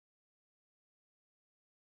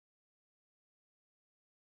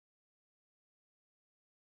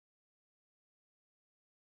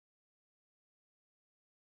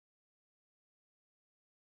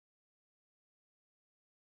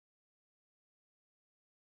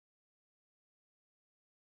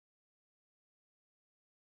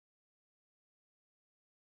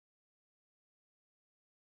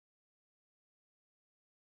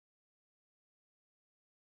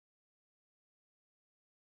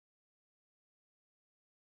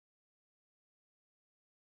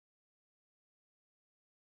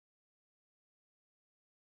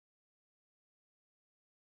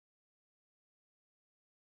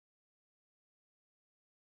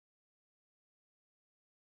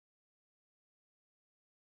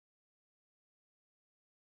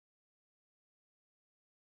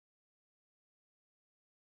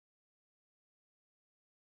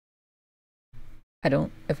I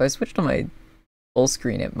don't, if I switch to my full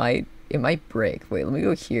screen, it might break. Wait, let me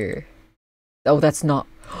go here. Oh, that's not,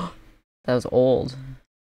 that was old.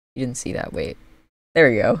 You didn't see that. Wait, there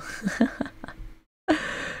we go.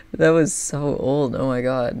 That was so old. Oh my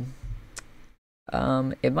god.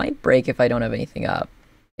 It might break if I don't have anything up.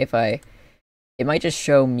 It might just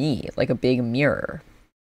show me like a big mirror.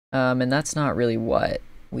 And that's not really what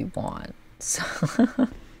we want. So,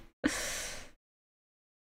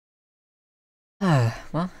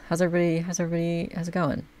 well, how's it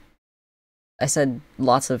going? I said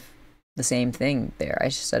lots of the same thing there. I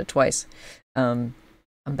just said it twice. I'm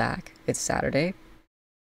back. It's Saturday.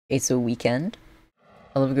 It's a weekend.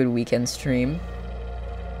 I love a good weekend stream.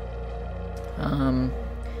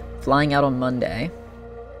 Flying out on Monday.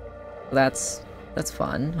 That's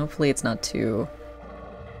fun. Hopefully it's not too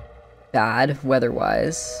bad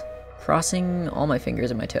weather-wise. Crossing all my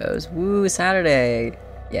fingers and my toes. Woo, Saturday!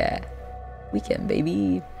 Yeah. Weekend,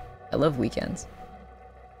 baby. I love weekends.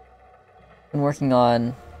 Been working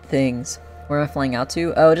on things. Where am I flying out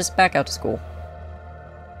to? Oh, just back out to school.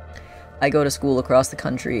 I go to school across the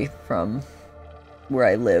country from where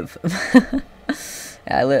I live.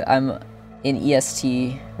 I'm in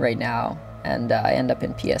EST right now, and I end up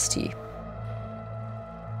in PST.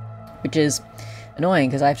 Which is annoying,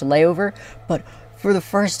 because I have to layover, but for the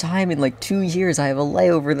first time in like 2 years, I have a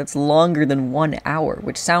layover that's longer than 1 hour,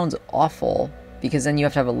 which sounds awful, because then you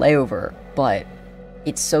have to have a layover, but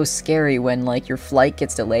it's so scary when like your flight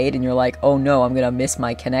gets delayed and you're like, oh no, I'm gonna miss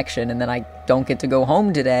my connection, and then I don't get to go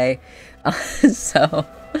home today. So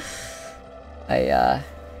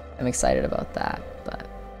I'm excited about that. But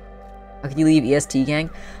how can you leave EST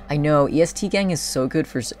gang? I know EST gang is so good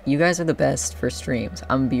for, you guys are the best for streams.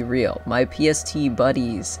 I'm gonna be real. My PST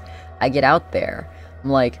buddies, I get out there, I'm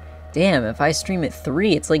like, damn, if I stream at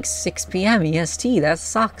 3, it's like 6 p.m. EST. That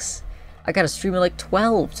sucks. I gotta stream at like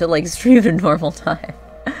 12 to like stream at a normal time.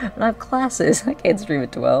 And I have classes. I can't stream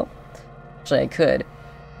at 12. Actually, I could.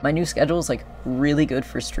 My new schedule is like really good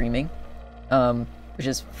for streaming, which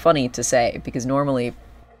is funny to say because normally,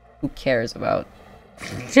 who cares about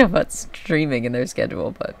about streaming in their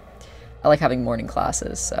schedule? But I like having morning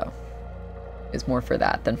classes, so it's more for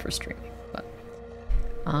that than for streaming. But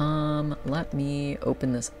let me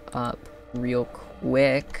open this up real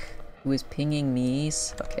quick. Who is pinging me?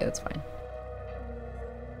 Okay, that's fine.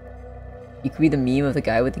 You could be the meme of the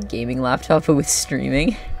guy with the gaming laptop but with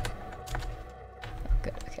streaming.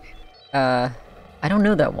 Good, okay. I don't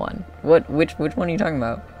know that one. Which one are you talking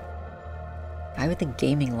about? Guy with the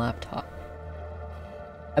gaming laptop.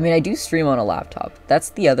 I mean, I do stream on a laptop. That's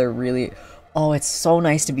the other really... Oh, it's so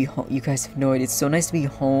nice to be home. You guys have no idea. It's so nice to be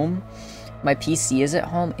home. My PC is at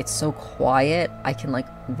home. It's so quiet. I can, like,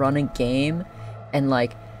 run a game and,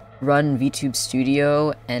 like, run VTube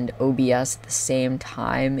Studio and OBS at the same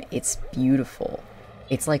time. It's beautiful.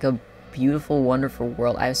 It's like a beautiful, wonderful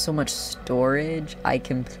world. I have so much storage. I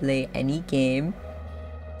can play any game.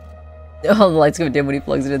 Oh, the lights go dim when he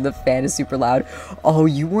plugs it in. The fan is super loud. Oh,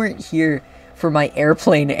 you weren't here for my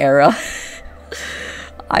airplane era.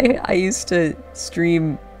 I used to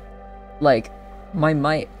stream, like, my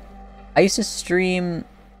mic. I used to stream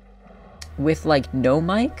with, like, no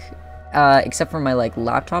mic, except for my, like,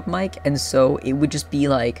 laptop mic, and so it would just be,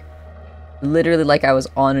 like, literally like I was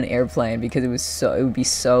on an airplane because it would be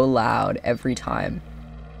so loud every time.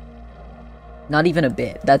 Not even a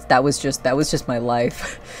bit. That was just my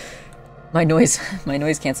life. My noise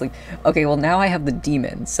canceling. Okay, well now I have the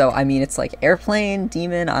demon. So I mean it's like airplane,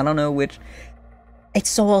 demon, I don't know which.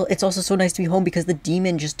 It's also so nice to be home because the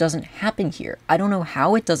demon just doesn't happen here. I don't know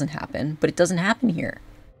how it doesn't happen, but it doesn't happen here.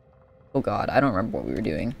 Oh god, I don't remember what we were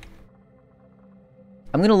doing.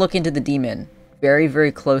 I'm gonna look into the demon very,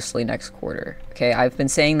 very closely next quarter. Okay, I've been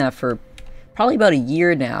saying that for probably about a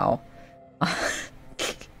year now.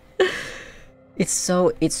 It's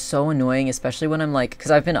so annoying, especially when I'm like, because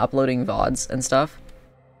I've been uploading VODs and stuff,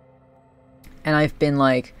 and I've been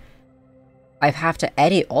like, I have to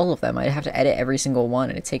edit all of them. I have to edit every single one,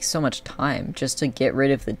 and it takes so much time just to get rid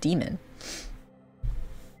of the demon. I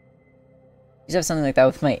used to have something like that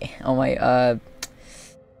with my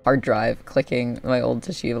hard drive clicking my old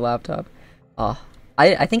Toshiba laptop.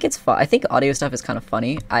 I think it's fun. I think audio stuff is kind of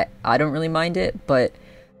funny. I don't really mind it, but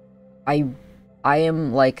I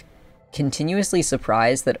am like continuously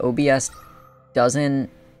surprised that OBS doesn't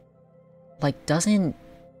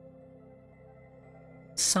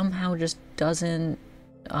somehow just doesn't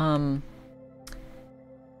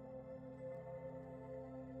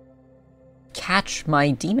catch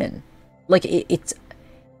my demon. Like it's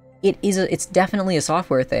definitely a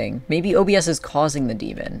software thing. Maybe OBS is causing the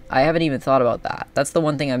demon. I haven't even thought about that. That's the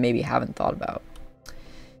one thing I maybe haven't thought about.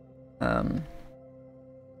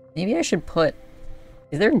 Maybe I should put...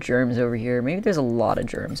 Is there germs over here? Maybe there's a lot of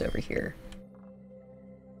germs over here.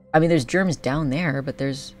 I mean, there's germs down there, but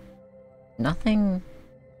there's nothing...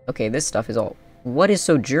 Okay, this stuff is all... What is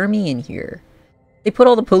so germy in here? They put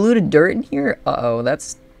all the polluted dirt in here? Uh-oh,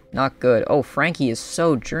 that's not good. Oh, Frankie is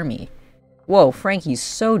so germy. Whoa, Frankie's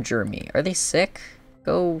so germy. Are they sick?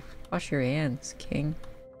 Go wash your hands, King.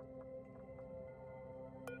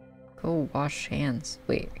 Go wash hands.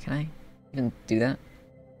 Wait, can I even do that?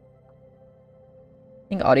 I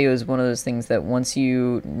think audio is one of those things that once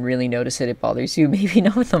you really notice it, it bothers you. Maybe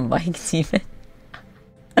not with the mic, even.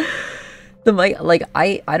 The mic, like,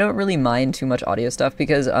 I don't really mind too much audio stuff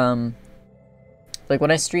because, like,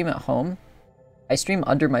 when I stream at home, I stream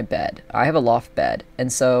under my bed. I have a loft bed,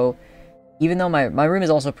 and so, even though my room is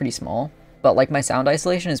also pretty small, but, like, my sound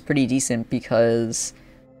isolation is pretty decent because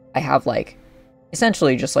I have, like,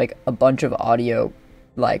 essentially just, like, a bunch of audio,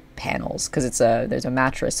 like, panels, because it's there's a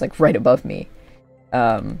mattress, like, right above me.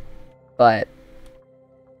 Yeah,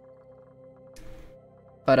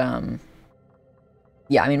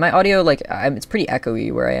 I mean, my audio, like, it's pretty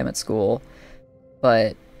echoey where I am at school,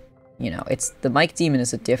 but, you know, it's, the mic demon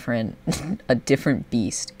is a different, a different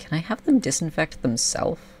beast. Can I have them disinfect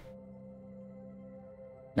themselves?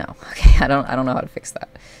 No, okay, I don't know how to fix that.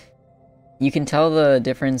 You can tell the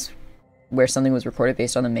difference where something was recorded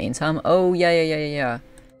based on the mains hum. Oh, yeah.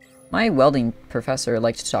 My welding professor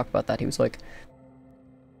liked to talk about that. He was like,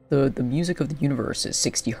 the music of the universe is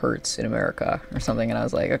 60 hertz in America, or something, and I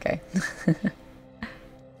was like, okay.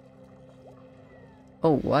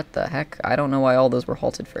 Oh, what the heck? I don't know why all those were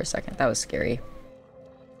halted for a second. That was scary.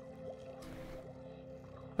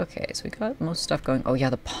 Okay, so we got most stuff going. Oh yeah,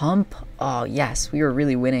 the pump! Oh yes, we were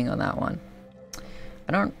really winning on that one.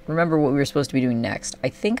 I don't remember what we were supposed to be doing next. I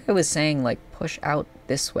think I was saying, like, push out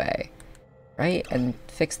this way, right? And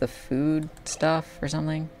fix the food stuff or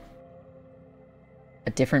something? A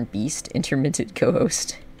different beast? Intermittent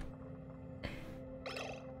co-host.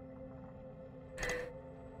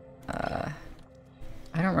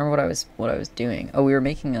 I don't remember what I was doing. Oh, I was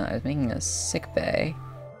making a sick bay.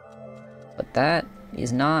 But that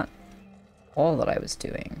is not all that I was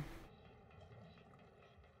doing.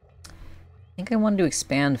 I think I wanted to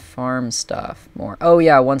expand farm stuff more. Oh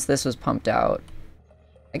yeah, once this was pumped out.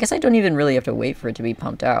 I guess I don't even really have to wait for it to be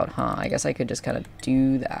pumped out, huh? I guess I could just kind of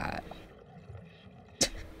do that.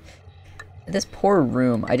 This poor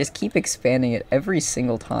room, I just keep expanding it every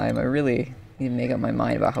single time. I really need to make up my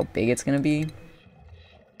mind about how big it's gonna be.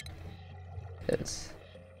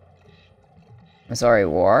 I'm sorry,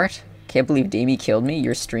 what? Can't believe Damie killed me?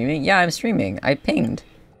 You're streaming? Yeah, I'm streaming. I pinged.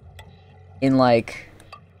 In, like,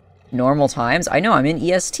 normal times? I know, I'm in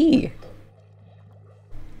EST.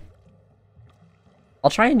 I'll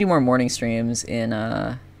try and do more morning streams in,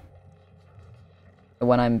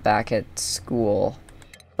 when I'm back at school.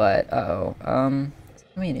 But, is that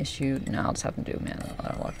an issue? No, I'll just have to do, man, I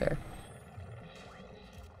don't walk there.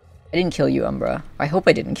 I didn't kill you, Umbra. I hope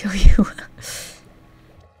I didn't kill you. Do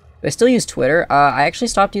I still use Twitter? I actually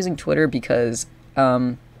stopped using Twitter because,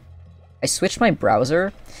 I switched my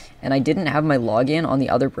browser, and I didn't have my login on the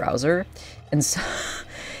other browser, and so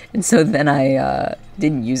then I,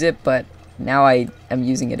 didn't use it, but now I am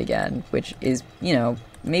using it again, which is, you know,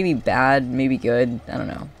 maybe bad, maybe good, I don't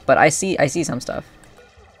know. But I see some stuff.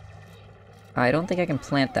 I don't think I can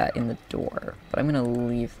plant that in the door, but I'm gonna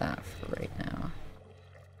leave that for right now.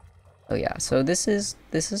 Oh yeah, so this is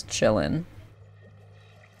chillin'.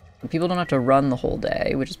 People don't have to run the whole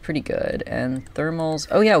day, which is pretty good. And thermals,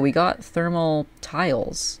 oh yeah, we got thermal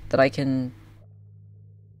tiles that I can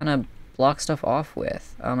kind of block stuff off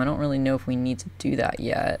with. I don't really know if we need to do that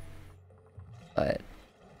yet, but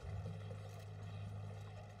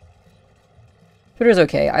Twitter's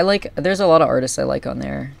okay. There's a lot of artists I like on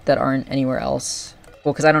there that aren't anywhere else.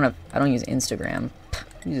 Well, because I don't use Instagram.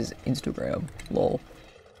 Who uses Instagram? Lol.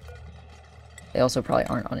 They also probably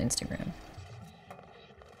aren't on Instagram.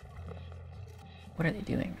 What are they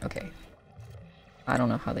doing? Okay. I don't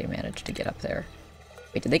know how they managed to get up there.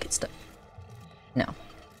 Wait, did they get stuck? No.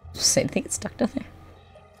 Say, did they get stuck down there?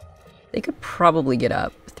 They could probably get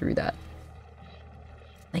up through that.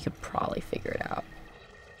 They could probably figure it out.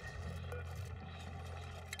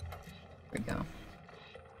 There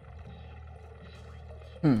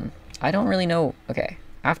we go. I don't really know. Okay.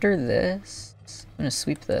 After this, I'm gonna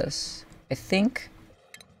sweep this. I think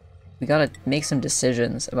we gotta make some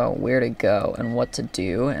decisions about where to go and what to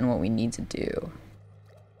do and what we need to do.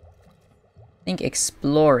 I think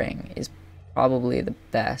exploring is probably the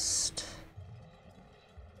best.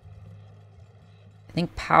 I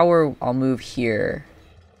think power I'll move here.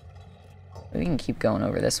 We can keep going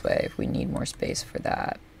over this way if we need more space for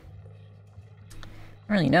that. I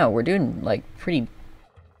don't really know. We're doing, like, pretty...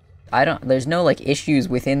 There's no, like, issues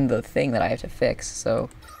within the thing that I have to fix, so...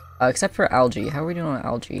 except for algae. How are we doing on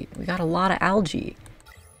algae? We got a lot of algae.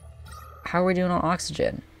 How are we doing on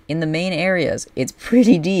oxygen? In the main areas, it's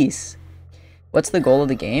pretty decent. What's the goal of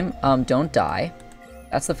the game? Don't die.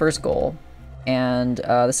 That's the first goal. And,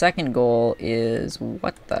 the second goal is...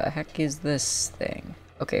 What the heck is this thing?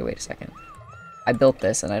 Okay, wait a second. I built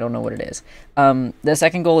this, and I don't know what it is. The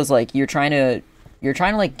second goal is, like, you're trying to,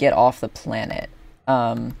 like, get off the planet.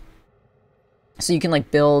 So you can, like,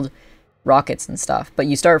 build rockets and stuff, but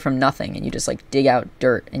you start from nothing, and you just, like, dig out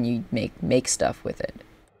dirt, and you make stuff with it.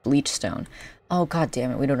 Bleach stone. Oh, god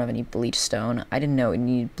damn it, we don't have any bleach stone. I didn't know we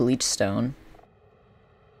needed bleach stone.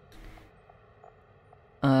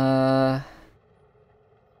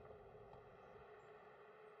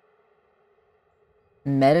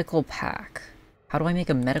 Medical pack. How do I make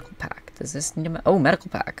a medical pack? Does this need a... Oh, medical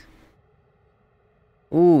pack.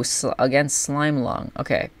 Ooh, against slime lung.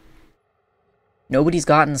 Okay. Nobody's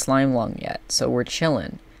gotten slime lung yet, so we're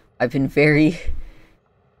chilling. I've been very...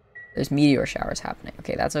 There's meteor showers happening.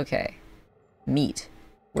 Okay, that's okay. Meat.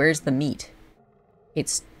 Where's the meat?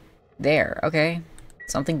 It's there. Okay.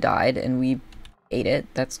 Something died, and we ate it.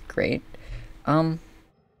 That's great.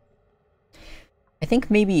 I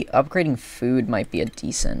think maybe upgrading food might be a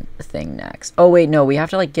decent thing next. Oh, wait, no. We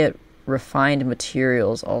have to, like, get refined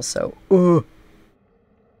materials also. Ugh.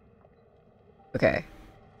 Okay.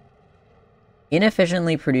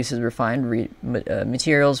 Inefficiently produces refined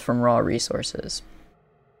materials from raw resources.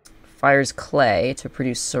 Fires clay to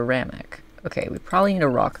produce ceramic. Okay, we probably need a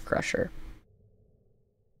rock crusher.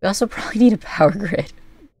 We also probably need a power grid.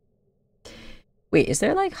 Wait, is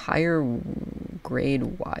there, like, higher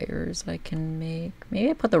grade wires I can make? Maybe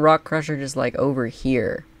I put the rock crusher just, like, over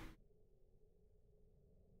here.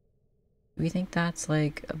 Do we think that's,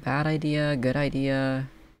 like, a bad idea, a good idea?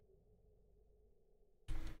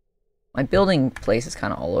 My building place is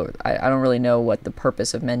kind of all over. I don't really know what the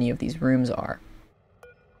purpose of many of these rooms are.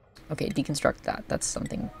 Okay, deconstruct that. That's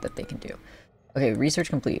something that they can do. Okay, research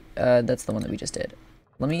complete. That's the one that we just did.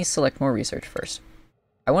 Let me select more research first.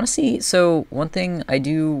 I want to see, so one thing I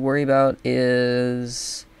do worry about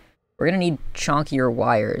is we're going to need chunkier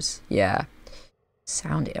wires. Yeah.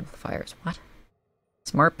 Sound amplifiers. What?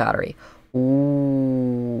 Smart battery.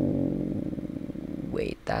 Ooh.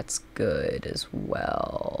 Wait, that's good as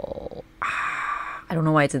well. I don't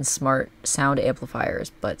know why it's in smart sound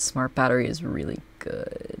amplifiers, but smart battery is really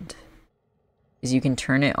good. Because you can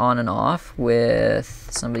turn it on and off with...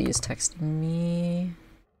 Somebody is texting me.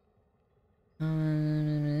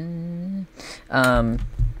 I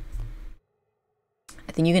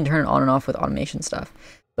think you can turn it on and off with automation stuff.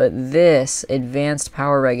 But this advanced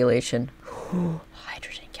power regulation,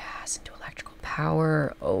 hydrogen gas into electrical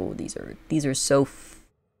power. Oh, these are so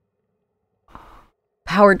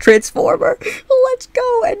power transformer. Let's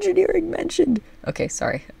go. Engineering mentioned. Okay,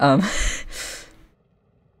 sorry. I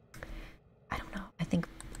don't know.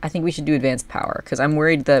 I think we should do advanced power because I'm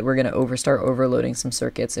worried that we're gonna start overloading some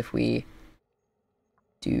circuits if we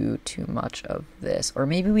do too much of this. Or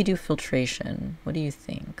maybe we do filtration. What do you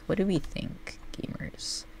think? What do we think,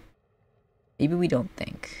 gamers? Maybe we don't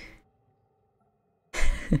think.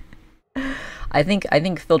 I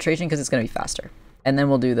think filtration because it's going to be faster. And then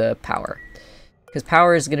we'll do the power. Because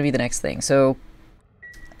power is going to be the next thing. So,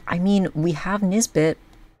 I mean, we have Nisbet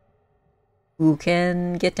who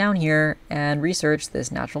can get down here and research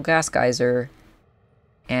this natural gas geyser.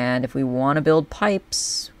 And if we want to build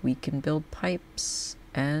pipes, we can build pipes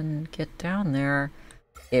and get down there.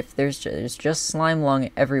 If there's just slime lung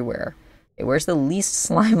everywhere. Okay, where's the least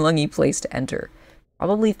slime lungy place to enter?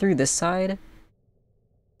 Probably through this side.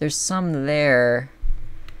 There's some there.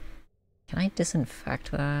 Can I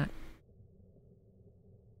disinfect that?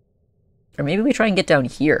 Or maybe we try and get down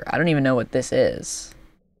here. I don't even know what this is.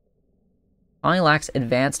 Only lacks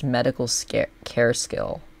advanced medical care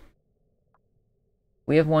skill.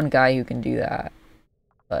 We have one guy who can do that,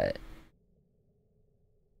 but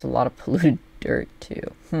it's a lot of polluted dirt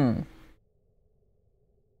too.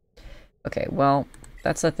 Okay, well,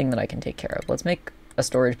 that's the thing that I can take care of. Let's make a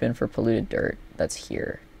storage bin for polluted dirt that's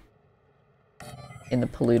here in the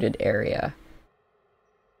polluted area,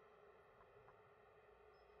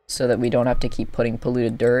 so that we don't have to keep putting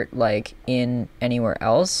polluted dirt like in anywhere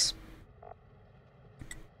else.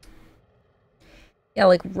 Yeah,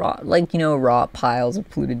 like raw, like, you know, raw piles of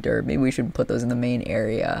polluted dirt. Maybe we should put those in the main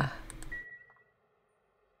area.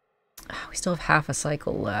 We still have half a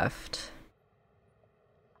cycle left.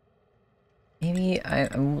 Maybe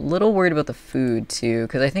I'm a little worried about the food too,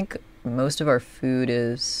 because I think most of our food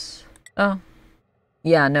is... Oh.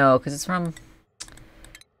 Yeah, no, because it's from...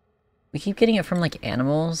 We keep getting it from, like,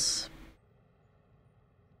 animals.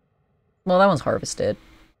 Well, that one's harvested.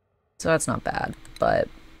 So that's not bad, but...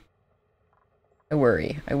 I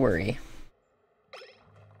worry.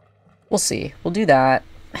 We'll see. We'll do that.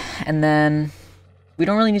 And then... We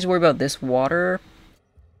don't really need to worry about this water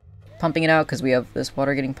pumping it out, because we have this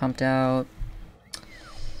water getting pumped out.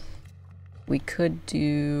 We could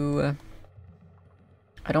do...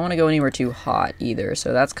 I don't want to go anywhere too hot either,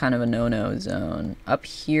 so that's kind of a no-no zone. Up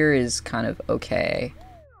here is kind of okay.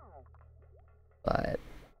 But...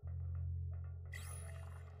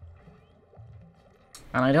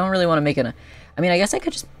 And I don't really want to make it... I mean, I guess I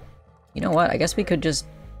could just... You know what? I guess we could just...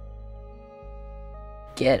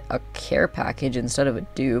 get a care package instead of a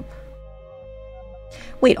dupe.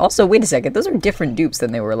 Wait, also, wait a second. Those are different dupes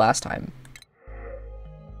than they were last time.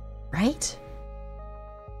 Right?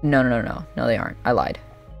 No. No, they aren't. I lied.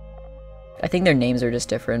 I think their names are just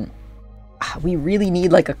different. We really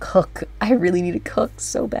need, like, a cook. I really need a cook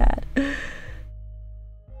so bad.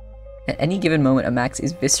 At any given moment, a max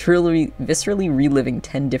is viscerally reliving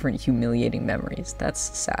 10 different humiliating memories. That's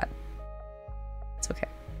sad. It's okay.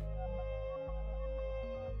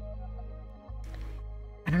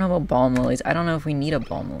 I don't know about balm lilies. I don't know if we need a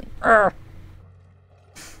balm lily. Urgh.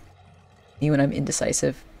 Me when I'm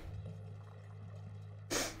indecisive.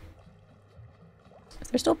 Is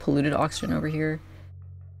there still polluted oxygen over here?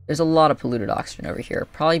 There's a lot of polluted oxygen over here.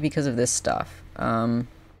 Probably because of this stuff.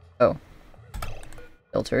 Oh.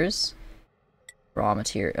 Filters. Raw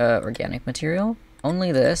material. Organic material.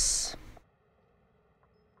 Only this.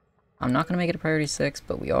 I'm not going to make it a priority 6,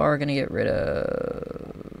 but we are going to get rid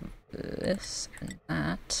of this and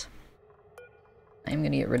that. I'm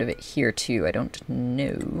going to get rid of it here too. I don't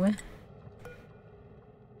know.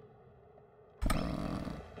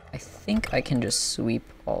 I think I can just sweep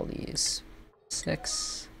all these.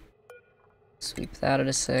 6. Sweep that at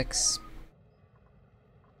a 6.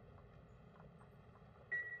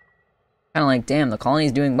 Kind of like, damn, the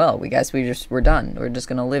colony's doing well. We're done. We're just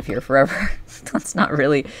gonna live here forever. That's not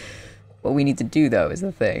really what we need to do, though, is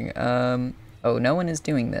the thing. Oh, no one is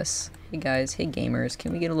doing this. Hey, guys. Hey, gamers.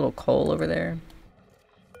 Can we get a little coal over there?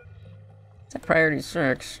 Is that priority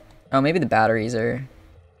 6? Oh, maybe the batteries are...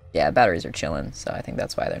 Yeah, batteries are chilling, so I think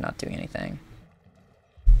that's why they're not doing anything.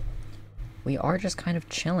 We are just kind of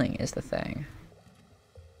chilling, is the thing.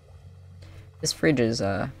 This fridge is,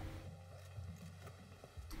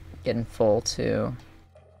 getting full, too.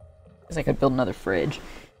 Guess I could build another fridge.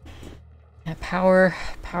 Yeah, power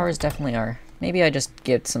is definitely our... Maybe I just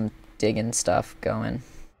get some digging stuff going.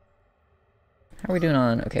 How are we doing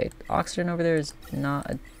on... Okay, oxygen over there is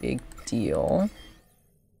not a big deal.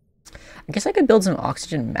 I guess I could build some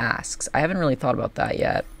oxygen masks. I haven't really thought about that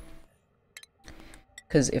yet.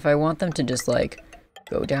 Because if I want them to just, like,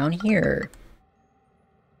 go down here...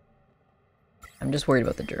 I'm just worried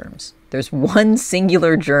about the germs. There's one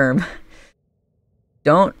singular germ.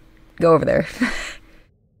 Don't go over there.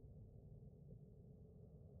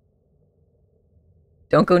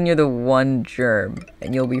 Don't go near the one germ,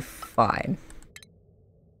 and you'll be fine.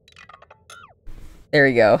 There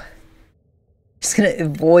we go. Just gonna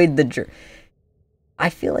avoid the germ. I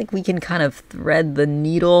feel like we can kind of thread the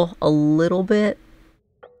needle a little bit.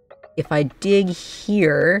 If I dig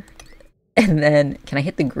here, and then... Can I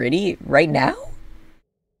hit the gritty right now?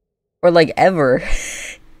 Or, like, ever?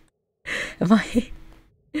 Am I...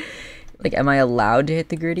 Like, am I allowed to hit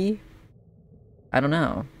the gritty? I don't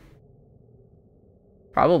know.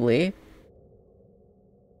 Probably.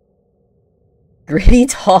 Gritty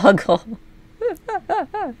toggle.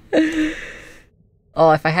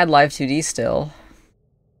 Oh, if I had live 2D still.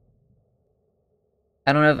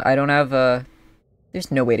 I don't have,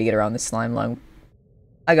 there's no way to get around this slime lung.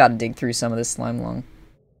 I gotta dig through some of this slime lung.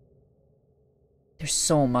 There's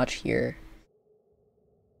so much here.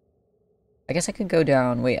 I guess I could go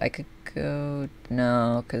down. Wait, I could go...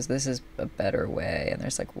 No, because this is a better way. And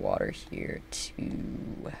there's, like, water here,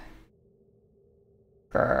 too.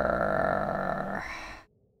 Grrr.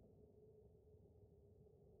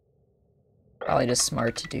 Probably just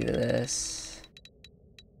smart to do this.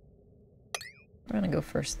 We're gonna go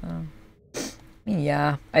first, though. I mean,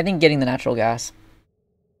 yeah. I think getting the natural gas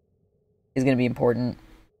is gonna be important.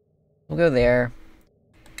 We'll go there.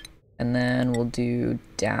 And then we'll do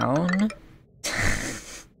down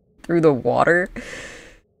through the water.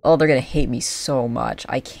 Oh, they're gonna hate me so much.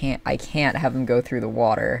 I can't have them go through the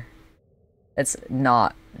water. That's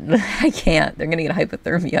not... I can't. They're gonna get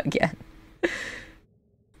hypothermia again.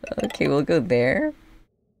 Okay, we'll go there.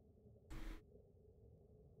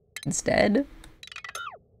 Instead.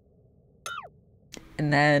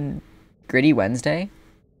 And then Gritty Wednesday.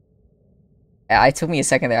 It took me a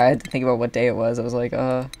second there. I had to think about what day it was. I was like,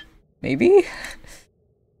 maybe?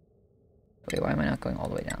 Wait, why am I not going all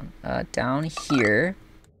the way down? Down here.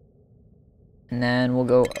 And then we'll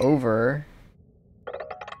go over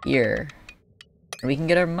here. And we can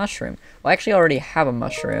get our mushroom. Well, I actually already have a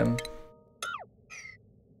mushroom.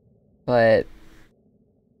 But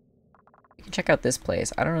we can check out this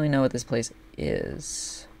place. I don't really know what this place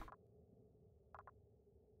is.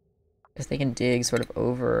 Because they can dig sort of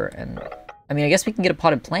over and... I mean, I guess we can get a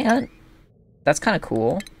potted plant. That's kind of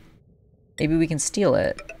cool. Maybe we can steal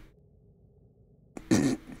it.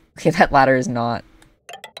 Okay, that ladder is not...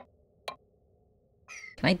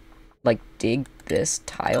 Can I, like, dig this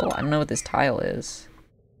tile? I don't know what this tile is.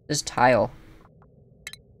 This tile.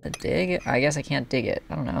 A dig? I guess I can't dig it.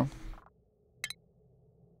 I don't know.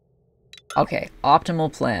 Okay,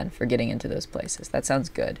 optimal plan for getting into those places. That sounds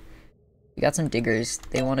good. We got some diggers.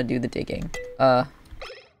 They want to do the digging. Why?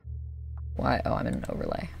 Oh, I'm in an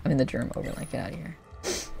overlay. I'm in the germ overlay. Get out of here.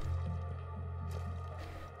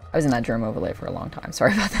 I was in that germ overlay for a long time.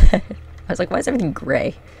 Sorry about that. I was like, why is everything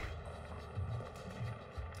gray?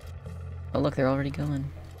 Oh, look, they're already going.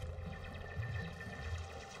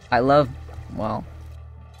 I love... Well...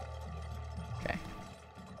 Okay.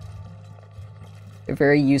 They're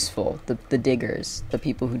very useful. The diggers. The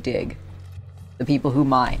people who dig. The people who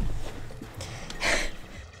mine.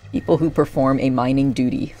 People who perform a mining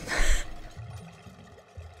duty.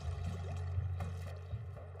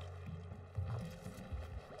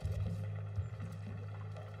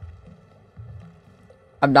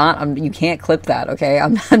 you can't clip that, okay?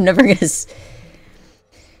 I'm never gonna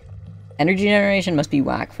Energy generation must be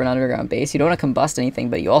whack for an underground base. You don't want to combust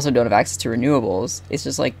anything, but you also don't have access to renewables. It's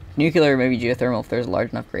just like nuclear, maybe geothermal if there's a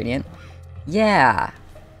large enough gradient. Yeah.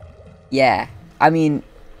 Yeah. I mean,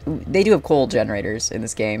 they do have coal generators in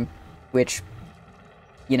this game, which,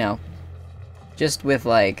 you know, just with,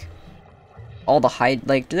 like, all the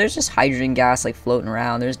like, there's just hydrogen gas, like, floating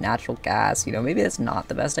around. There's natural gas, you know, maybe that's not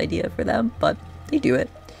the best idea for them, but they do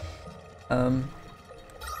it.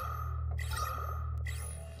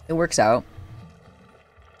 It works out.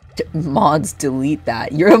 Mods, delete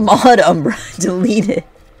that. You're a mod, Umbra. Delete it.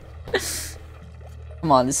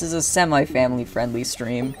 Come on, this is a semi-family friendly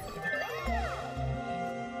stream.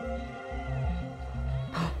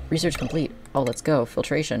 Research complete. Oh, let's go.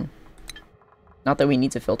 Filtration. Not that we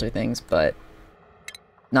need to filter things, but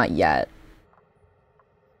not yet.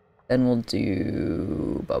 Then we'll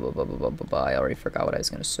do... I already forgot what I was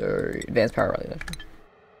going to say. Advanced power related.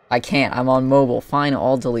 I can't. I'm on mobile. Fine,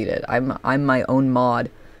 I'll delete it. I'm my own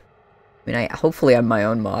mod. I mean, hopefully I'm my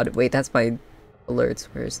own mod. Wait, that's my alerts.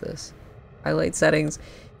 Where is this? Highlight settings.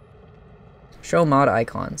 Show mod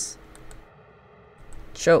icons.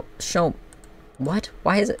 Show... What?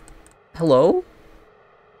 Why is it... Hello?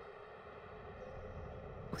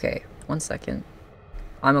 Okay, 1 second.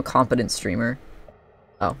 I'm a competent streamer.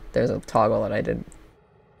 Oh, there's a toggle that I didn't...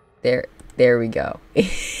 There we go.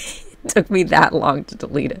 It took me that long to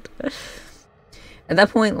delete it. At that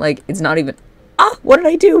point, like, it's not even... Ah! What did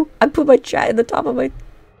I do? I put my chat in the top of my...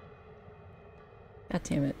 God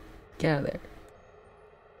damn it. Get out of there.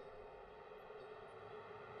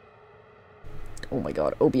 Oh my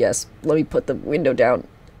god, OBS. Let me put the window down.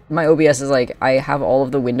 My OBS is like, I have all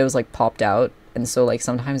of the windows like popped out, and so like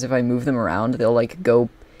sometimes if I move them around, they'll like go,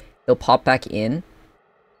 they'll pop back in,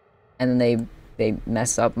 and then they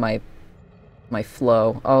mess up my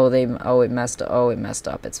flow. Oh, it messed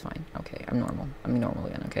up. It's fine. Okay, I'm normal. I'm normal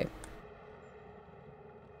again. Okay.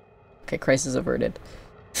 Okay, crisis averted.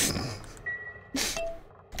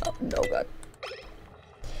 Oh no, god.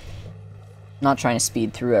 Not trying to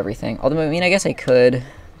speed through everything. Although, I mean, I guess I could,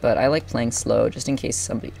 but I like playing slow just in case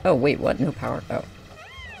somebody... Oh, wait, what? No power. Oh.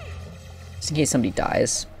 Just in case somebody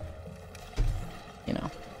dies. You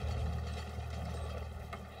know.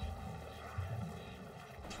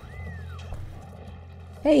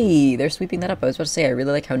 Hey, they're sweeping that up. I was about to say, I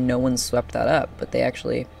really like how no one swept that up, but they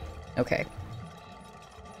actually... Okay.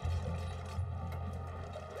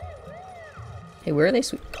 Hey, where are they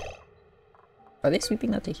sweeping? Are they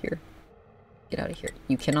sweeping that to here? Get out of here.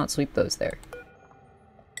 You cannot sweep those there.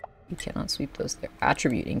 You cannot sweep those there.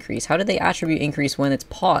 Attribute increase. How did they attribute increase when it's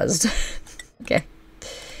paused? Okay. Here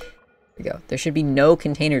we go. There should be no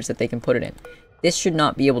containers that they can put it in. This should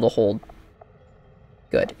not be able to hold...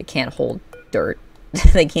 Good. It can't hold dirt.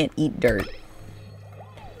 They can't eat dirt.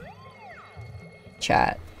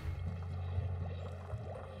 Chat.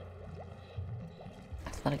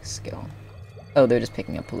 Athletic skill. Oh, they're just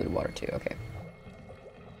picking up polluted water too. Okay.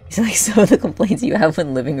 He's like, so the complaints you have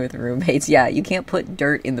when living with roommates. Yeah, you can't put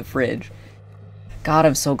dirt in the fridge. God,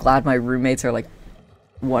 I'm so glad my roommates are like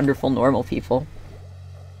wonderful, normal people.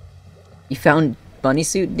 You found bunny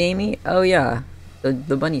suit, Damie? Oh yeah,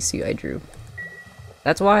 the bunny suit I drew.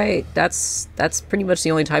 That's why, that's pretty much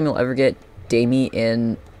the only time you'll ever get Damie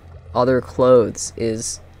in other clothes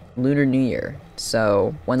is Lunar New Year.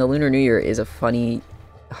 So when the Lunar New Year is a funny,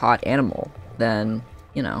 hot animal, then,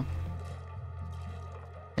 you know.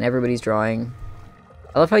 And everybody's drawing.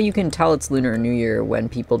 I love how you can tell it's Lunar New Year when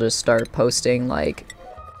people just start posting, like,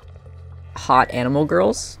 hot animal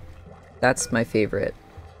girls. That's my favorite.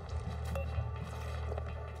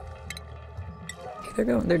 Okay,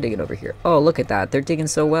 they're digging over here. Oh, look at that. They're digging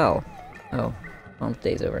so well. Oh, well,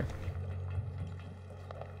 day's over.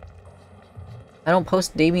 I don't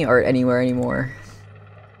post Damie art anywhere anymore.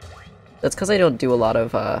 That's because I don't do a lot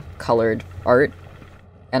of colored art,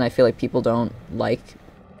 and I feel like people don't like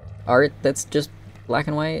art that's just black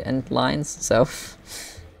and white and lines, so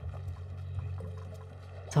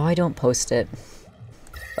I don't post it.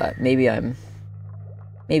 But maybe I'm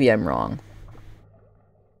wrong.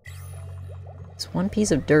 This one piece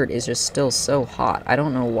of dirt is just still so hot. I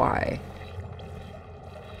don't know why.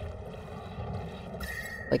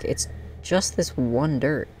 Like, it's just this one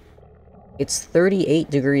dirt. It's 38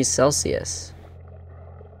 degrees Celsius.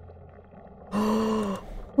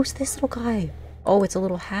 Who's this little guy? Oh, it's a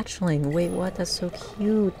little hatchling. Wait, what? That's so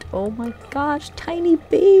cute. Oh my gosh, tiny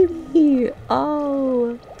baby.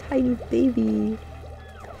 Oh, tiny baby.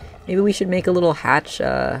 Maybe we should make a little hatch,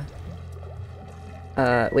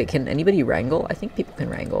 wait, can anybody wrangle? I think people can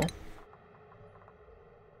wrangle.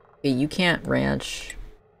 Okay, you can't ranch.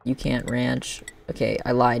 You can't ranch. Okay,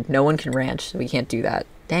 I lied. No one can ranch, so we can't do that.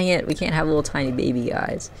 Dang it, we can't have little tiny baby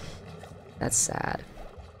guys. That's sad.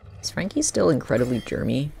 Is Frankie still incredibly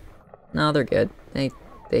germy? No, they're good. They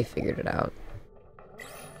figured it out.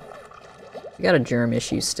 We got a germ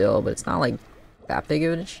issue still, but it's not like that big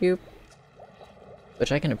of an issue,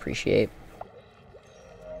 which I can appreciate.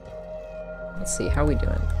 Let's see, how we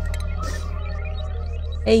doing?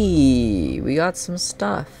 Hey, we got some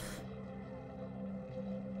stuff.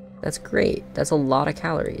 That's great. That's a lot of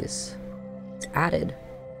calories. It's added.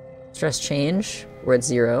 Stress change, we're at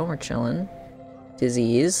 0, we're chilling.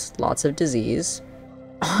 Disease, lots of disease.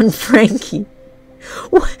 On Frankie.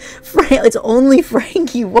 What? It's only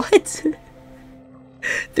Frankie, what?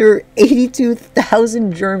 There are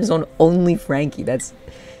 82,000 germs on only Frankie. That's...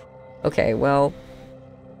 Okay, well...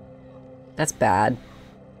 That's bad.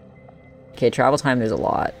 Okay, travel time, there's a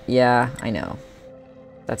lot. Yeah, I know.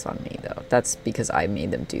 That's on me, though. That's because I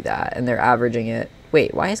made them do that, and they're averaging it.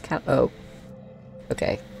 Wait, why is Cat... Oh.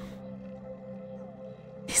 Okay.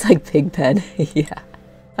 He's like Pigpen. Yeah.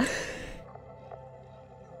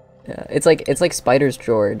 Yeah, it's like Spiders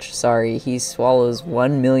George. Sorry, he swallows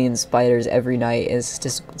 1 million spiders every night. Is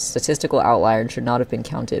statistical outlier and should not have been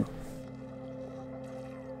counted.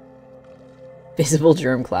 Visible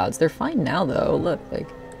germ clouds. They're fine now, though. Look, like...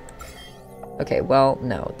 Okay, well,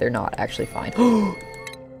 no, they're not actually fine.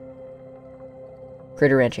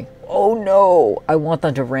 Critter ranching. Oh no! I want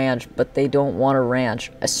them to ranch, but they don't want to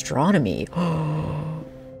ranch. Astronomy.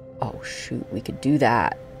 Oh shoot, we could do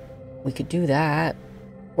that. We could do that.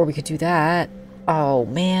 Or we could do that. Oh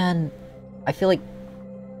man. I feel like...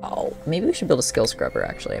 Oh, maybe we should build a skill scrubber,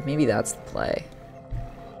 actually. Maybe that's the play.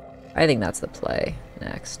 I think that's the play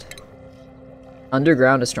next.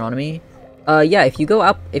 Underground astronomy. Yeah, if you go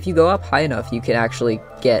up high enough, you can actually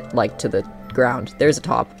get, like, to the ground. There's a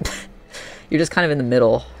top. You're just kind of in the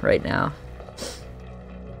middle right now.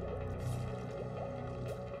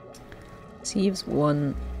 Sieves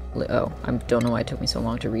one... Oh, I don't know why it took me so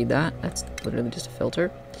long to read that. That's literally just a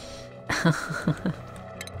filter.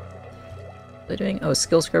 They're doing... Oh,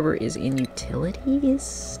 skill scrubber is in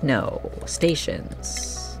utilities? No.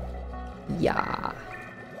 Stations. Yeah.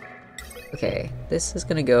 Okay, this is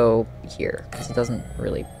gonna go here, because it doesn't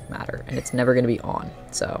really matter, and it's never gonna be on,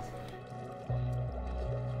 so...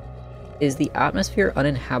 Is the atmosphere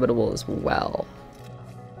uninhabitable as well?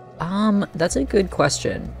 That's a good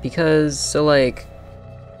question, because, so, like...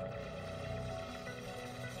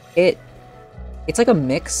 It's like a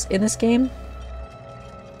mix in this game.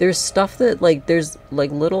 There's stuff that, like, there's,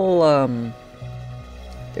 like, little,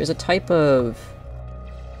 there's a type of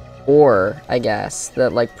ore, I guess,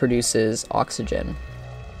 that, like, produces oxygen.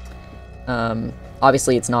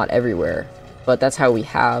 Obviously it's not everywhere, but that's how we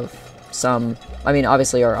have some... I mean,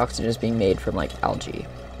 obviously our oxygen is being made from, like, algae,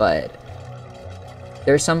 but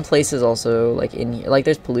there's some places also, like, in here, like,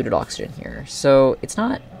 there's polluted oxygen here, so it's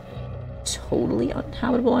not totally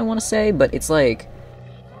uninhabitable, I want to say, but it's, like,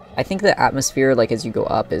 I think the atmosphere, like, as you go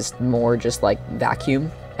up is more just, like,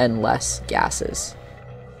 vacuum and less gases.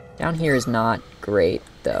 Down here is not great,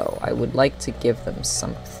 though. I would like to give them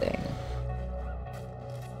something.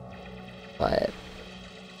 But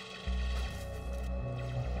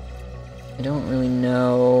I don't really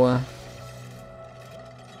know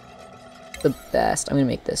the best. I'm gonna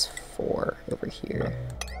make this 4 over here.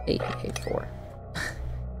 Hey, 4.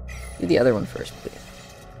 Do the other one first, please.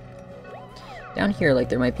 Down here, like,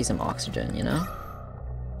 there might be some oxygen, you know?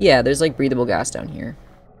 Yeah, there's, like, breathable gas down here.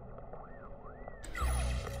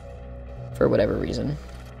 For whatever reason.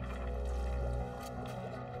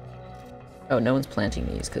 Oh, no one's planting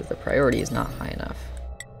these because the priority is not high enough.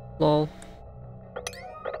 Lol.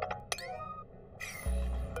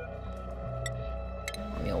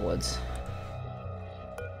 Mealwoods.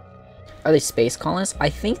 Are they space colonists? I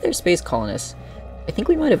think they're space colonists. I think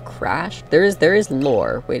we might have crashed. There is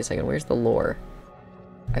lore. Wait a second, where's the lore?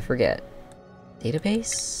 I forget.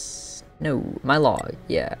 Database? No, my log.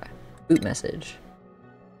 Yeah. Boot message.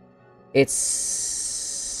 It's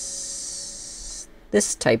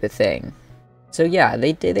this type of thing. So yeah,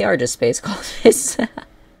 they are just space colonists.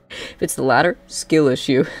 If it's the latter, skill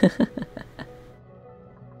issue.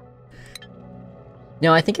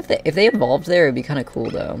 No, I think if they evolved there, it'd be kind of cool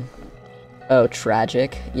though. Oh,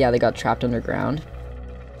 tragic. Yeah, they got trapped underground.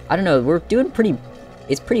 I don't know. We're doing pretty.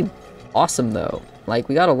 It's pretty awesome though. Like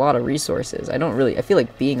we got a lot of resources. I feel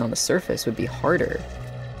like being on the surface would be harder.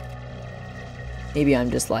 Maybe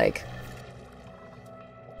I'm just like.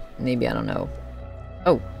 Maybe I don't know.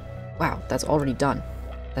 Oh, wow, that's already done.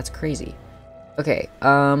 That's crazy. Okay,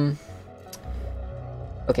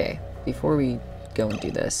 okay, before we go and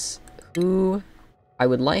do this, I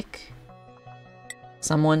would like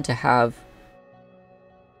someone to have...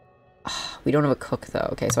 we don't have a cook, though.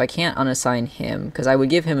 Okay, so I can't unassign him, because I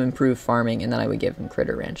would give him improved farming, and then I would give him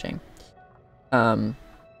critter ranching. I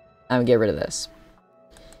would get rid of this.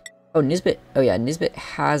 Oh, Nisbet... Oh, yeah, Nisbet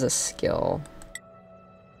has a skill.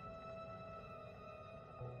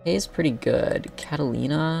 He is pretty good.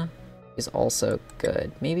 Catalina is also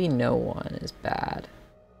good. Maybe no one is bad.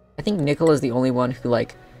 I think Nickel is the only one who,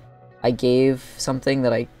 like, I gave something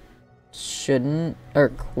that I shouldn't, or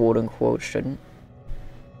quote-unquote shouldn't.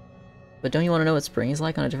 But don't you want to know what spring is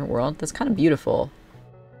like on a different world? That's kind of beautiful.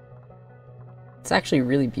 It's actually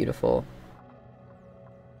really beautiful.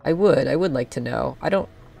 I would like to know. I don't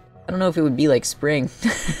know if it would be like spring.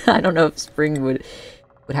 I don't know if spring would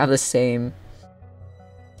have the same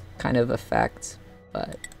kind of effect,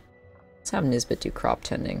 but let's have Nisbet do crop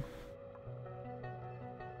tending.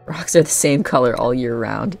 Rocks are the same color all year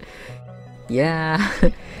round. Yeah,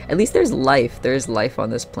 at least there's life. There's life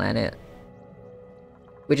on this planet,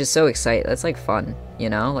 which is so exciting. That's like fun,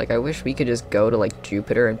 you know? Like I wish we could just go to like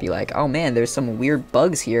Jupiter and be like, oh man, there's some weird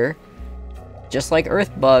bugs here, just like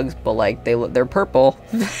Earth bugs, but like they're purple.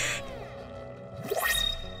 It'd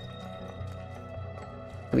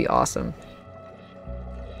be awesome.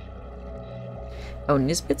 Oh,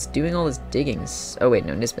 Nisbet's doing all this digging. Oh wait,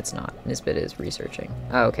 no, Nisbet's not. Nisbet is researching.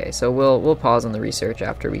 Oh, okay, so we'll pause on the research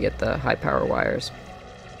after we get the high power wires.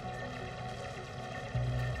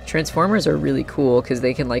 Transformers are really cool because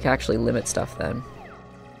they can like actually limit stuff then.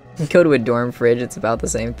 Go to a dorm fridge, it's about the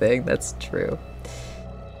same thing. That's true.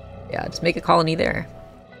 Yeah, just make a colony there.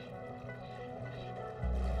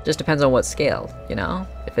 Just depends on what scale, you know?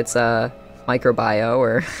 If it's a microbio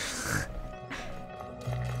or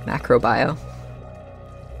macrobio.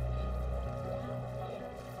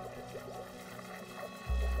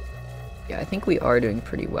 Yeah, I think we are doing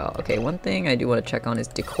pretty well. Okay, one thing I do want to check on is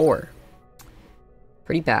decor.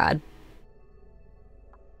 Pretty bad.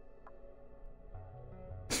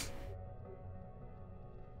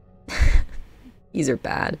 These are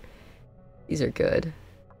bad. These are good.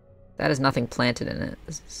 That has nothing planted in it.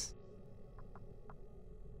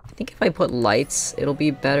 I think if I put lights, it'll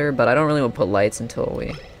be better, but I don't really want to put lights until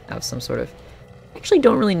we have some sort of... I actually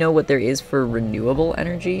don't really know what there is for renewable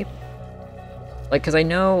energy. Like, because I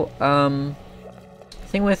know,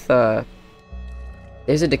 thing with,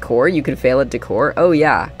 there's a decor, you can fail at decor. Oh,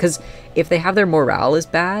 yeah, because if they have their morale is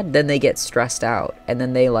bad, then they get stressed out, and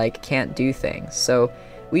then they, like, can't do things. So,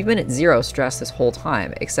 we've been at 0 stress this whole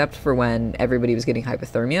time, except for when everybody was getting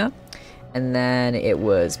hypothermia, and then it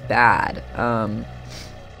was bad. Can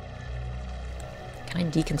I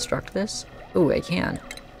deconstruct this? Oh, I can.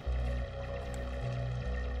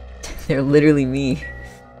 They're literally me.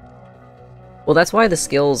 Well, that's why the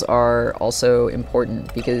skills are also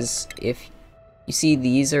important, because if you see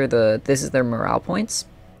this is their morale points,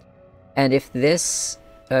 and if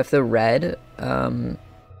the red,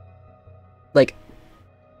 like,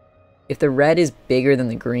 if the red is bigger than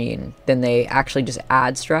the green, then they actually just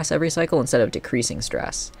add stress every cycle instead of decreasing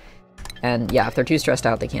stress. And yeah, if they're too stressed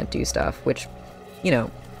out, they can't do stuff, which, you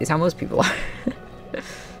know, is how most people are.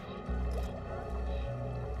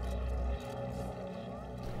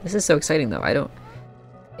 This is so exciting though.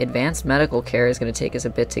 Advanced medical care is going to take us a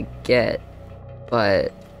bit to get,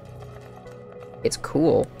 but it's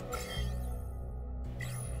cool.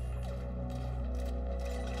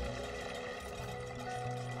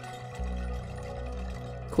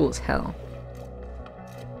 Cool as hell.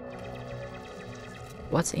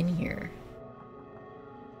 What's in here?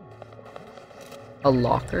 A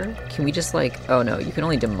locker? Can we just like... Oh no, you can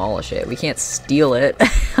only demolish it. We can't steal it.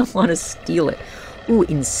 I want to steal it. Ooh,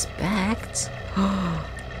 inspect? Oh,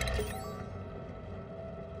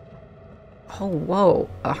 whoa.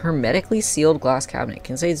 A hermetically sealed glass cabinet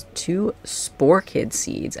contains 2 spore kid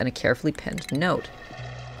seeds and a carefully penned note.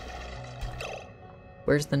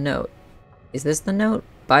 Where's the note? Is this the note?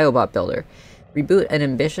 Biobot Builder. Reboot an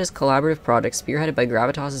ambitious collaborative project spearheaded by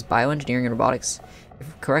Gravitas's bioengineering and robotics.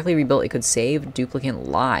 If correctly rebuilt, it could save duplicant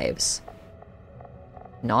lives.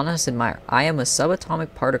 Anonymous admire. I am a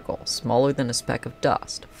subatomic particle, smaller than a speck of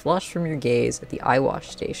dust, flushed from your gaze at the eyewash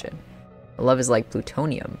station. My love is like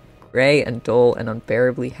plutonium, gray and dull and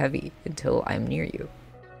unbearably heavy until I am near you.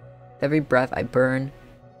 With every breath I burn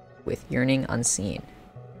with yearning unseen.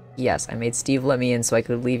 Yes, I made Steve let me in so I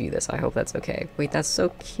could leave you this. I hope that's okay. Wait, that's so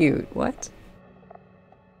cute. What?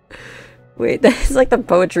 Wait, that's like the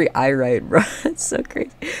poetry I write, bro. That's so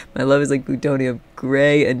crazy. My love is like plutonium,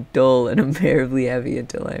 gray and dull and unbearably heavy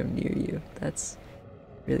until I am near you. That's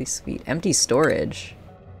really sweet. Empty storage.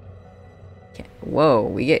 Whoa,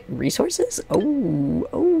 we get resources?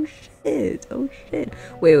 Oh shit. Oh shit.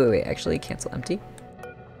 Wait. Actually, cancel empty.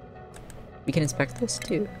 We can inspect this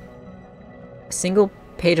too. A single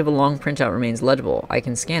page of a long printout remains legible. I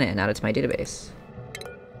can scan it and add it to my database.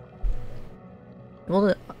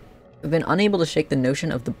 I've been unable to shake the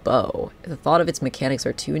notion of the bow. The thought of its mechanics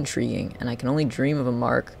are too intriguing, and I can only dream of a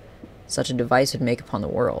mark such a device would make upon the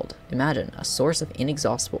world. Imagine, a source of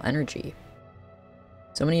inexhaustible energy.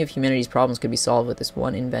 So many of humanity's problems could be solved with this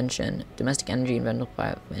one invention. Domestic energy,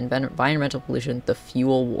 environmental pollution, the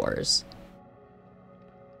fuel wars.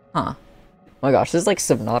 Huh. Oh my gosh, this is like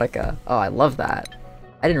Subnautica. Oh, I love that.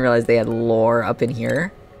 I didn't realize they had lore up in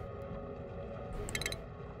here.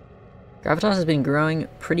 Gravitas has been growing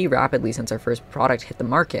pretty rapidly since our first product hit the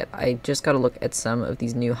market. I just got to look at some of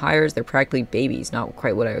these new hires. They're practically babies, not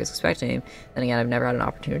quite what I was expecting. Then again, I've never had an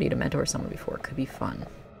opportunity to mentor someone before. Could be fun.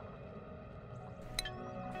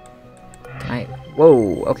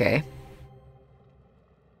 Whoa, okay.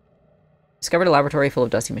 Discovered a laboratory full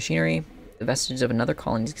of dusty machinery. The vestiges of another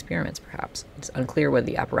colony's experiments, perhaps. It's unclear whether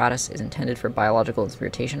the apparatus is intended for biological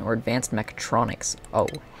instrumentation or advanced mechatronics. Oh,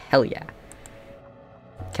 hell yeah.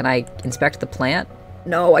 Can I inspect the plant?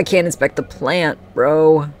 No, I can't inspect the plant,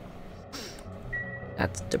 bro.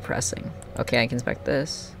 That's depressing. Okay, I can inspect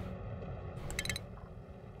this.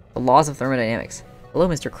 The laws of thermodynamics. Hello,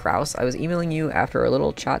 Mr. Krauss. I was emailing you after a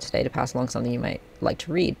little chat today to pass along something you might like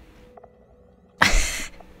to read.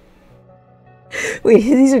 Wait,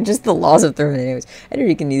 these are just the laws of thermodynamics.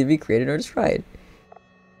 Energy can neither be created nor destroyed.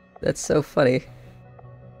 That's so funny.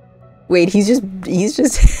 Wait, he's just he's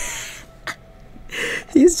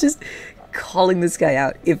just calling this guy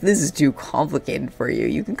out. If this is too complicated for you,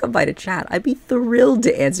 you can come by to chat. I'd be thrilled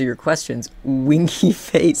to answer your questions. Winky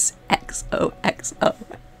face XOXO.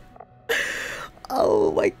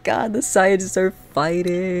 Oh my god, the scientists are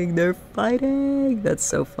fighting. They're fighting. That's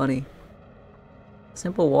so funny.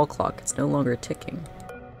 Simple wall clock. It's no longer ticking.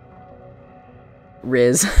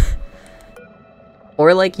 Riz.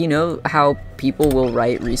 Or like, you know how people will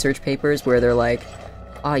write research papers where they're like,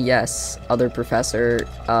 ah yes, other professor,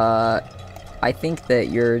 I think that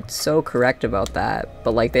you're so correct about that,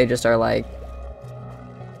 but like they just are like,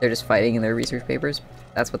 they're just fighting in their research papers.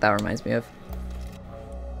 That's what that reminds me of.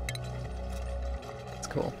 It's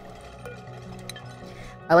cool.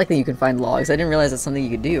 I like that you can find logs. I didn't realize that's something you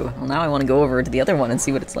could do. Well, now I want to go over to the other one and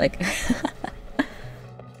see what it's like.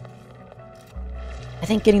 I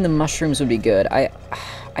think getting the mushrooms would be good. I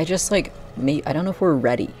just like, I don't know if we're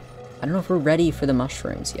ready. I don't know if we're ready for the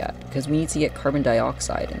mushrooms yet, because we need to get carbon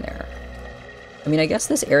dioxide in there. I mean, I guess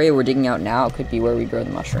this area we're digging out now could be where we grow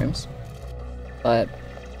the mushrooms. But,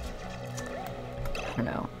 I don't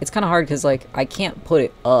know. It's kind of hard because, like, I can't put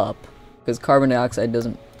it up, because carbon dioxide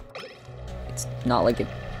doesn't, it's not like it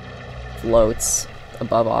floats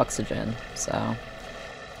above oxygen, so.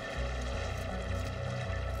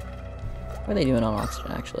 What are they doing on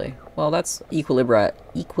oxygen, actually? Well, that's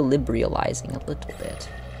equilibrializing a little bit.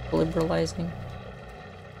 Liberalizing?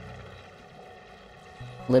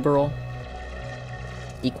 Liberal?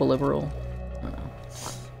 Equiliberal? I don't know.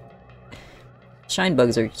 Shine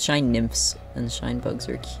nymphs and shine bugs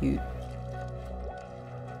are cute.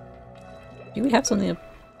 Do we have something to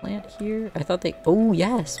plant here? I thought they... Oh,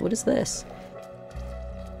 yes. What is this?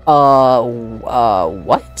 What?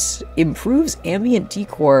 Improves ambient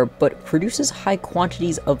decor, but produces high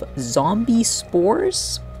quantities of zombie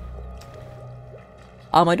spores?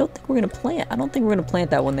 I don't think we're gonna plant. I don't think we're gonna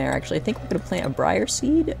plant that one there, actually. I think we're gonna plant a briar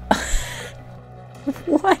seed.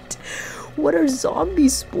 What? What are zombie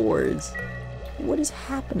spores? What is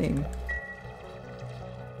happening?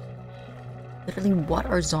 Literally, what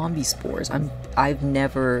are zombie spores? I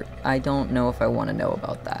don't know if I want to know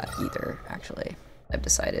about that either, actually. I've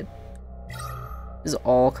decided. This is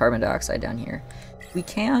all carbon dioxide down here. We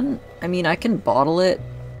can, I mean, I can bottle it.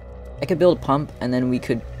 I could build a pump, and then we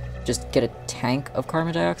could just get a tank of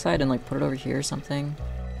carbon dioxide and, like, put it over here or something.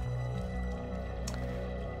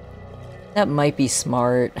 That might be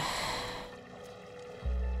smart.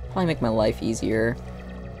 Probably make my life easier.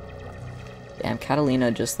 Damn,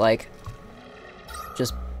 Catalina just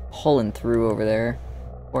pulling through over there.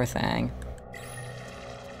 Poor thing.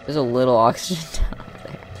 There's a little oxygen down over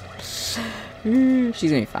there.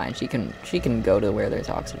 She's gonna be fine. She can go to where there's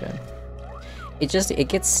oxygen. It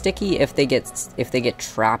gets sticky if they get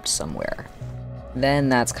trapped somewhere. Then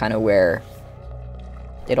that's kind of where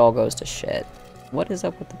it all goes to shit. What is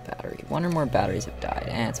up with the battery? One or more batteries have died.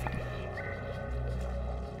 It's fine.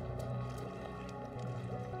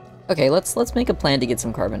 Okay, let's make a plan to get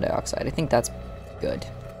some carbon dioxide. I think that's good.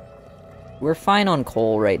 We're fine on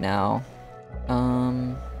coal right now.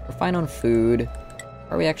 We're fine on food.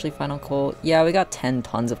 Are we actually fine on coal? Yeah, we got 10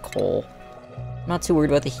 tons of coal. I'm not too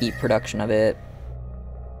worried about the heat production of it.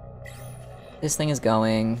 This thing is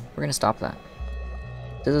going. We're gonna stop that.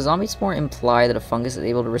 Does a zombie spore imply that a fungus is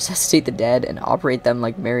able to resuscitate the dead and operate them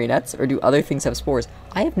like marionettes, or do other things have spores?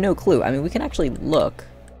 I have no clue. I mean, we can actually look.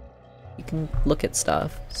 You can look at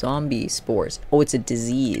stuff. Zombie spores. Oh, it's a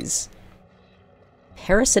disease.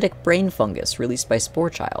 Parasitic brain fungus released by spore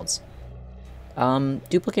childs.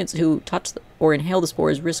 Duplicates who touch or inhale the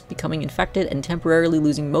spores risk becoming infected and temporarily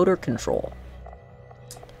losing motor control.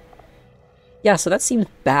 Yeah, so that seems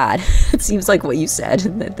bad. It seems like what you said,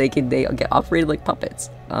 that they get operated like puppets.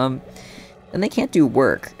 And they can't do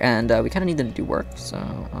work, and we kind of need them to do work, so,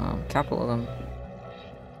 capitalism.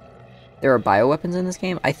 There are bioweapons in this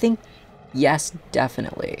game? I think, yes,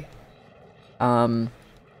 definitely.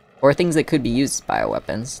 Or things that could be used as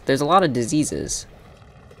bioweapons. There's a lot of diseases.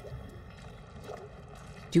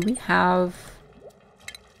 Do we have...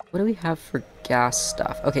 What do we have for gas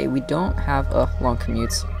stuff? Okay, we don't have... long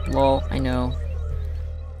commutes. Lol, I know.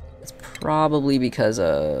 It's probably because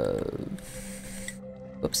of...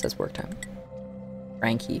 Whoops, that's work time.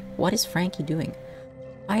 Frankie. What is Frankie doing?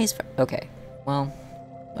 Why is... Okay, well,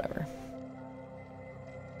 whatever.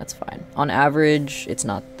 That's fine. On average, it's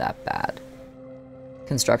not that bad.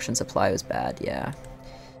 Construction supply was bad, yeah.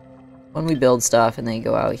 When we build stuff and they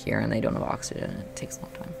go out here and they don't have oxygen, it takes a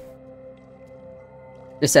long time.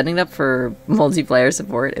 They're setting it up for multiplayer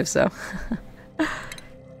support, if so. That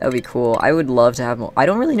would be cool. I would love to have... I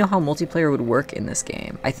don't really know how multiplayer would work in this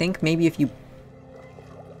game. I think maybe if you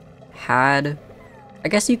had... I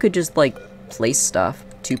guess you could just, like, place stuff.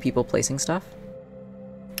 2 people placing stuff.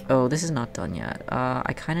 Oh, this is not done yet.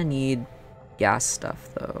 I kind of need gas stuff,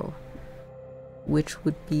 though. Which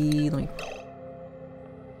would be, like...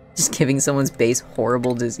 Just giving someone's base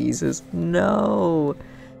horrible diseases. No!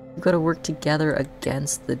 You've got to work together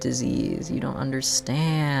against the disease. You don't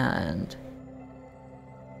understand.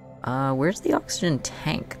 Where's the oxygen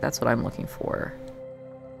tank? That's what I'm looking for.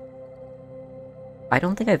 I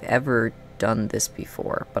don't think I've ever done this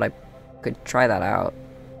before, but I could try that out.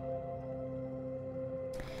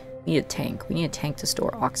 We need a tank. We need a tank to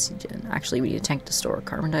store oxygen. Actually, we need a tank to store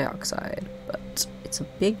carbon dioxide, but it's a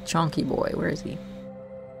big chunky boy. Where is he?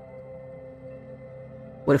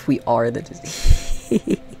 What if we are the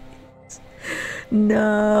disease?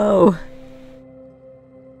 No!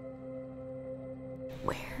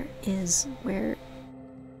 Where is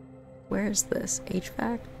this?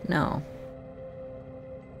 HVAC? No.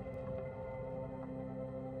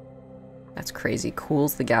 That's crazy.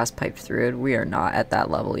 Cools the gas pipe through it. We are not at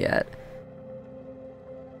that level yet.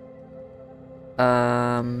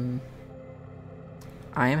 I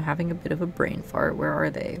am having a bit of a brain fart. Where are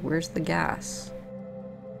they? Where's the gas?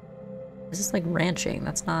 This is like ranching.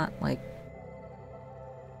 That's not like...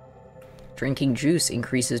 Drinking juice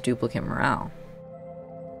increases duplicate morale.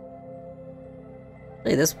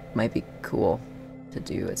 Hey, this might be cool to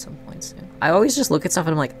do at some point soon. I always just look at stuff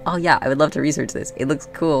and I'm like, oh yeah, I would love to research this. It looks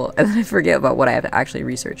cool. And then I forget about what I have to actually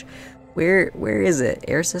research. Where is it?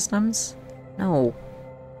 Air systems? No.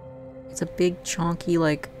 It's a big, chonky,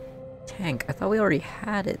 like, tank. I thought we already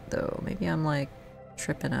had it, though. Maybe I'm, like,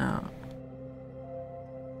 tripping out.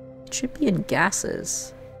 It should be in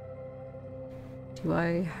gases. Do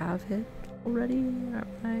I have it already? Am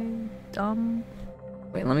I dumb?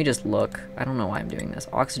 Wait, let me just look. I don't know why I'm doing this.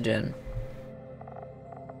 Oxygen.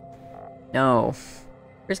 No.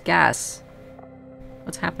 Where's gas?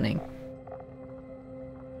 What's happening?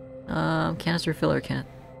 Canister filler can.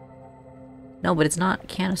 No, but it's not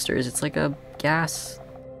canisters. It's like a gas.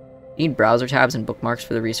 You need browser tabs and bookmarks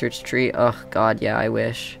for the research tree. Oh god, yeah, I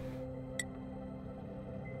wish.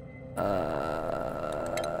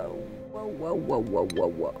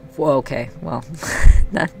 Whoa, okay, well,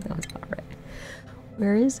 that was not right.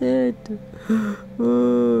 Where is it?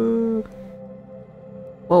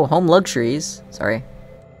 Whoa, home luxuries. Sorry.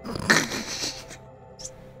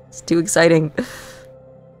 It's too exciting.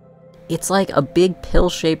 It's like a big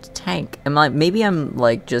pill-shaped tank. Maybe I'm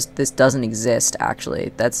like just, this doesn't exist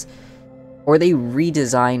actually. Or they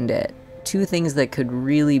redesigned it. Two things that could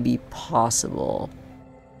really be possible.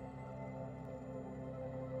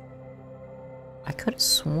 I could have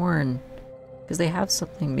sworn, because they have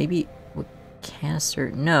something, maybe with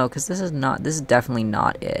canister. No, because this is definitely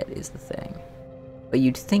not it, is the thing. But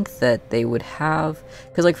you'd think that they would have,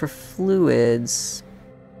 because like for fluids,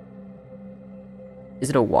 is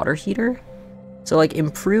it a water heater? So like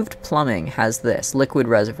improved plumbing has this, liquid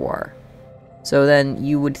reservoir. So then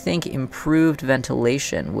you would think improved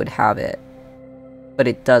ventilation would have it, but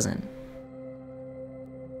it doesn't.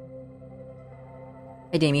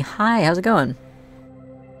 Hey Damie, hi, how's it going?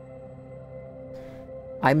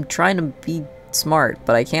 I'm trying to be smart,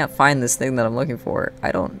 but I can't find this thing that I'm looking for.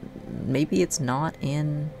 Maybe it's not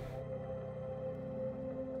in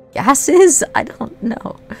gases? I don't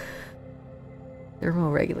know.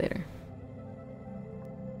 Thermoregulator.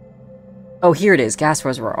 Oh, here it is, gas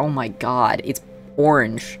reservoir. Oh my god, it's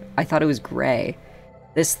orange. I thought it was gray.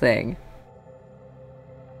 This thing.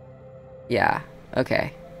 Yeah,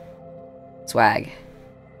 okay. Swag.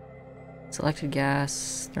 Selected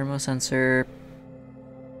gas, thermosensor.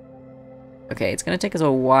 Okay, it's gonna take us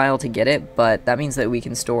a while to get it, but that means that we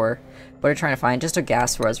can store. What are we trying to find? Just a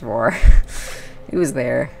gas reservoir. It was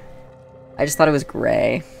there. I just thought it was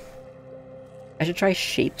gray. I should try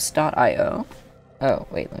shapes.io. Oh,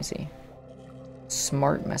 wait, let me see.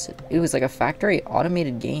 Smart message. It was like a factory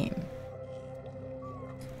automated game.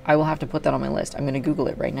 I will have to put that on my list. I'm gonna Google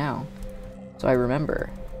it right now, so I remember.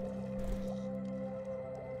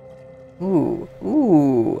 Ooh,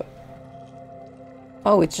 ooh.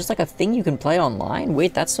 Oh, it's just like a thing you can play online?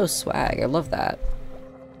 Wait, that's so swag. I love that.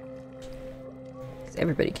 'Cause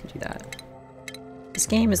everybody can do that. This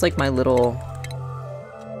game is like my little,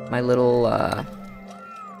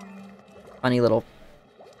 funny little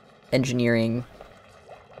engineering,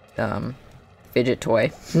 fidget toy.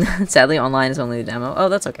 Sadly, online is only a demo. Oh,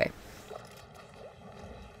 that's okay.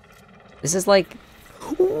 This is like...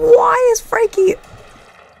 Why is Frankie...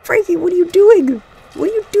 Frankie, what are you doing? What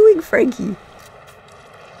are you doing, Frankie?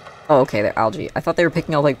 Oh, okay, they're algae. I thought they were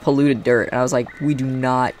picking up, like, polluted dirt, and I was like, we do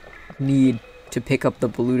not need to pick up the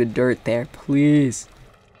polluted dirt there, please.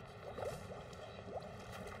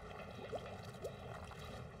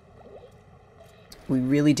 We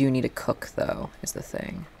really do need to cook, though, is the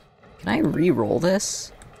thing. Can I re-roll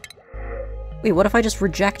this? Wait, what if I just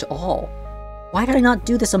reject all? Why did I not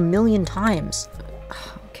do this a million times?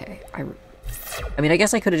 Okay, I mean, I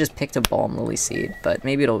guess I could have just picked a balm lily seed, but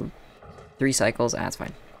maybe it'll... 3 cycles? Ah, it's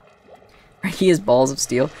fine. He has balls of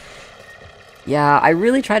steel. Yeah, I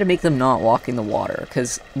really try to make them not walk in the water,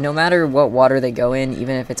 because no matter what water they go in,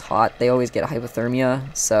 even if it's hot, they always get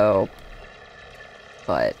hypothermia, so...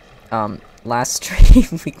 But, last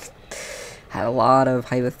stream, we had a lot of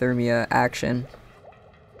hypothermia action.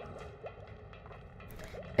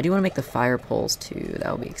 I do want to make the fire poles, too.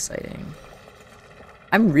 That would be exciting.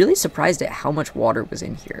 I'm really surprised at how much water was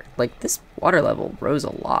in here. Like, this water level rose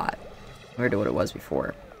a lot compared to what it was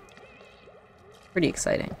before. Pretty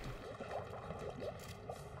exciting.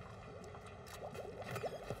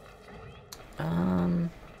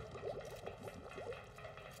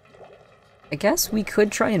 I guess we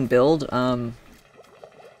could try and build, oh,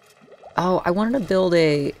 I wanted to build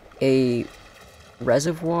a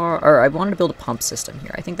reservoir, or I wanted to build a pump system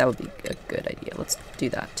here. I think that would be a good idea. Let's do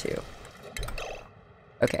that too.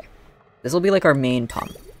 Okay. This will be like our main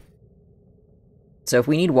pump. So if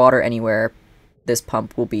we need water anywhere, this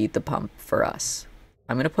pump will be the pump for us.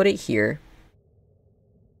 I'm gonna put it here.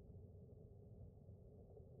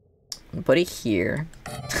 I'm gonna put it here.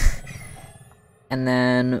 And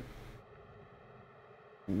then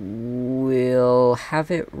we'll have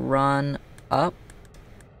it run up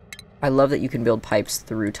I love that you can build pipes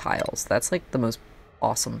through tiles. That's like the most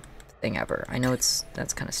awesome thing ever. I know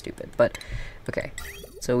that's kind of stupid, but okay.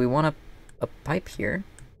 So we want a pipe here.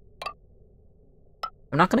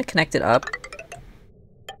 I'm not going to connect it up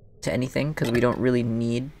to anything because we don't really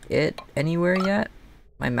need it anywhere yet.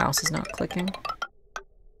 My mouse is not clicking.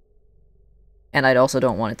 And I also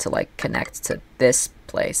don't want it to like connect to this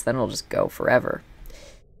place. Then it'll just go forever.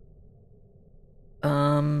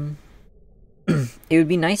 It would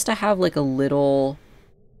be nice to have like a little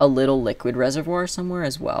liquid reservoir somewhere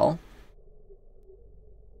as well.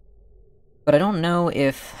 But I don't know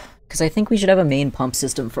if, because I think we should have a main pump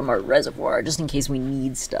system from our reservoir just in case we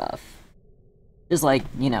need stuff. Just like,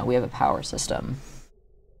 you know, we have a power system.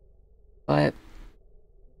 But,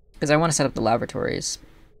 because I want to set up the lavatories.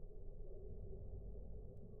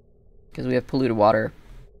 Because we have polluted water.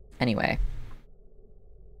 Anyway.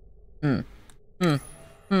 He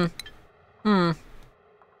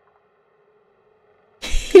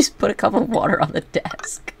just put a cup of water on the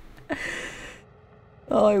desk.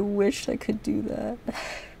 Oh, I wish I could do that.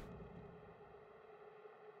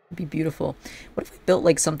 It'd be beautiful. What if we built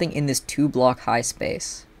like something in this 2-block high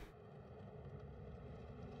space?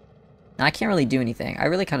 Now, I can't really do anything. I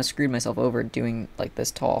really kind of screwed myself over doing like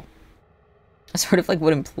this tall. That's sort of like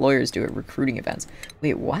what employers do at recruiting events.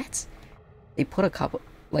 Wait, what? They put a cup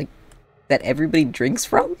like that everybody drinks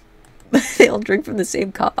from? They all drink from the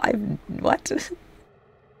same cup? What?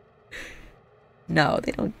 No,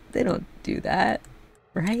 they don't do that.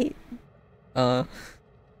 Right? Look,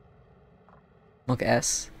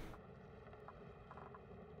 S.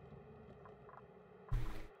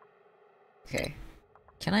 Okay.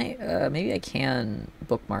 Can I, maybe I can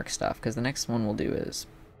bookmark stuff, because the next one we'll do is,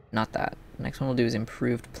 not that. The next one we'll do is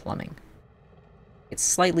improved plumbing. It's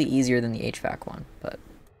slightly easier than the HVAC one, but...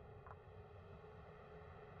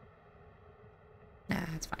 Nah,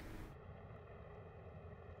 it's fine.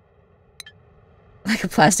 Like a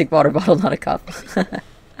plastic water bottle, not a cup.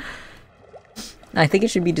 I think it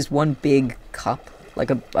should be just one big cup,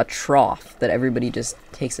 like a trough that everybody just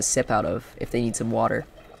takes a sip out of if they need some water.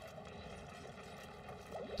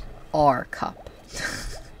 Our cup.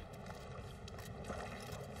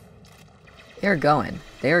 They're going.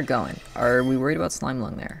 They're going. Are we worried about slime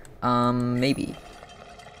lung there? Maybe.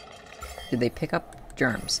 Did they pick up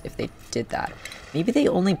germs if they did that? Maybe they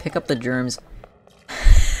only pick up the germs.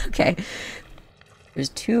 Okay. There's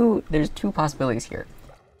two possibilities here.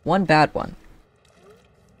 One bad one.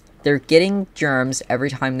 They're getting germs every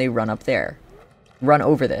time they run up there. Run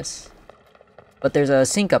over this. But there's a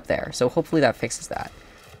sink up there, so hopefully that fixes that.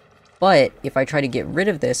 But if I try to get rid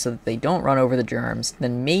of this so that they don't run over the germs,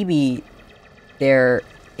 then maybe it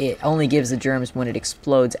only gives the germs when it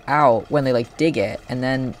explodes out, when they like dig it, and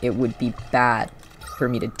then it would be bad for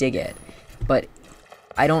me to dig it. But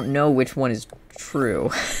I don't know which one is true.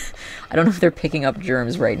 I don't know if they're picking up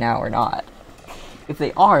germs right now or not. If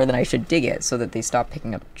they are, then I should dig it so that they stop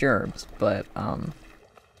picking up germs, but,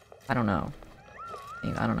 I don't know.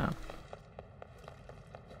 I don't know.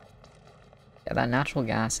 Yeah, that natural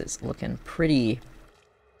gas is looking pretty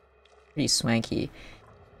swanky.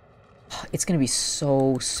 It's gonna be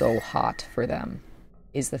so hot for them,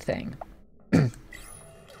 is the thing.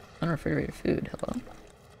 Unrefrigerated food, hello?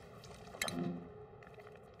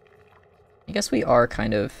 I guess we are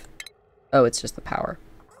kind of... Oh, it's just the power.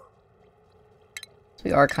 So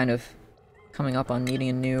we are kind of coming up on needing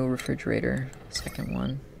a new refrigerator. Second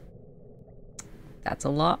one. That's a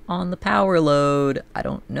lot on the power load. I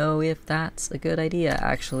don't know if that's a good idea,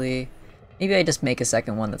 actually. Maybe I just make a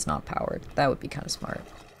second one that's not powered. That would be kind of smart.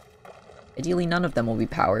 Ideally, none of them will be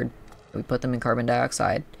powered. We put them in carbon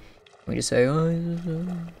dioxide. We just say,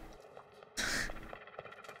 oh,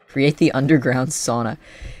 create the underground sauna.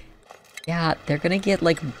 Yeah, they're gonna get,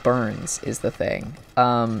 like, burns, is the thing.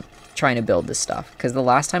 Trying to build this stuff. Because the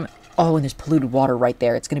last time... Oh, and there's polluted water right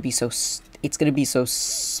there. It's gonna be so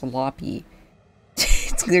sloppy.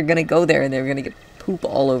 They're gonna go there and they're gonna get poop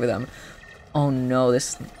all over them. Oh no,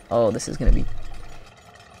 this is gonna be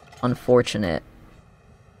unfortunate.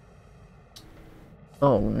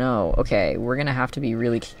 Oh no, okay, we're gonna have to be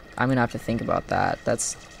really... I'm gonna have to think about that.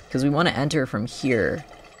 That's... Because we want to enter from here.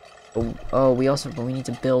 Oh, but we need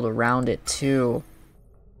to build around it too.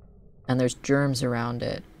 And there's germs around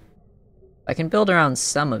it. I can build around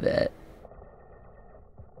some of it.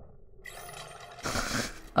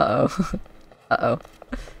 Uh-oh. Uh-oh.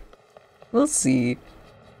 We'll see.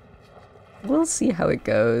 We'll see how it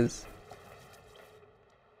goes.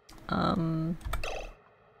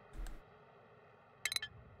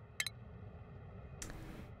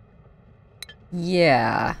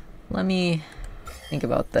 Yeah. Let me think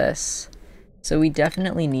about this. So we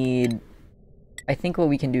definitely need... I think what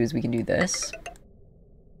we can do is we can do this.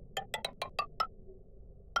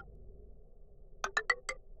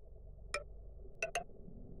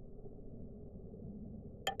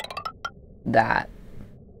 That.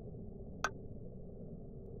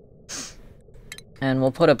 And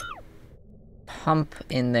we'll put a pump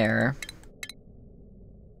in there.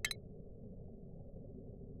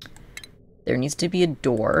 There needs to be a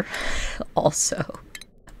door also.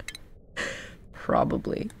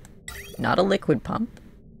 Probably. Not a liquid pump.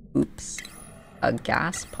 Oops. A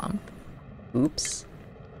gas pump. Oops.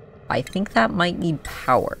 I think that might need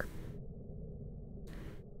power.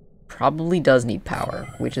 Probably does need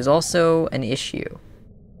power, which is also an issue.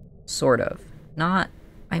 Sort of. Not,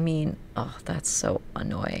 I mean, oh, that's so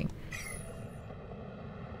annoying.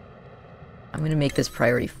 I'm gonna make this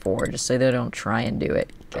priority 4 just so they don't try and do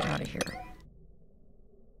it. Get out of here.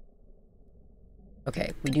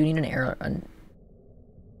 Okay, we do need a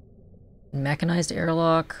mechanized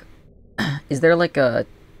airlock. Is there like a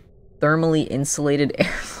thermally insulated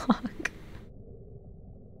airlock?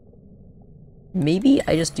 Maybe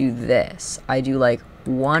I just do this. I do like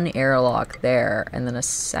one airlock there and then a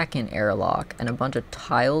second airlock and a bunch of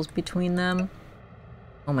tiles between them.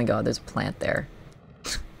 Oh my god, there's a plant there.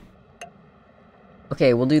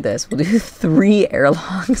 Okay, we'll do this. We'll do 3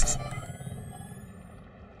 airlocks.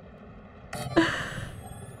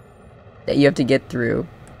 That you have to get through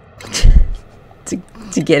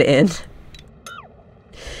to get in.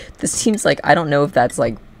 This seems like, I don't know if that's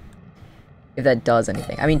like, if that does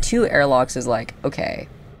anything. I mean, 2 airlocks is like, okay.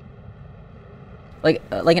 Like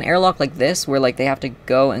an airlock like this, where like they have to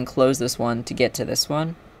go and close this one to get to this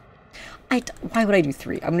one. Why would I do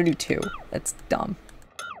 3? I'm gonna do 2. That's dumb.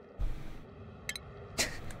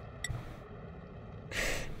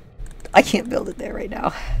 I can't build it there right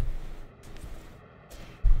now.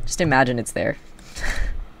 Just imagine it's there.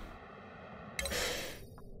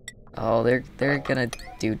 Oh, they're gonna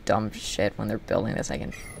do dumb shit when they're building this. I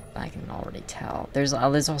can already tell. There's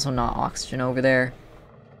also not oxygen over there.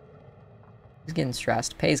 He's getting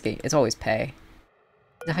stressed. It's always pay.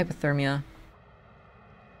 The hypothermia.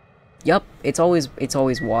 Yup, it's always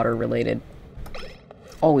water related.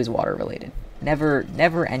 Always water related.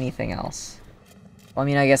 Never anything else. Well, I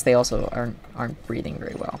mean, I guess they also aren't breathing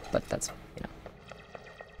very well, but that's, you know.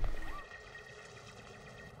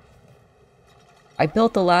 I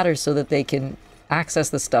built the ladder so that they can access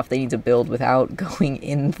the stuff they need to build without going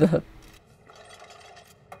in the...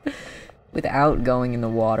 without going in the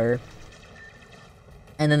water.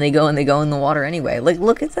 And then they go in the water anyway. Like,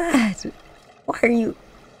 look at that! Why are you...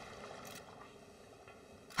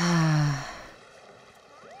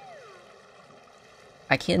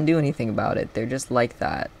 I can't do anything about it. They're just like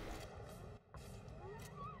that.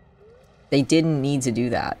 They didn't need to do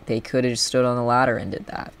that. They could have stood on the ladder and did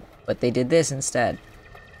that. But they did this instead.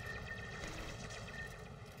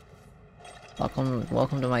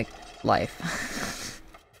 Welcome to my life.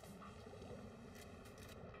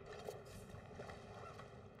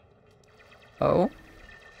 Oh?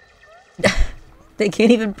 They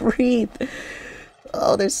can't even breathe.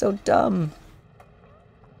 Oh, they're so dumb.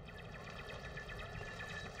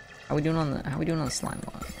 How are we doing on the slime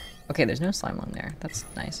lung? Okay, there's no slime lung there. That's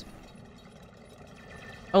nice.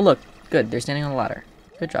 Oh look, good. They're standing on the ladder.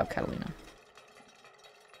 Good job, Catalina.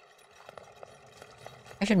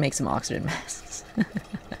 I should make some oxygen masks.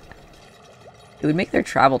 It would make their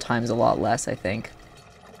travel times a lot less, I think.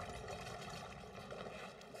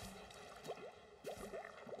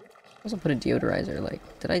 Also put a deodorizer, like,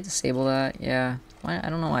 did I disable that? Yeah. Why? I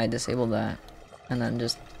don't know why I disabled that. And then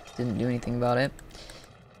just didn't do anything about it.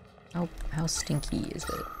 How stinky is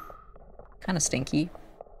it? Kind of stinky.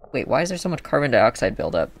 Wait, why is there so much carbon dioxide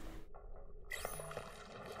buildup?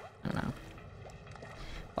 I don't know.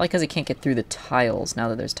 Probably because it can't get through the tiles now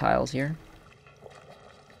that there's tiles here.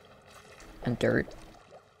 And dirt.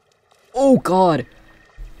 Oh god!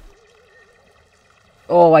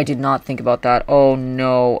 Oh, I did not think about that. Oh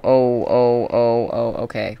no. Oh,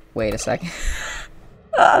 okay. Wait a second.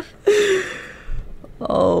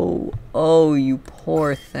 Oh, you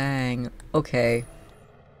poor thing. Okay.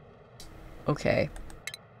 Okay.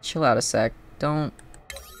 Chill out a sec. Don't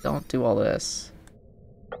do all this.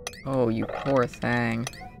 Oh, you poor thing.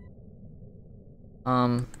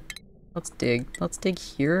 Let's dig. Let's dig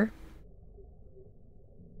here.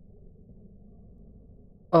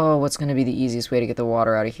 Oh, what's gonna be the easiest way to get the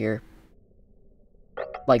water out of here?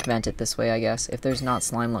 Like, vent it this way, I guess. If there's not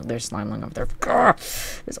slime lung, there's slime lung over there. Gah!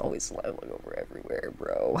 There's always slime lung over everywhere,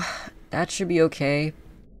 bro. That should be okay.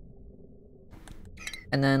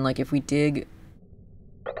 And then, like, if we dig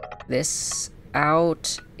this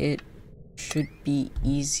out, it should be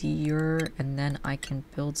easier, and then I can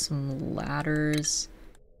build some ladders.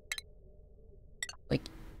 Like,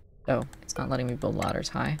 oh, it's not letting me build ladders.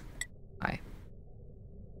 Hi. Hi.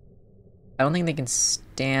 I don't think they can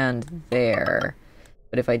stand there,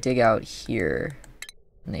 but if I dig out here,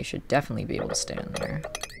 then they should definitely be able to stand there.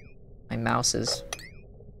 My mouse is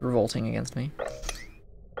revolting against me.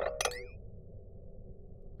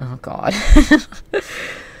 Oh god.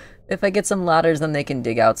 If I get some ladders, then they can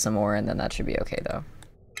dig out some more, and then that should be okay, though.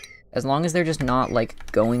 As long as they're just not, like,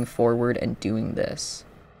 going forward and doing this.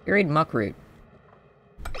 Buried muckroot.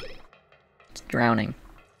 It's drowning.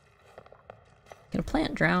 Can a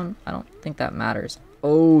plant drown? I don't think that matters.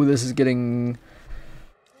 Oh, this is getting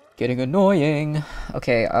annoying.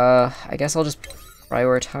 Okay, I guess I'll just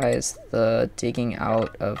prioritize the digging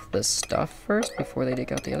out of the stuff first before they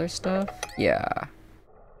dig out the other stuff. Yeah.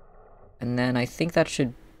 And then I think that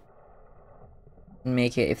should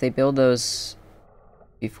make it, if they build those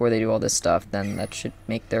before they do all this stuff, then that should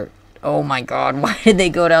make their... Oh my god, why did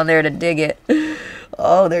they go down there to dig it?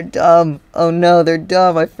 Oh, they're dumb. Oh no, they're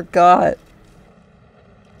dumb, I forgot.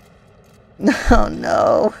 Oh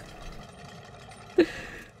no.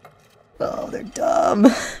 Oh, they're dumb.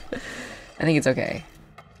 I think it's okay.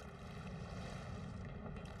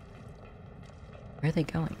 Where are they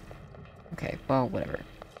going? Okay, well, whatever.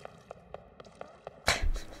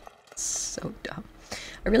 So dumb.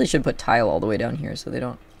 I really should put tile all the way down here so they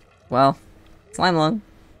don't... Well, slime lung.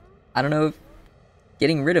 I don't know if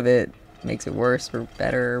getting rid of it makes it worse or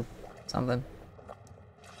better or something.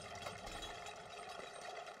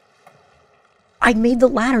 I made the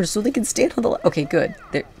ladders so they can stand on the okay, good.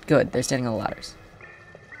 They're good. They're standing on the ladders.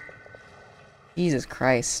 Jesus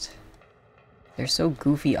Christ. They're so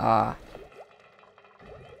goofy. Ah.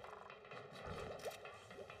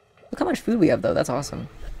 Look how much food we have, though. That's awesome.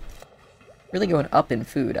 Really going up in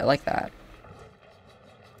food. I like that.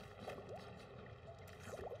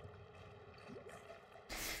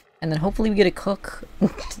 And then hopefully we get a cook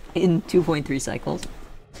in 2.3 cycles.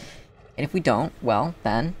 And if we don't, well,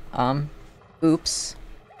 then, oops.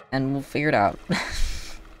 And we'll figure it out. We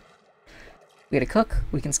get a cook,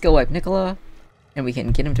 we can skill wipe Nicola, and we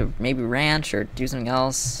can get him to maybe ranch or do something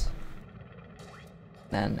else.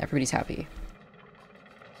 Then everybody's happy.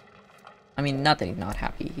 I mean, not that he's not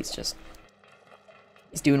happy, he's just...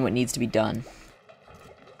 he's doing what needs to be done.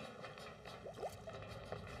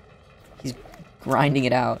 He's grinding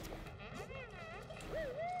it out.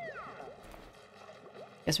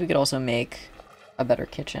 Guess we could also make a better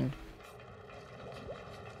kitchen.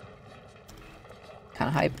 Kind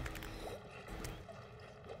of hype.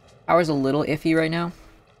 Power's a little iffy right now,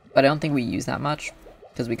 but I don't think we use that much,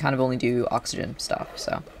 because we kind of only do oxygen stuff,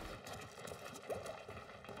 so...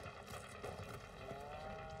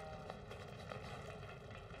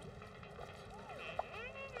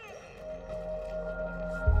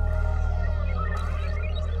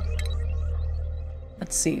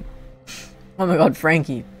 Let's see. Oh my god,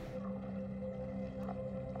 Frankie.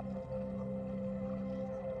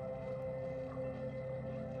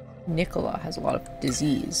 Nicola has a lot of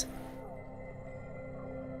disease.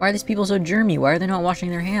 Why are these people so germy? Why are they not washing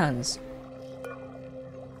their hands?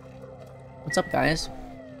 What's up, guys?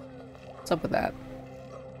 What's up with that?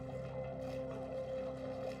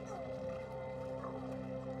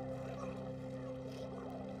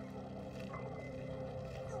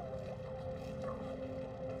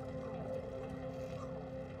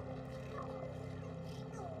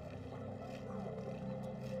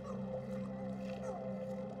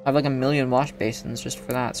 I have like 1,000,000 wash basins just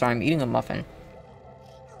for that. Sorry, I'm eating a muffin.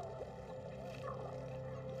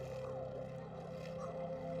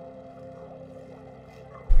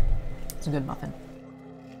 It's a good muffin.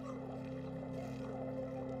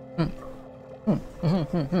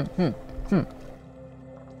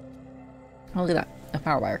 Oh, look at that. A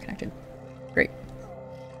power wire connected. Great.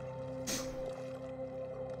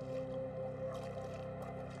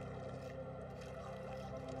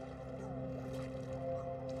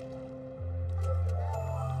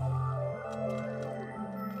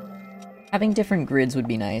 Having different grids would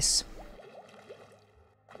be nice.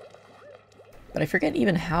 But I forget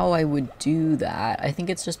even how I would do that. I think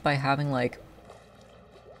it's just by having, like,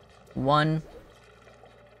 one...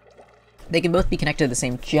 They can both be connected to the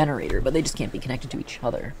same generator, but they just can't be connected to each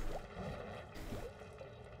other.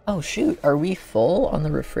 Oh, shoot. Are we full on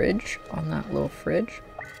the fridge? On that little fridge?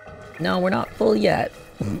 No, we're not full yet.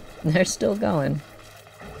 They're still going.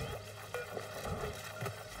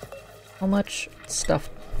 How much stuff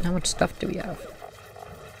do we have?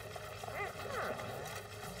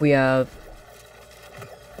 We have...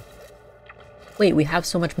 Wait, we have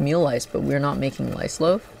so much meal ice, but we're not making lice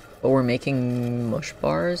loaf? But we're making mush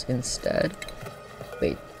bars instead.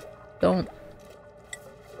 Wait, don't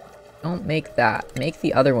make that. Make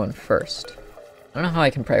the other one first. I don't know how I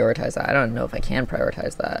can prioritize that. I don't know if I can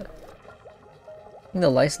prioritize that. I think the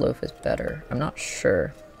lice loaf is better. I'm not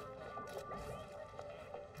sure.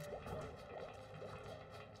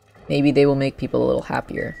 Maybe they will make people a little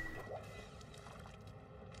happier.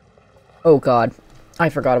 Oh god. I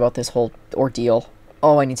forgot about this whole ordeal.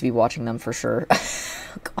 Oh, I need to be watching them for sure.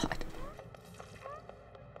 God.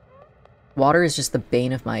 Water is just the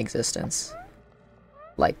bane of my existence.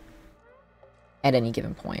 Like, at any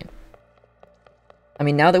given point. I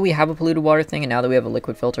mean, now that we have a polluted water thing, and now that we have a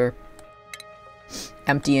liquid filter,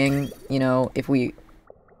 emptying, you know, if we...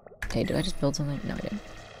 Hey, did I just build something? No, I didn't.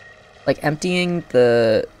 Like, emptying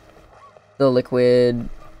the liquid,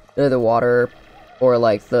 or the water, or,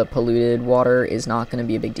 like, the polluted water is not going to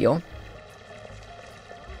be a big deal.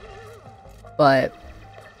 But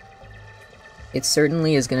it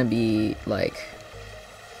certainly is going to be, like,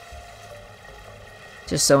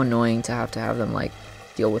 just so annoying to have them, like,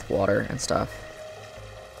 deal with water and stuff.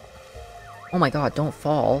 Oh my god, don't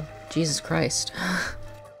fall. Jesus Christ.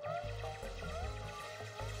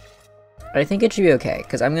 But I think it should be okay,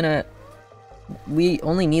 because I'm gonna... We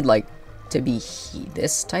only need, like, to be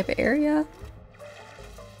this type of area.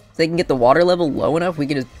 If they can get the water level low enough, we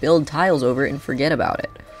can just build tiles over it and forget about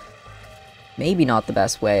it. Maybe not the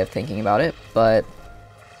best way of thinking about it, but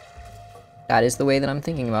that is the way that I'm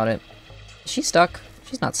thinking about it. Is she stuck?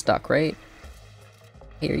 She's not stuck, right?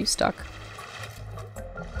 Hey, are you stuck?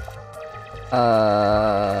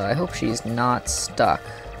 I hope she's not stuck.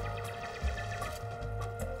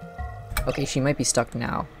 Okay, she might be stuck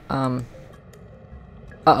now.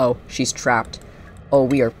 Uh-oh, she's trapped. Oh,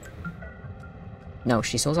 we are... No,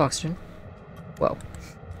 she still has oxygen. Whoa.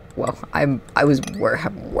 Well, I'm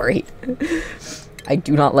worried. I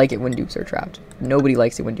do not like it when dupes are trapped. Nobody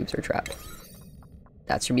likes it when dupes are trapped.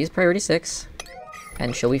 That should be his priority 6.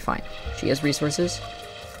 And she'll be fine. She has resources.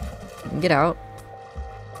 She can get out.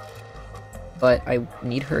 But I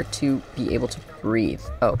need her to be able to breathe.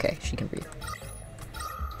 Oh, okay, she can breathe.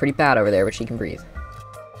 It's pretty bad over there, but she can breathe.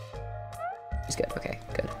 She's good. Okay,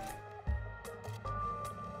 good.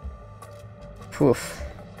 Poof.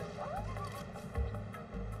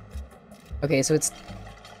 Okay, so it's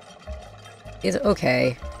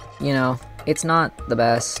okay, you know, it's not the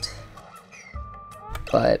best,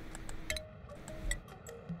 but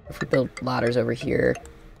if we build ladders over here.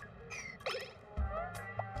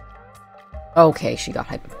 Okay, she got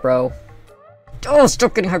hypo, bro. Oh,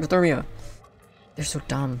 stop getting hypothermia. They're so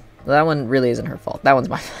dumb. Well, that one really isn't her fault. That one's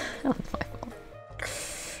my fault.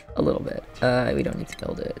 A little bit. We don't need to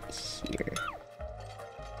build it here.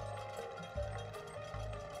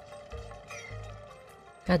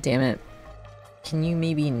 God damn it. Can you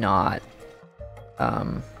maybe not,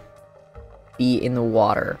 be in the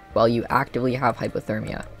water while you actively have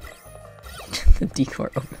hypothermia? The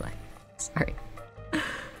decor overlay. Sorry.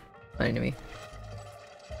 Funny to me.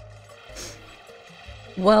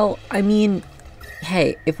 Well, I mean,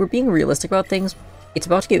 hey, if we're being realistic about things, it's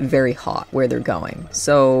about to get very hot where they're going.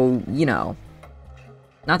 So, you know,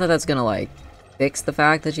 not that that's gonna, like, fix the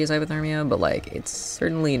fact that she has hypothermia, but, like, it's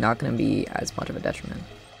certainly not gonna be as much of a detriment.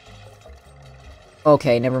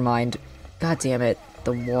 Okay, never mind. God damn it.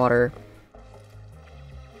 The water.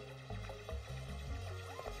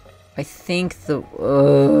 I think the...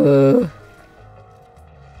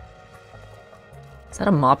 Is that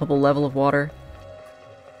a moppable level of water?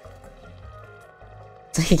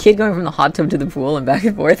 It's like a kid going from the hot tub to the pool and back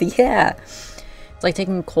and forth. Yeah! It's like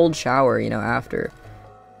taking a cold shower, you know, after.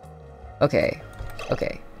 Okay.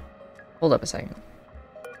 Okay. Hold up a second.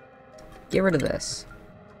 Get rid of this.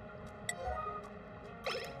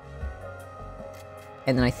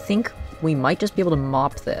 And then I think we might just be able to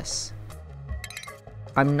mop this.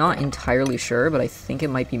 I'm not entirely sure, but I think it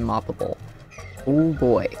might be moppable. Oh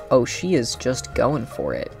boy. Oh, she is just going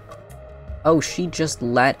for it. Oh, she just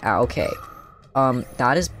let out. Okay.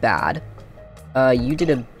 That is bad. You did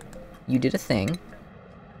a thing.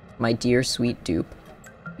 My dear sweet dupe.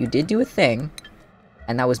 You did do a thing.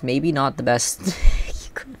 And that was maybe not the best you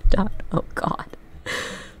could have done. Oh god.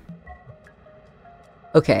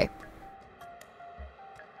 Okay.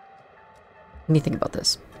 Let me think about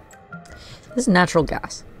this. This is natural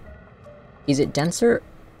gas. Is it denser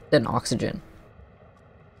than oxygen?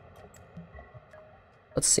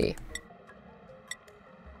 Let's see.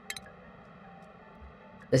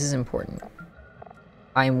 This is important.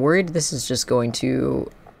 I'm worried this is just going to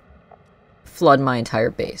flood my entire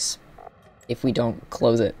base if we don't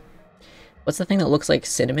close it. What's the thing that looks like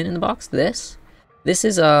cinnamon in the box? This? This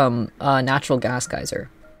is a natural gas geyser.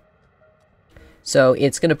 So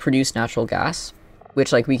it's gonna produce natural gas,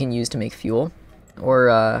 which like we can use to make fuel,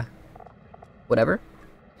 or whatever.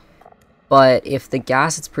 But if the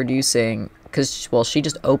gas it's producing, because, well, she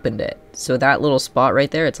just opened it. So that little spot right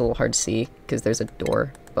there, it's a little hard to see because there's a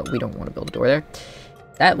door, but we don't want to build a door there.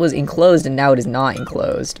 That was enclosed and now it is not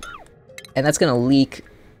enclosed. And that's going to leak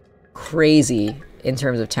crazy in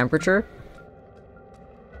terms of temperature.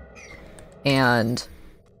 And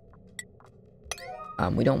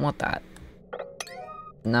we don't want that.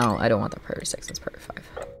 No, I don't want that priority 6, that's priority 5.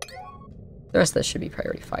 The rest of this should be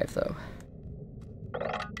priority 5 though.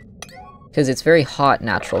 Because it's very hot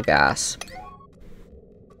natural gas.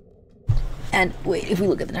 And wait, if we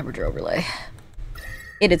look at the temperature overlay,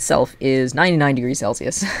 it itself is 99 degrees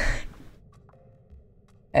Celsius.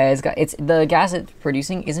 The gas it's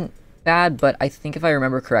producing isn't bad, but I think if I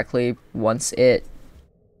remember correctly, once it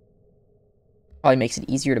probably makes it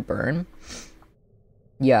easier to burn.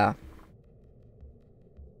 Yeah.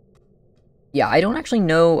 Yeah, I don't actually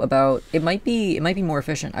know about it might be more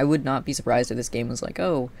efficient. I would not be surprised if this game was like,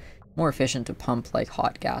 oh, more efficient to pump like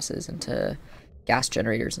hot gases into gas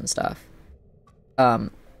generators and stuff.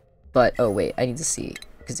 But oh wait, I need to see,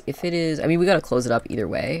 because if it is, I mean, we gotta close it up either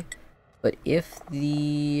way. But if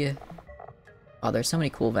the there's so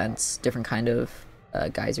many cool vents, different kind of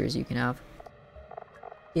geysers you can have.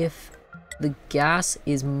 If the gas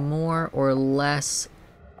is more or less,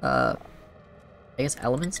 I guess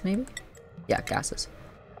elements maybe? Yeah, gases.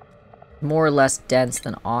 More or less dense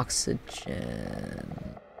than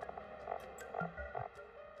oxygen.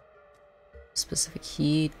 Specific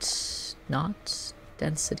heat, not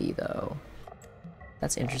density though.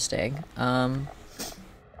 That's interesting. Does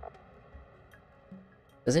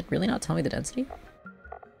it really not tell me the density?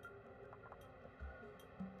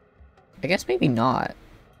 I guess maybe not.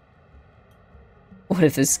 What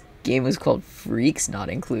if this game was called Freaks Not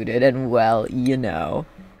Included? And well, you know.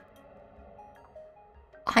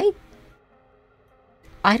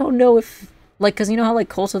 I don't know if, like, cause you know how like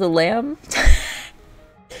Cult of the Lamb?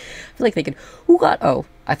 I feel like they could, oh,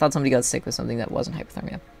 I thought somebody got sick with something that wasn't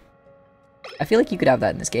hypothermia. I feel like you could have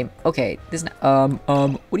that in this game. Okay, this,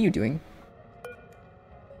 what are you doing?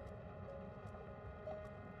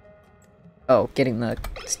 Oh, getting the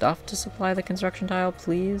stuff to supply the construction tile,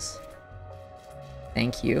 please.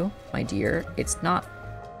 Thank you, my dear. It's not,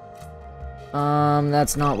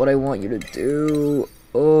 that's not what I want you to do.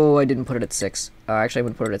 Oh, I didn't put it at 6. Actually, I'm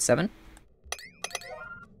gonna put it at 7.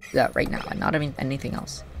 Yeah, right now, I'm not having anything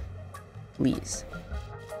else. Please.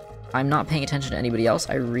 I'm not paying attention to anybody else.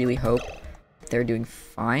 I really hope they're doing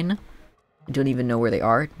fine. I don't even know where they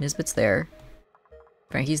are. Nisbet's there.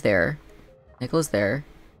 Frankie's there. Nicola's there.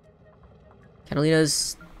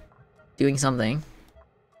 Catalina's doing something.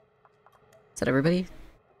 Is that everybody?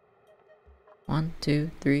 1,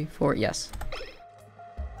 2, 3, 4. Yes.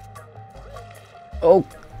 Oh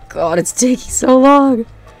god, it's taking so long.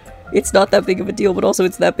 It's not that big of a deal, but also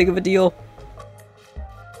it's that big of a deal.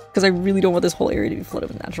 Because I really don't want this whole area to be flooded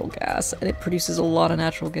with natural gas, and it produces a lot of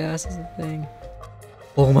natural gas as a thing.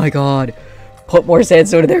 Oh my god. Put more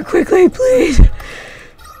sandstone in there quickly, please.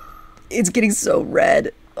 It's getting so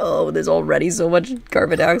red. Oh, there's already so much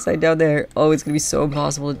carbon dioxide down there. Oh, it's gonna be so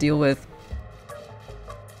impossible to deal with.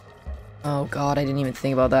 Oh god, I didn't even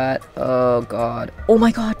think about that. Oh god. Oh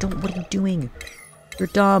my god, what are you doing? You're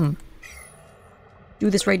dumb. Do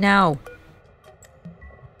this right now.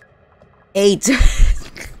 8.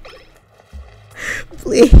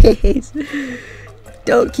 Please.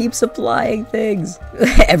 Don't keep supplying things.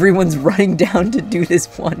 Everyone's running down to do this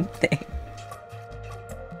one thing.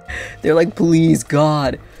 They're like, please,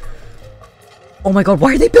 God. Oh my god,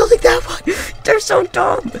 why are they building that one? They're so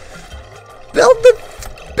dumb. Build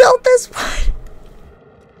this one.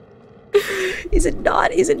 Is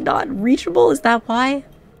it not reachable? Is that why?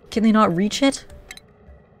 Can they not reach it?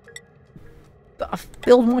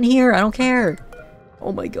 Build one here, I don't care.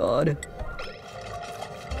 Oh my god.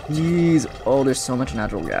 Jeez. Oh, there's so much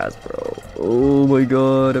natural gas, bro. Oh my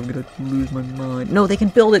god, I'm gonna lose my mind. No, they can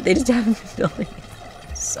build it, they just haven't been building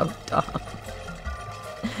it. So dumb.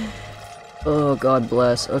 Oh, god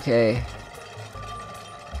bless. Okay.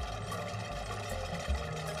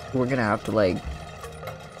 We're gonna have to, like,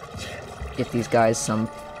 get these guys some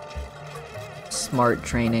smart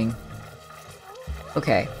training.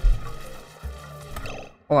 Okay.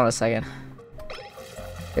 Hold on a second.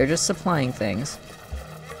 They're just supplying things.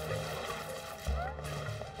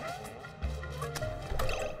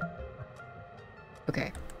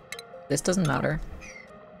 Okay. This doesn't matter.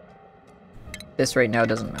 This right now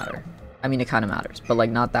doesn't matter. I mean, it kind of matters, but,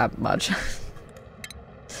 like, not that much.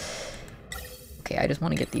 Okay, I just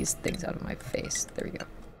want to get these things out of my face. There we go.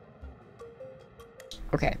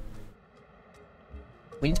 Okay.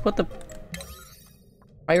 We need to put the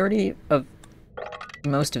priority of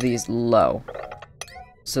most of these low,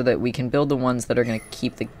 so that we can build the ones that are going to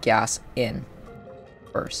keep the gas in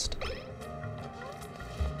first.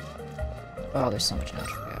 Oh, there's so much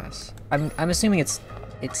natural gas. I'm assuming it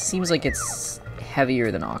seems like it's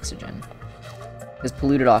heavier than oxygen. Because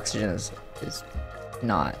polluted oxygen is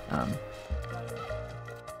not an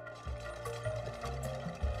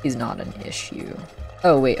issue.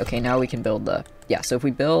 Oh wait, okay, now we can build the... Yeah, so if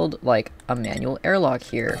we build, like, a manual airlock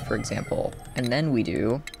here, for example, and then we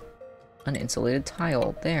do an insulated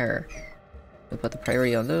tile there, we put the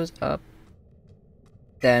priority on those up,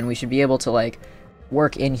 then we should be able to, like,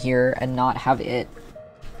 work in here and not have it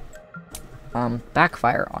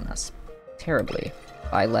backfire on us terribly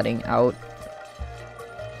by letting out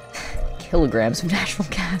kilograms of natural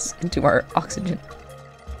gas into our oxygen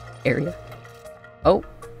area. Oh.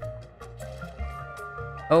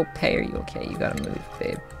 Oh, Pei, are you okay? You gotta move,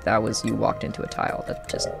 babe. That was, you walked into a tile that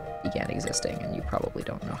just began existing, and you probably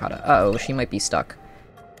don't know how to... Uh-oh, she might be stuck.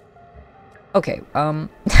 Okay,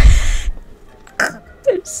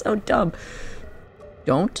 they're so dumb.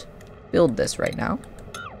 Don't build this right now.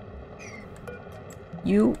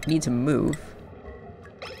 You need to move.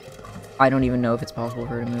 I don't even know if it's possible for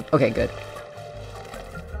her to move. Okay, good.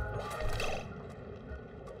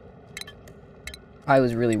 I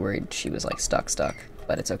was really worried she was, like, stuck.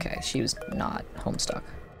 But it's okay. She was not homestuck.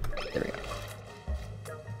 There we go.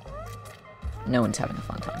 No one's having a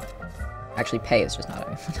fun time. Actually, Pei is just not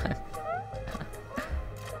having a fun time.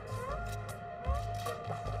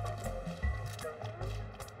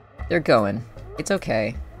 They're going. It's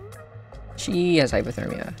okay. She has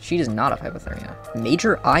hypothermia. She does not have hypothermia.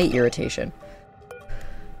 Major eye irritation.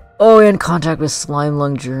 Oh, in contact with slime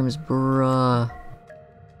lung germs, bruh.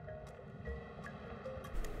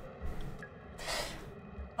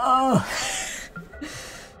 Oh.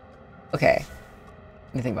 Okay.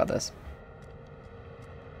 Let me think about this.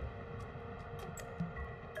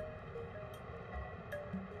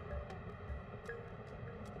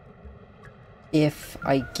 If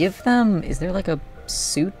I give them... Is there like a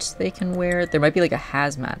suit they can wear? There might be like a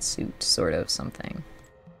hazmat suit, sort of, something.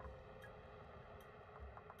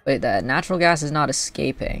 Wait, that natural gas is not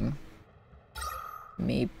escaping.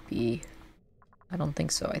 Maybe... I don't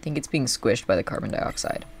think so. I think it's being squished by the carbon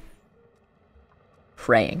dioxide.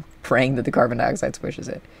 Praying that the carbon dioxide squishes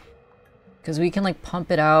it. Because we can, like,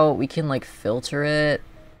 pump it out, we can, like, filter it.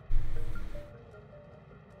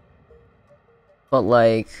 But,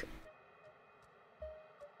 like...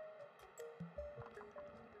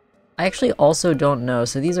 I actually also don't know.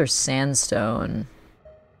 So these are sandstone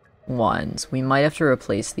ones. We might have to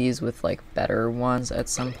replace these with, like, better ones at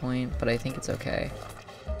some point, but I think it's okay.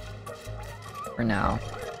 For now.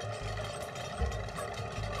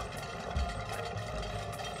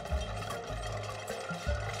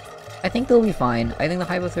 I think they'll be fine. I think the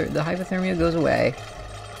hypothermia goes away.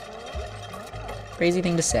 Crazy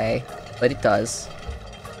thing to say, but it does.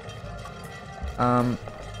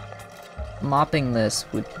 Mopping this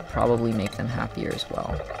would probably make them happier as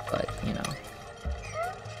well, but, you know.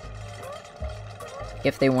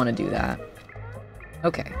 If they want to do that.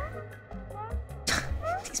 Okay.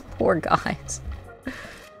 These poor guys.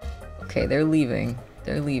 Okay, they're leaving.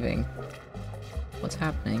 They're leaving. What's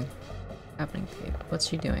happening? What's happening, babe? What's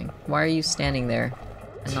she doing? Why are you standing there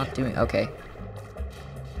and not doing... Okay.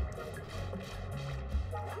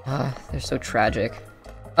 They're so tragic.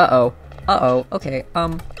 Uh-oh. Uh-oh. Okay, Oh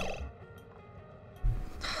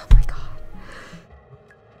my god.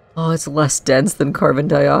 Oh, it's less dense than carbon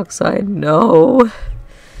dioxide. No.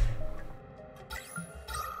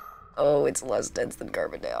 Oh, it's less dense than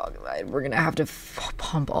carbon dioxide. We're gonna have to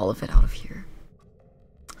pump all of it out of here.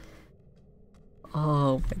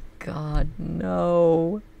 Oh my god,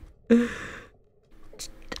 no.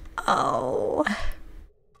 Oh.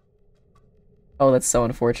 Oh, that's so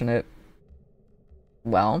unfortunate.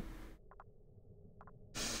 Well.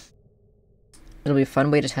 It'll be a fun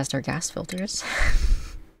way to test our gas filters.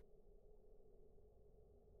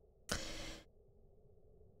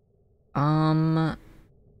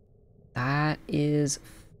 That is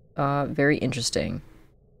very interesting.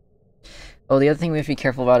 Oh, the other thing we have to be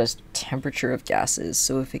careful about is temperature of gases.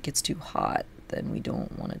 So if it gets too hot, then we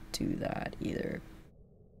don't want to do that either.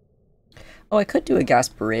 Oh, I could do a gas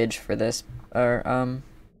bridge for this, or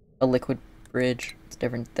a liquid bridge. It's a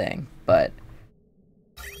different thing, but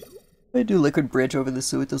I do liquid bridge over this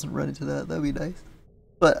so it doesn't run into that. That'd be nice.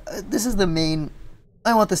 But this is the main.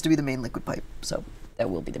 I want this to be the main liquid pipe, so that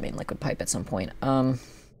will be the main liquid pipe at some point. I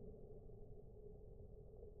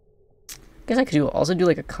guess I could also do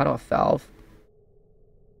like a cutoff valve.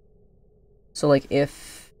 So like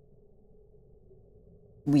if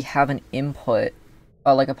we have an input,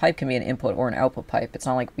 like a pipe can be an input or an output pipe. It's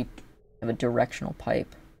not like we have a directional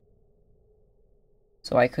pipe.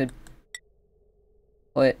 So I could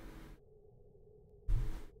put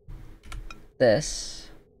this.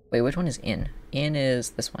 Wait, which one is in? In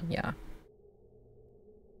is this one, yeah.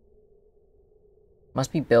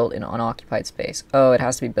 Must be built in unoccupied space. Oh, it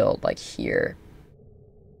has to be built like here.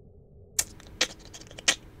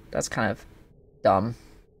 That's kind of dumb.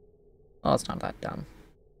 Oh, it's not that dumb.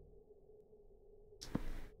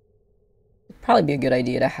 It'd probably be a good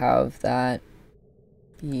idea to have that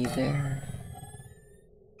be there.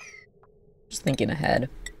 Just thinking ahead.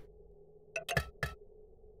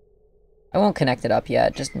 I won't connect it up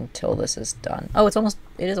yet, just until this is done. Oh, it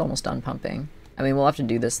is almost done pumping. I mean, we'll have to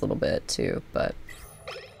do this a little bit too, but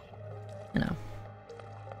you know.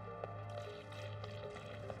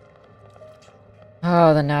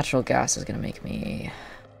 Oh, the natural gas is gonna make me...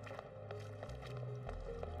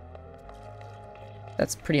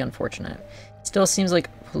 That's pretty unfortunate. Still seems like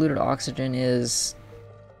polluted oxygen is,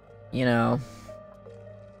 you know,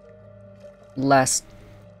 less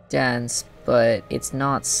dense, but it's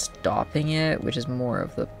not stopping it, which is more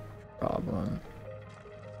of the problem.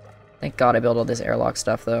 Thank God I built all this airlock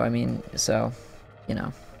stuff, though. I mean, so, you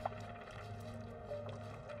know.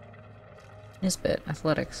 Nisbet,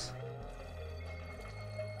 athletics.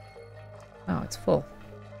 Oh, it's full.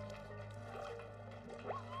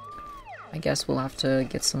 I guess we'll have to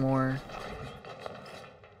get some more.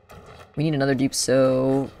 We need another dupe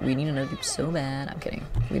so... We need another dupe so bad. I'm kidding.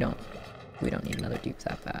 We don't need another dupe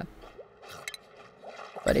that bad.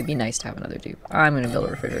 But it'd be nice to have another dupe. I'm gonna build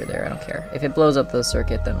a refrigerator there, I don't care. If it blows up the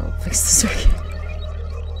circuit, then we'll fix the circuit.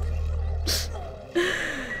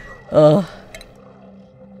 Ugh.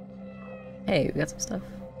 Hey, we got some stuff.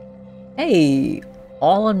 Hey!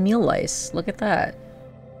 All on meal lice. Look at that.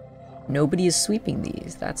 Nobody is sweeping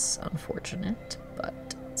these. That's unfortunate, but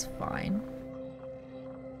it's fine.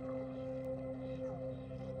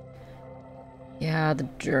 Yeah, the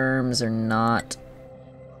germs are not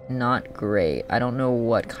great. I don't know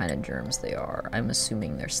what kind of germs they are. I'm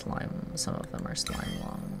assuming they're slime. Some of them are slime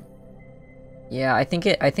lung. Yeah, I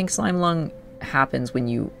think slime lung happens when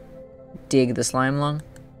you dig the slime lung.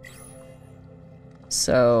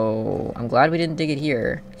 So I'm glad we didn't dig it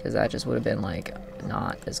here, because that just would have been like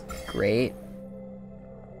not as great.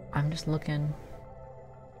 I'm just looking.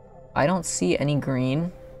 I don't see any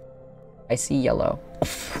green. I see yellow.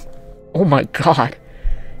 Oh my god.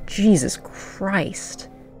 Jesus Christ.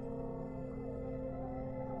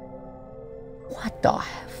 What the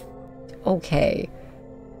F? Okay.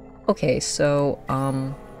 Okay, so,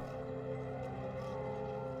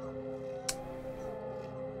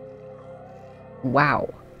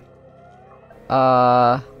 wow.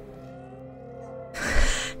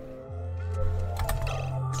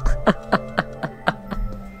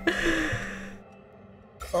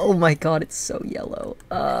 Oh my god, it's so yellow.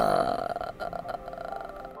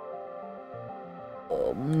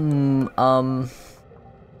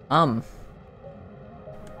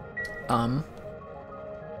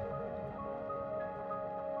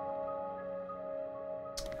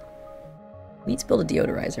 We need to build a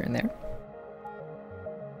deodorizer in there.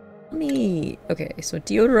 Okay, so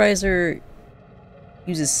deodorizer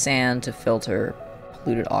uses sand to filter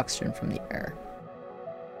polluted oxygen from the air.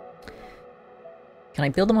 Can I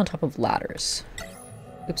build them on top of ladders?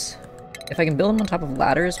 Oops. If I can build them on top of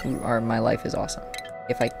ladders, my life is awesome.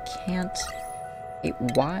 If I can't... Wait,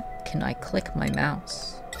 why can I click my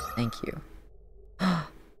mouse? Thank you.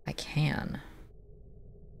 I can.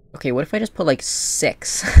 Okay, what if I just put like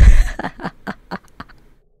 6?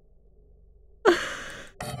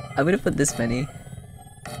 I'm gonna put this many.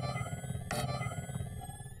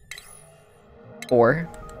 4.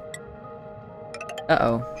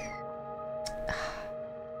 Uh-oh.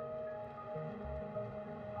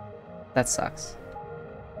 That sucks.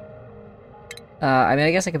 I mean,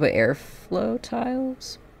 I guess I could put airflow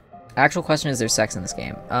tiles. Actual question is, there's sex in this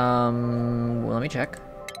game? Well, let me check.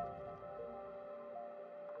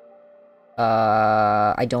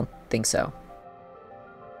 I don't think so.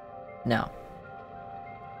 No.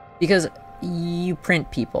 Because you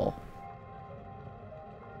print people.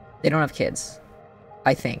 They don't have kids.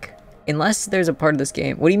 I think. Unless there's a part of this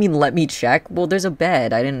game. What do you mean, let me check? Well, there's a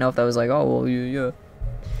bed. I didn't know if that was like, oh, well, yeah.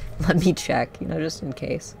 Let me check, you know, just in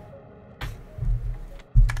case.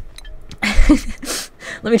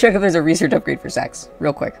 Let me check if there's a research upgrade for sex.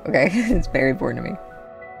 Real quick, okay? It's very important to me.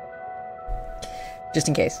 Just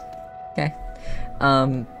in case. Okay.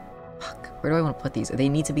 Fuck. Where do I want to put these? They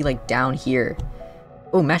need to be, like, down here.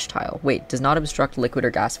 Oh, mesh tile. Wait, does not obstruct liquid or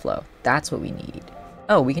gas flow. That's what we need.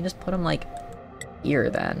 Oh, we can just put them, like, here,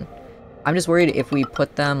 then. I'm just worried if we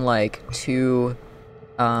put them, like, to,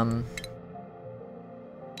 like,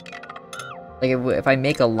 if I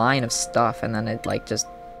make a line of stuff and then it, like, just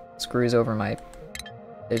screws over my...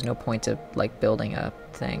 There's no point to, like, building a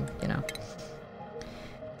thing, you know?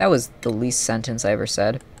 That was the least sentence I ever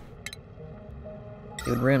said. It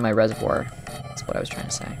would ruin my reservoir. That's what I was trying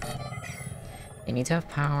to say. You need to have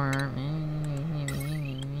power.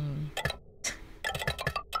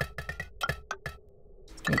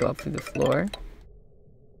 It's gonna go up through the floor.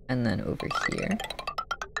 And then over here.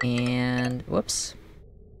 And, whoops.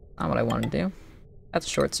 Not what I wanted to do. That's a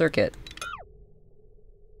short circuit.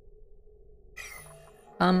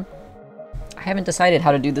 I haven't decided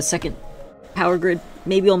how to do the second power grid.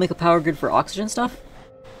 Maybe I'll make a power grid for oxygen stuff?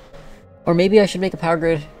 Or maybe I should make a power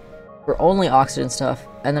grid for only oxygen stuff,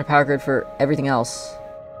 and then a power grid for everything else.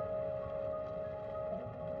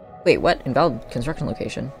 Wait, what? Invalid construction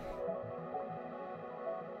location.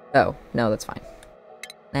 Oh, no, that's fine.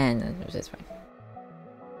 And it's fine.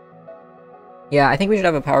 Yeah, I think we should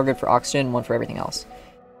have a power grid for oxygen and one for everything else.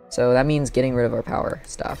 So that means getting rid of our power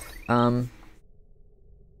stuff. What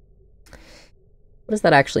does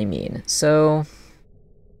that actually mean? So...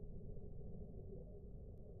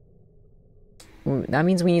 that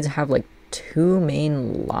means we need to have, like, 2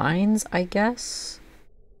 main lines, I guess?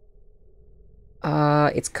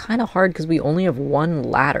 It's kind of hard because we only have 1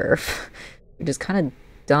 ladder, which is kind of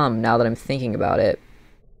dumb now that I'm thinking about it.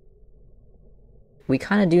 We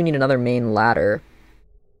kind of do need another main ladder.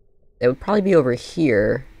 It would probably be over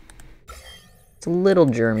here. It's a little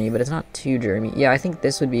germy, but it's not too germy. Yeah, I think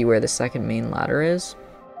this would be where the second main ladder is.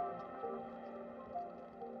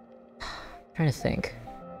 I'm trying to think.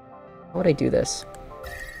 How would I do this?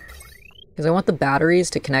 Because I want the batteries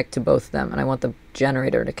to connect to both of them, and I want the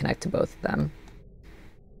generator to connect to both of them.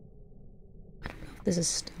 I don't know if this is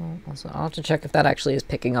still... Also, I'll have to check if that actually is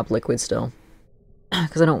picking up liquid still.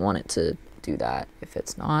 Because I don't want it to do that if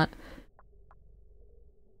it's not.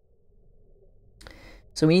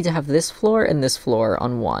 So we need to have this floor and this floor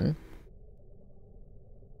on one.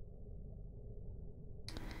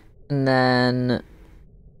 And then...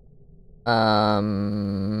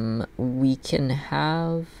 we can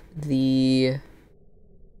have the...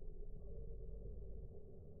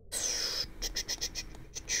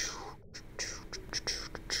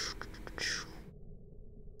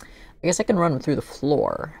 I guess I can run through the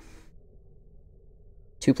floor.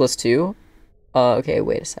 2 plus 2? Okay,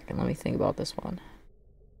 wait a second. Let me think about this one.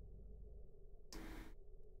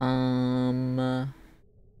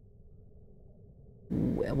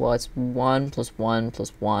 Well, it's 1 plus 1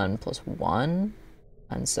 plus 1 plus 1.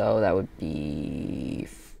 And so that would be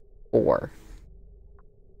 4.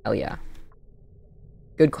 Hell yeah.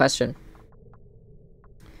 Good question.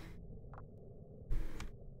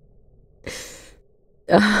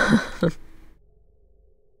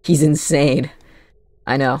 He's insane.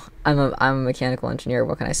 I know. I'm a mechanical engineer.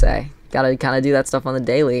 What can I say? Gotta kind of do that stuff on the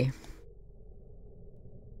daily.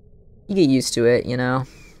 You get used to it, you know?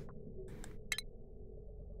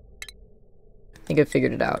 I think I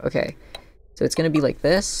figured it out. Okay. So it's gonna be like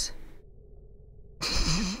this.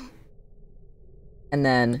 And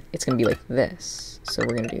then it's gonna be like this. So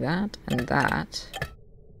we're gonna do that and that.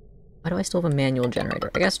 Why do I still have a manual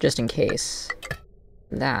generator? I guess just in case.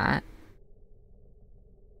 That.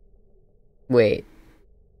 Wait.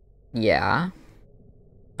 Yeah.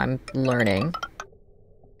 I'm learning.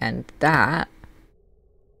 And that.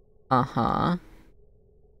 Uh-huh.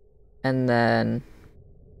 And then...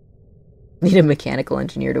 need a mechanical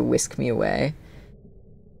engineer to whisk me away.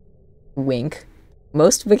 Wink.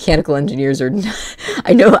 Most mechanical engineers are...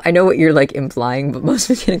 I know what you're, like, implying, but most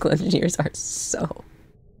mechanical engineers are so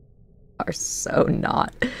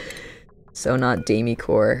not... so not damie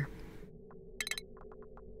core.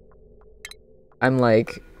 I'm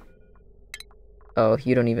like... oh,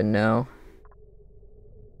 you don't even know.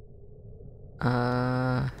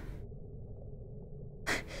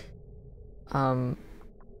 I'm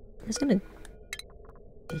just gonna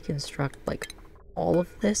deconstruct, like, all of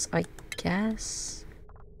this, I guess?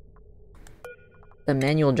 The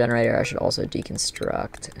manual generator I should also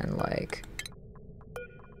deconstruct and, like,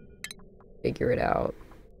 figure it out.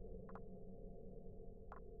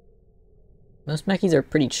 Most mechies are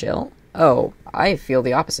pretty chill. Oh, I feel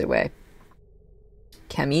the opposite way.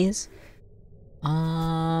 Chemies?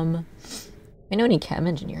 I know any chem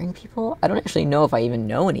engineering people? I don't actually know if I even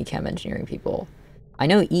know any chem engineering people. I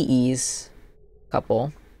know EE's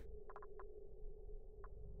couple.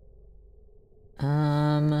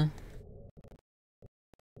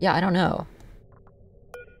 Yeah, I don't know.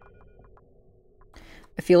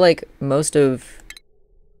 I feel like most of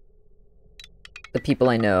the people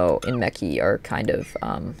I know in Mechie are kind of,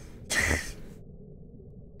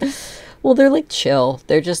 well, they're like chill.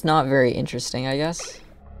 They're just not very interesting, I guess.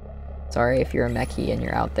 Sorry if you're a Mechie and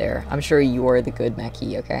you're out there. I'm sure you're the good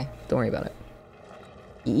Mechie, okay? Don't worry about it.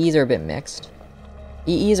 EEs are a bit mixed.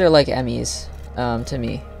 EEs are like Emmys, to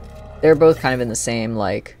me. They're both kind of in the same,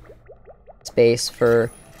 like, space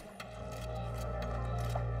for...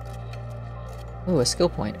 Ooh, a skill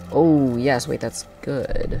point. Oh, yes, wait, that's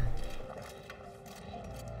good.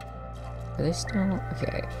 Are they still...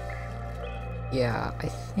 Okay. Yeah, I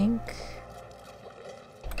think...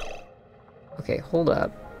 Okay, hold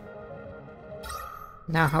up.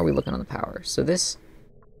 Now, how are we looking on the power? So this...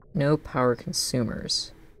 No power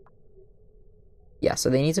consumers. Yeah, so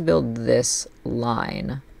they need to build this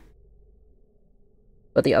line.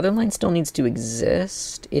 But the other line still needs to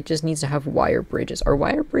exist. It just needs to have wire bridges. Are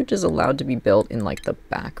wire bridges allowed to be built in, like, the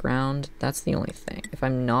background? That's the only thing. If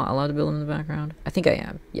I'm not allowed to build them in the background? I think I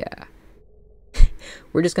am. Yeah.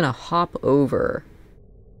 We're just gonna hop over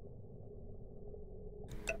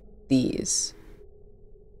these.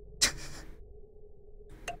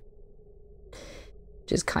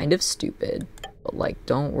 Which is kind of stupid, but, like,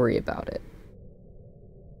 don't worry about it.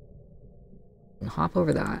 And hop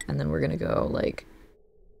over that, and then we're gonna go, like,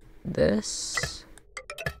 this.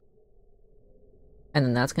 And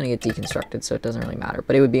then that's gonna get deconstructed, so it doesn't really matter.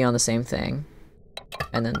 But it would be on the same thing.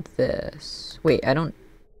 And then this. Wait, I don't...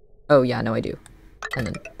 Oh, yeah, no, I do. And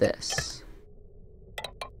then this.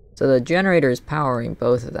 So the generator is powering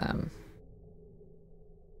both of them.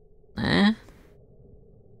 Eh?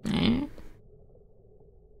 Eh?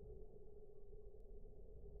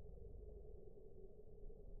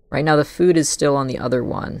 Right now the food is still on the other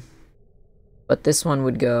one. But this one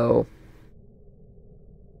would go...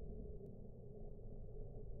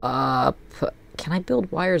 up. Can I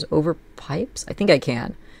build wires over pipes? I think I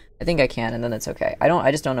can. I think I can, and then it's okay.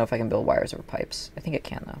 I just don't know if I can build wires over pipes. I think I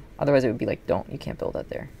can, though. Otherwise it would be like, you can't build that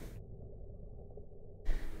there.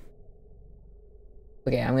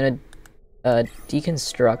 Okay, I'm gonna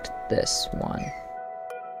deconstruct this one.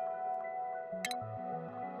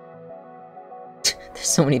 There's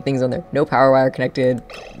so many things on there. No power wire connected,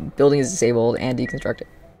 building is disabled, and deconstructed.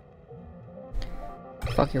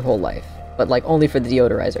 Fuck your whole life. But, like, only for the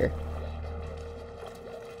deodorizer.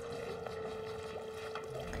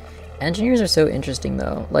 Engineers are so interesting,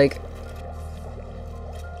 though. Like,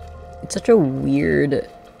 it's such a weird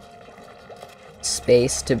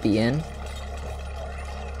space to be in.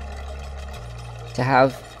 To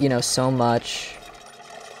have, you know, so much,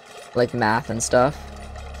 like, math and stuff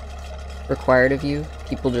required of you.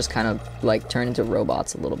 People just kind of, like, turn into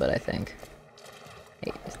robots a little bit, I think.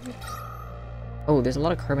 Hey, oh, there's a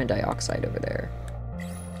lot of carbon dioxide over there.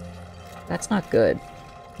 That's not good.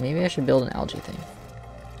 Maybe I should build an algae thing.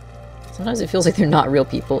 Sometimes it feels like they're not real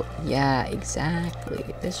people. Yeah, exactly.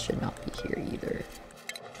 This should not be here either.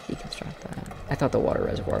 Deconstruct that. I thought the water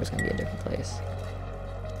reservoir was going to be a different place.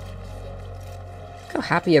 Look how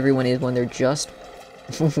happy everyone is when they're just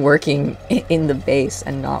working in the base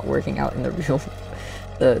and not working out in the real,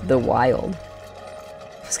 the wild.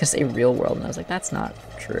 I was going to say real world, and I was like, that's not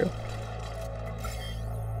true.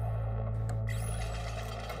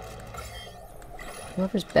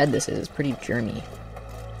 Whoever's bed this is pretty germy.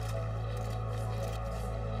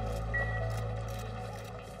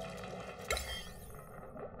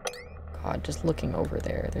 God, just looking over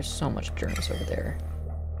there, there's so much germs over there.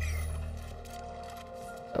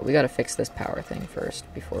 But we gotta fix this power thing first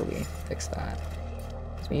before we fix that.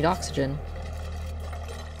 Because we need oxygen.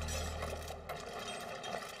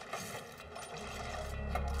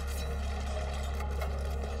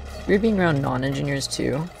 You're being around non-engineers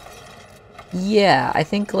too? Yeah, I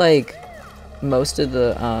think, like, most of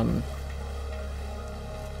the,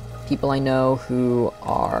 people I know who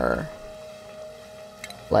are,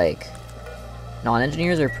 like,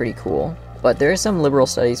 non-engineers are pretty cool. But there are some liberal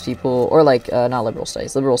studies people, or, like, not liberal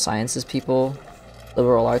studies, liberal sciences people,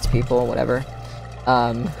 liberal arts people, whatever,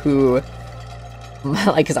 who,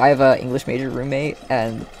 like, because I have a English major roommate,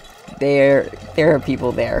 and there are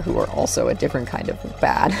people there who are also a different kind of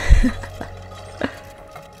bad.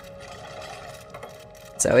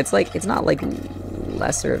 So it's like, it's not like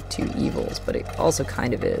lesser of two evils, but it also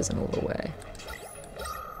kind of is in a little way.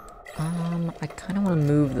 I kind of want to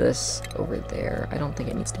move this over there. I don't think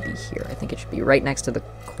it needs to be here. I think it should be right next to the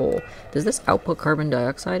coal. Does this output carbon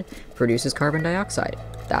dioxide? Produces carbon dioxide.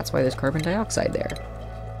 That's why there's carbon dioxide there.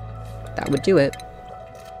 That would do it.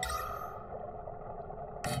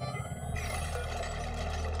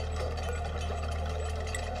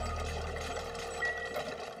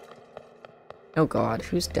 Oh god,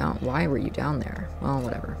 who's down? Why were you down there? Well,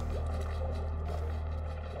 whatever.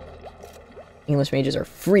 English majors are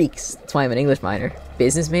freaks. That's why I'm an English minor.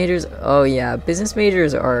 Business majors? Oh yeah, business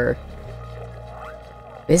majors are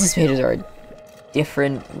a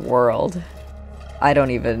different world. I don't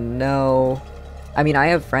even know. I mean, I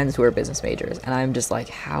have friends who are business majors, and I'm just like,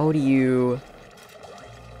 how do you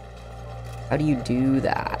do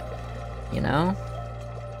that? You know?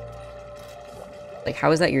 Like, how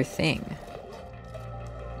is that your thing?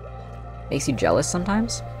 Makes you jealous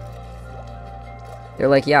sometimes? They're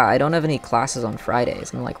like, yeah, I don't have any classes on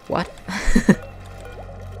Fridays. I'm like, what?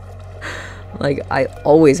 Like, I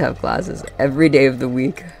always have classes every day of the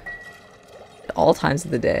week. At all times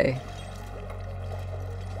of the day.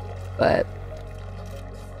 But,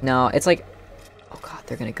 no, it's like, oh god,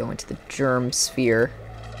 they're gonna go into the germ sphere.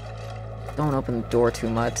 Don't open the door too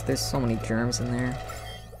much. There's so many germs in there.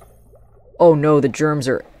 Oh no, the germs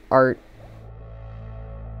are...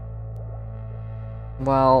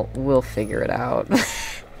 Well, we'll figure it out.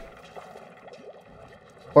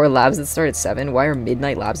 Or labs that start at 7? Why are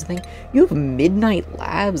midnight labs a thing? You have midnight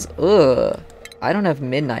labs? Ugh. I don't have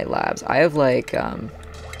midnight labs. I have, like, I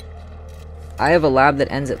have a lab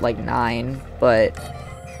that ends at, like, 9, but,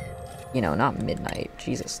 you know, not midnight.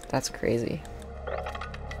 Jesus, that's crazy.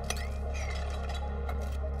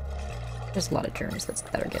 There's a lot of germs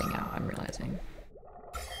that are getting out, I'm realizing.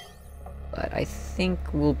 But I think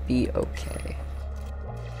we'll be okay.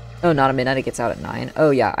 Oh, not at midnight, it gets out at 9.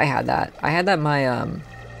 Oh yeah, I had that. I had that my,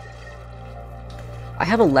 I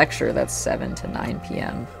have a lecture that's 7 to 9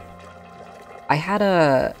 p.m. I had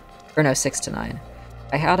or no, 6 to 9.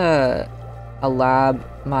 I had a lab,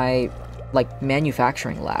 my, like,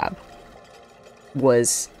 manufacturing lab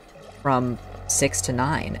was from 6 to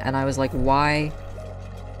 9, and I was like, why?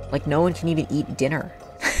 Like, no one can even eat dinner.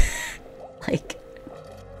 Like,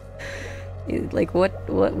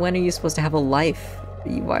 when are you supposed to have a life?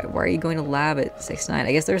 Why are you going to lab at 6 to 9?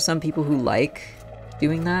 I guess there are some people who like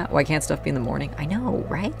doing that. Why can't stuff be in the morning? I know,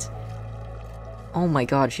 right? Oh my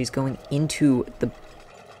god, she's going into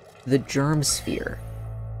the germ sphere.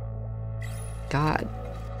 God.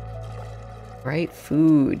 Right?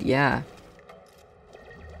 Food, yeah.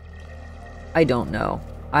 I don't know.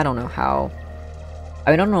 I don't know how. I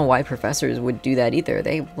mean, I don't know why professors would do that either.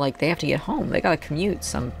 They have to get home. They gotta commute,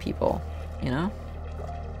 some people, you know?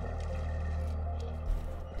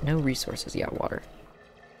 No resources. Yeah, water.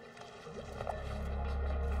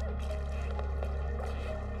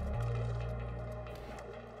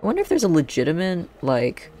 I wonder if there's a legitimate,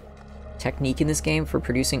 like, technique in this game for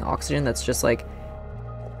producing oxygen that's just, like,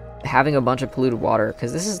 having a bunch of polluted water.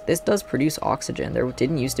 Because this does produce oxygen. There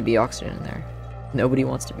didn't used to be oxygen in there. Nobody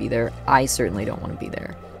wants to be there. I certainly don't want to be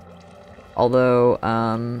there. Although,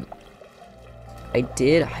 I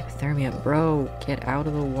did hypothermia. Bro, get out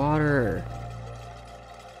of the water.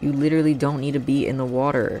 You literally don't need to be in the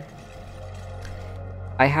water.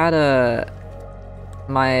 I had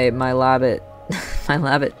my lab at my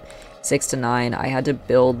lab at 6 to 9. I had to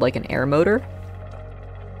build like an air motor,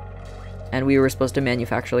 and we were supposed to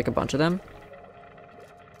manufacture like a bunch of them.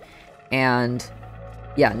 And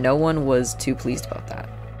yeah, no one was too pleased about that.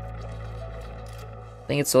 I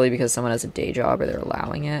think it's solely because someone has a day job or they're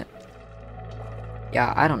allowing it.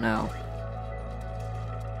 Yeah, I don't know.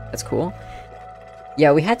 That's cool.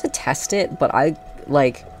 Yeah, we had to test it, but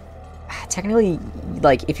technically,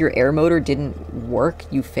 like, if your air motor didn't work,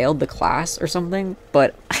 you failed the class or something,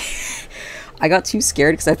 but I got too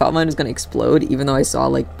scared because I thought mine was going to explode, even though I saw,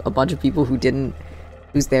 like, a bunch of people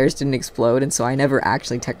whose theirs didn't explode, and so I never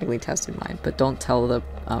actually technically tested mine, but don't tell the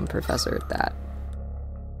professor that.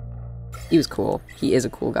 He was cool. He is a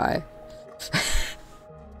cool guy.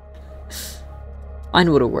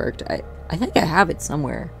 Mine would have worked. I think I have it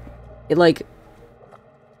somewhere.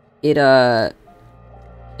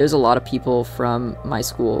 There's a lot of people from my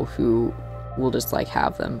school who will just, like,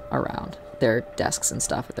 have them around their desks and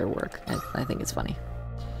stuff at their work, and I think it's funny.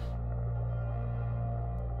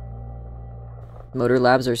 Motor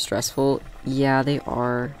labs are stressful. Yeah, they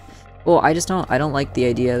are. Well, I don't like the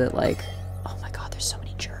idea that, like, oh my god, there's so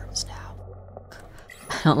many germs now.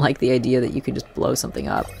 I don't like the idea that you can just blow something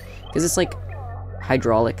up, because it's like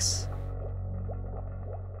hydraulics.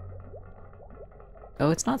 Oh,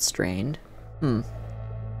 it's not strained.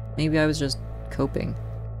 Maybe I was just coping.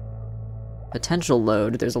 Potential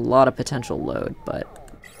load. There's a lot of potential load, but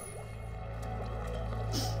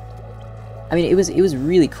I mean, it was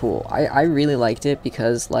really cool. I really liked it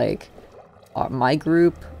because, like, my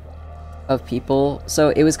group of people, so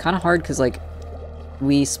it was kind of hard because, like,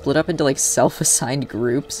 we split up into, like, self-assigned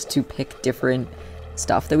groups to pick different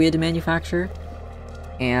stuff that we had to manufacture,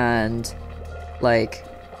 and like,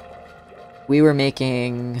 we were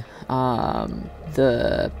making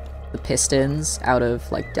the pistons out of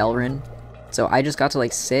like Delrin, so I just got to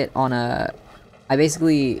like sit on a. I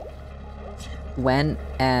basically went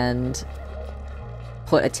and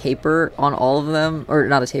put a taper on all of them, or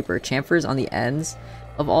not a taper, chamfers on the ends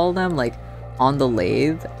of all of them, like on the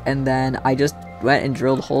lathe, and then I just went and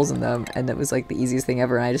drilled holes in them, and it was like the easiest thing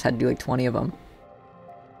ever, and I just had to do like 20 of them.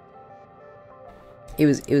 It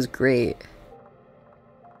was great.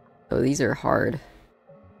 Oh, these are hard.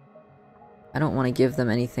 I don't want to give them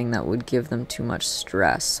anything that would give them too much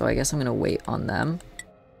stress, so I guess I'm gonna wait on them.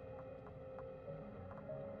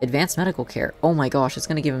 Advanced medical care. Oh my gosh, it's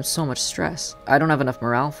gonna give him so much stress. I don't have enough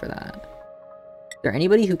morale for that. Is there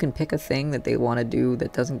anybody who can pick a thing that they want to do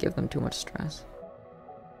that doesn't give them too much stress?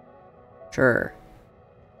 Sure.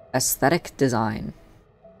 Aesthetic design.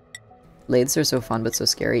 Lathes are so fun but so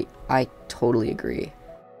scary. I totally agree.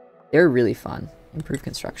 They're really fun. Improved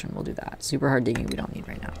construction, we'll do that. Super hard digging we don't need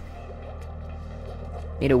right now.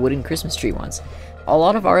 Made a wooden Christmas tree once. A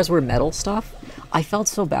lot of ours were metal stuff. I felt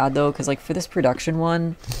so bad though, because like for this production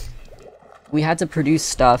one, we had to produce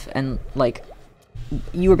stuff and like,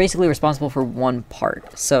 you were basically responsible for one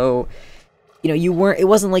part. So, you know, it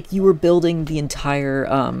wasn't like you were building the entire,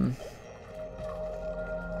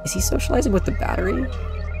 is he socializing with the battery?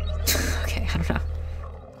 Okay, I don't know.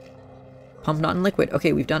 Pump not in liquid.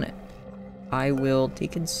 Okay, we've done it. I will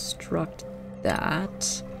deconstruct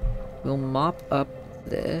that. We'll mop up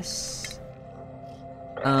this.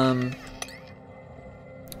 What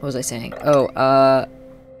was I saying? Oh,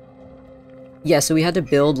 yeah, so we had to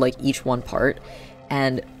build, like, each one part,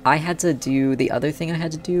 and I had to do, the other thing I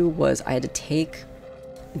had to do was I had to take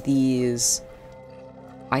these,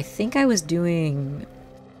 I think I was doing,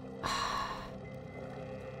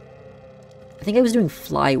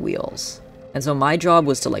 flywheels, and so my job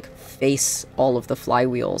was to, like, face all of the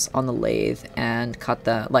flywheels on the lathe and cut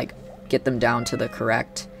the, like, get them down to the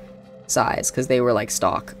correct size, because they were, like,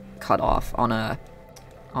 stock cut off on a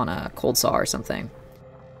cold saw or something.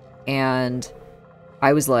 And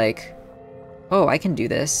I was like, oh, I can do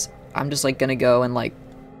this. I'm just like gonna go and like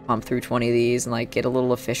pump through 20 of these and like get a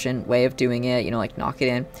little efficient way of doing it, you know, like knock it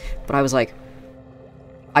in. But I was like,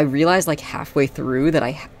 I realized like halfway through that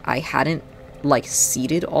I hadn't like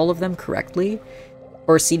seated all of them correctly,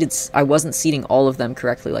 or I wasn't seating all of them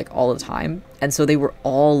correctly like all the time. And so they were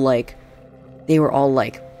all like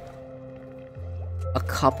a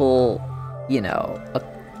couple, you know,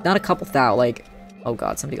 not a couple thou, like, oh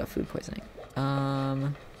god, somebody got food poisoning.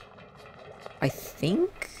 I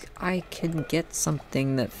think I can get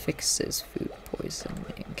something that fixes food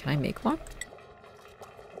poisoning. Can I make one?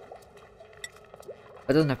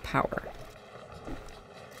 It doesn't have power.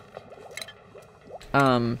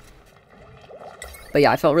 But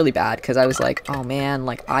yeah, I felt really bad, because I was like, oh man,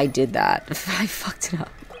 like, I did that. I fucked it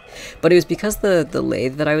up. But it was because the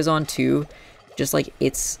lathe that I was on, too, just, like,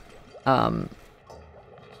 it's, you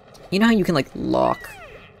know how you can, like, lock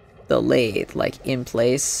the lathe, like, in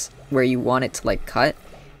place where you want it to, like, cut?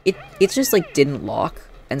 It just, like, didn't lock,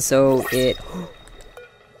 and so it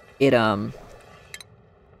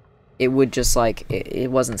would just, like, it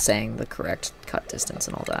wasn't saying the correct cut distance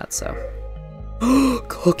and all that, so.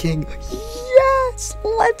 Cooking! Yes!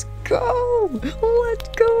 Let's go! Let's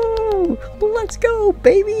go! Let's go,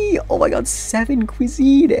 baby! Oh my god, 7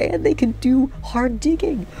 cuisine, and they can do hard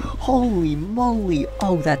digging! Holy moly!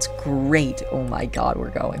 Oh, that's great! Oh my god, we're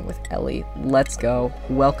going with Ellie. Let's go.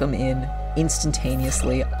 Welcome in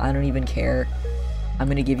instantaneously. I don't even care. I'm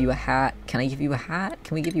gonna give you a hat. Can I give you a hat?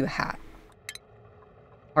 Can we give you a hat?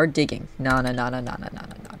 Hard digging. No.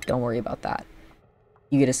 Don't worry about that.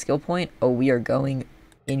 You get a skill point. Oh, we are going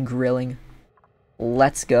in grilling.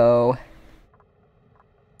 Let's go.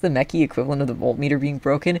 The mechie equivalent of the voltmeter being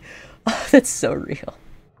broken. Oh, that's so real.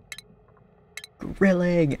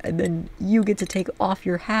 Grilling. And then you get to take off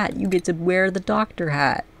your hat. You get to wear the doctor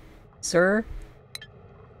hat. Sir?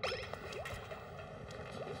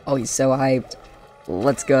 Oh, he's so hyped.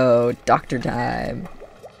 Let's go. Doctor time.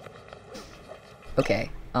 Okay.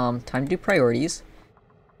 Time to do priorities.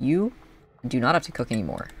 You do not have to cook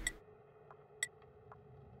anymore.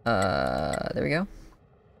 There we go.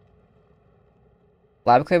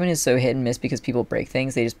 Lab equipment is so hit and miss because people break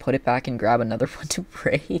things. They just put it back and grab another one to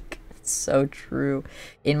break. It's so true.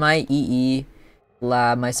 In my EE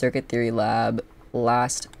lab, my circuit theory lab,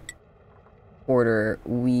 last quarter,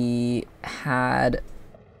 we had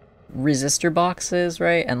resistor boxes,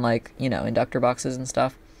 right? And like, you know, inductor boxes and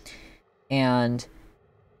stuff. And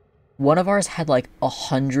one of ours had like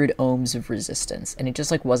 100 ohms of resistance, and it just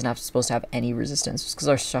like wasn't supposed to have any resistance just because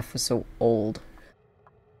our stuff was so old.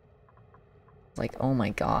 Like, oh my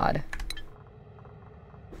god.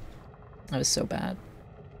 That was so bad.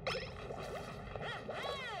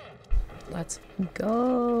 Let's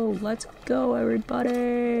go! Let's go,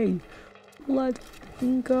 everybody! Let's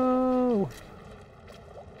go!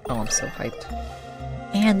 Oh, I'm so hyped.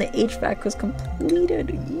 And the HVAC was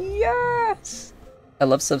completed! Yes! I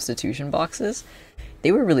love substitution boxes.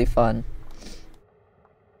 They were really fun.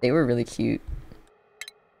 They were really cute.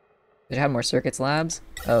 Did it have more circuits labs?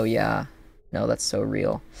 Oh yeah. No, that's so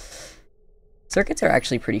real. Circuits are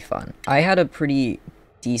actually pretty fun. I had a pretty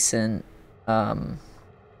decent,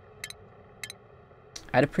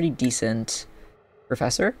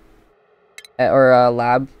 professor or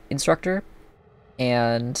lab instructor,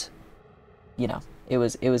 and you know, it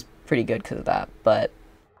was pretty good because of that. But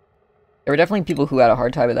there were definitely people who had a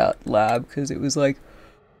hard time with that lab because it was like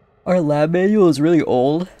our lab manual is really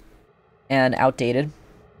old and outdated.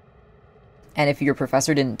 And if your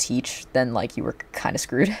professor didn't teach, then like you were kind of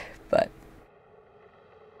screwed. But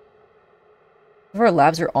some of our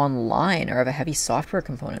labs are online or have a heavy software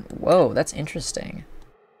component. Whoa, that's interesting.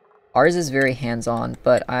 Ours is very hands-on,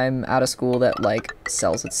 but I'm at a school that like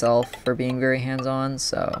sells itself for being very hands-on,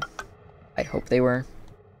 so I'd hope they were.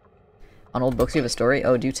 On old books you have a story?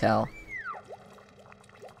 Oh, do tell.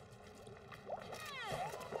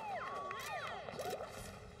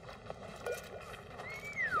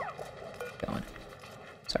 Going.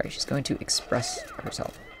 Sorry, she's going to express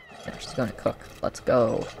herself. No, she's going to cook. Let's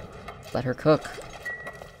go. Let her cook.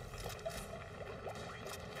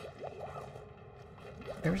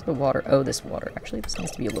 Where's the water? Oh, this water. Actually, this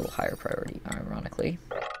needs to be a little higher priority, ironically.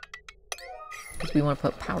 Because we want to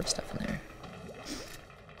put powered stuff in there.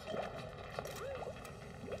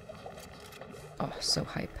 Oh, so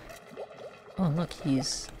hype. Oh, look,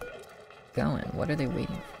 he's going. What are they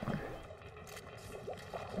waiting for?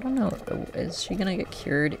 I don't know. Is she gonna get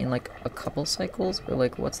cured in, like, a couple cycles? Or,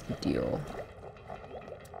 like, what's the deal?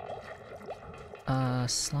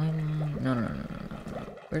 Slime... No.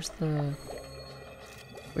 Where's the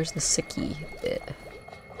sicky bit?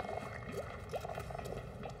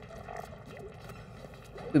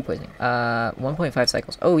 Food poisoning. 1.5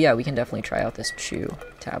 cycles. Oh yeah, we can definitely try out this chew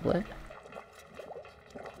tablet.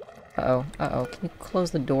 Uh-oh. Can you close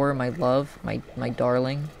the door, my love? My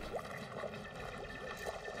darling?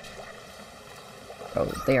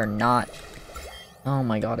 Oh, they are not... Oh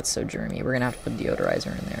my god, it's so germy. We're gonna have to put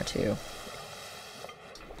deodorizer in there, too.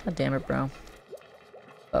 God damn it, bro.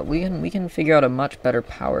 But we can figure out a much better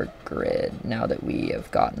power grid now that we have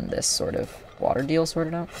gotten this sort of water deal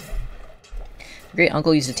sorted out. My great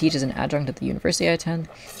uncle used to teach as an adjunct at the university I attend.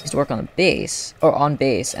 He used to work on base,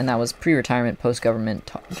 and that was pre-retirement,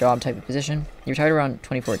 post-government job type of position. He retired around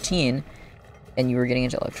 2014, and you were getting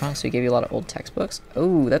into electronics, so he gave you a lot of old textbooks.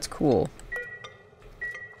 Oh, that's cool.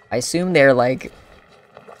 I assume they're like...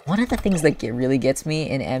 One of the things that really gets me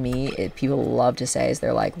in ME, people love to say, is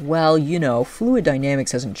they're like, well, you know, fluid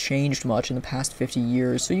dynamics hasn't changed much in the past 50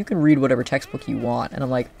 years, so you can read whatever textbook you want. And I'm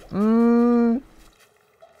like,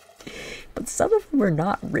 But some of them are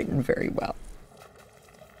not written very well.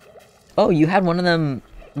 Oh, you had one of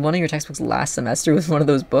your textbooks last semester was one of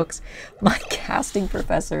those books? My casting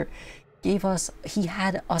professor gave us, he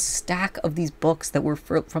had a stack of these books that were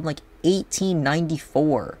from like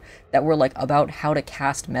 1894 that were like about how to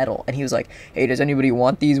cast metal, and he was like, hey, does anybody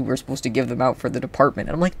want these? We're supposed to give them out for the department.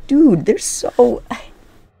 And I'm like, dude, they're so old.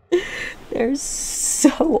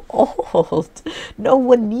 No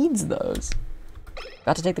one needs those.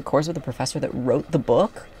 Got to take the course with the professor that wrote the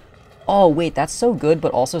book? Oh wait, that's so good,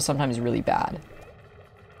 but also sometimes really bad.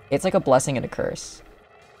 It's like a blessing and a curse.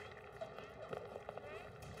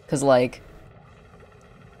 Because, like,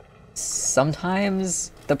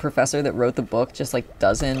 sometimes the professor that wrote the book just, like,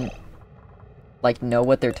 doesn't, like, know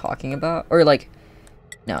what they're talking about. Or, like,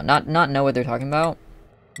 no, not know what they're talking about,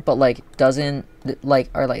 but, like, doesn't, like,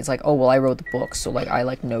 or, like, it's like, oh, well, I wrote the book, so, like, I,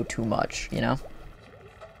 like, know too much, you know?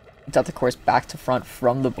 Taught the course back to front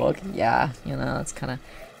from the book. Yeah, you know, it's kind of,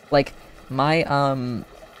 like, my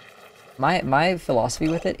philosophy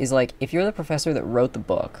with it is, like, if you're the professor that wrote the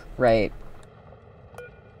book, right?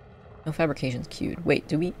 No fabrication's queued. Wait,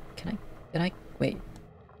 did I, wait,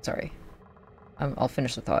 sorry. I'll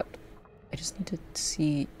finish the thought. I just need to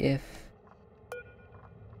see if,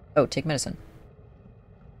 oh, take medicine.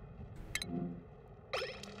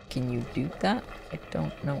 Can you do that? I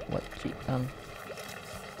don't know what is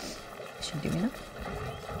she doing that?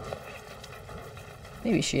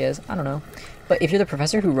 Maybe she is, I don't know. But if you're the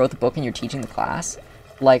professor who wrote the book and you're teaching the class,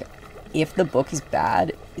 like, if the book is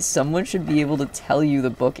bad, someone should be able to tell you the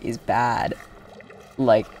book is bad.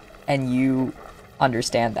 Like, and you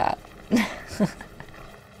understand that.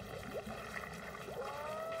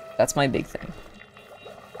 That's my big thing.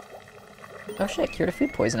 Oh shit, cured of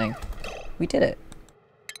food poisoning. We did it.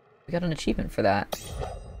 We got an achievement for that.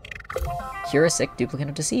 Cure a sick duplicate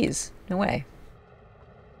of disease. No way.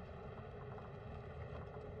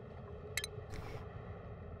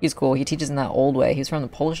 He's cool. He teaches in that old way. He's from the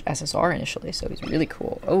Polish SSR initially, so he's really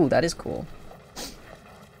cool. Oh, that is cool.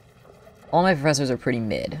 All my professors are pretty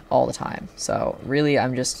mid all the time, so really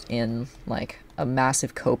I'm just in, like, a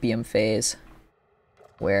massive copium phase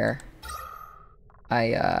where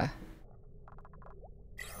I,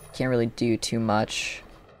 can't really do too much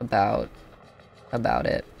about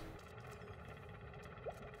it.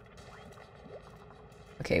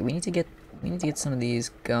 Okay, we need to get some of these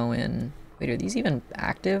going. Wait, are these even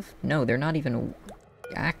active? No, they're not even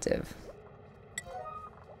active.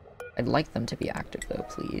 I'd like them to be active though,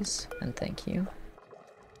 please. And thank you.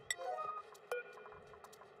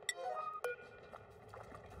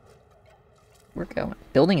 We're going.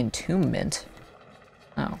 Building entombment.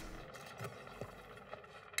 Oh.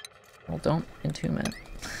 Well, don't entomb it.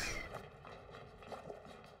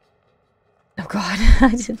 Oh god,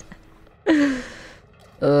 I did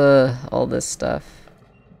that. All this stuff.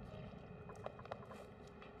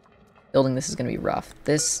 Building this is gonna be rough.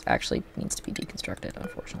 This actually needs to be deconstructed,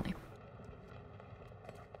 unfortunately.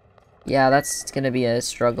 Yeah, that's gonna be a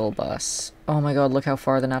struggle bus. Oh my god, look how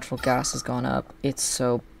far the natural gas has gone up. It's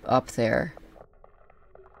so up there.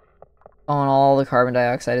 Oh, and all the carbon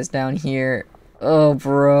dioxide is down here. Oh,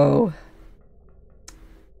 bro.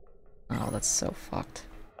 Oh, that's so fucked.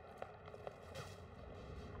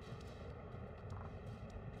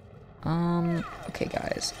 Okay,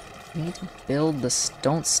 guys. We need to build this.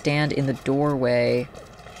 Don't stand in the doorway.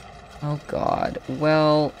 Oh, God.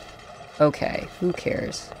 Well, okay. Who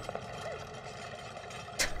cares?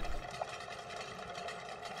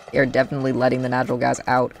 They're definitely letting the natural gas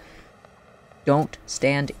out. Don't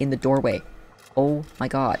stand in the doorway. Oh, my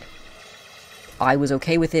God. I was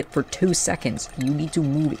okay with it for 2 seconds. You need to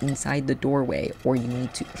move inside the doorway, or you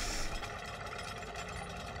need to...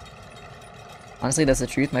 Honestly, that's the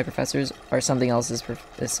truth. My professors are something else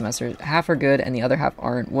this semester. Half are good, and the other half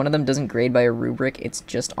aren't. One of them doesn't grade by a rubric. It's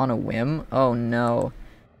just on a whim. Oh, no.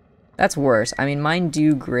 That's worse. I mean, mine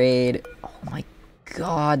do grade... Oh, my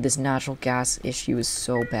God. This natural gas issue is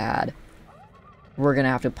so bad. We're gonna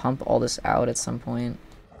have to pump all this out at some point.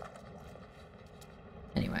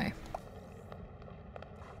 Anyway.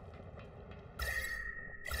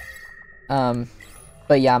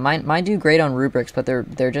 But yeah, mine do great on rubrics, but their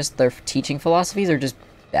teaching philosophies are just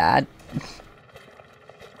bad.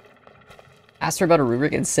 Asked her about a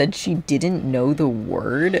rubric and said she didn't know the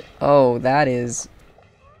word. Oh, that is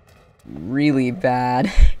really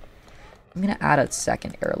bad. I'm gonna add a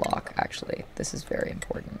second airlock, actually. This is very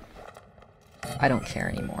important. I don't care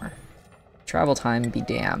anymore. Travel time be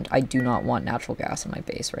damned. I do not want natural gas in my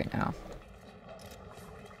base right now.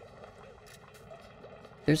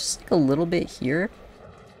 There's just like a little bit here.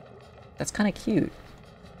 That's kind of cute.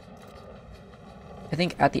 I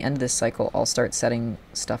think at the end of this cycle, I'll start setting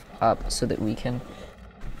stuff up so that we can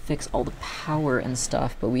fix all the power and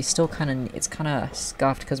stuff, but we still it's kind of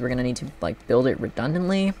scuffed because we're going to need to like build it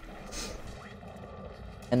redundantly.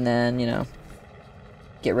 And then, you know,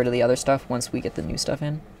 get rid of the other stuff once we get the new stuff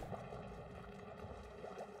in.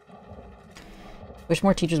 Wish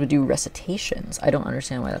more teachers would do recitations. I don't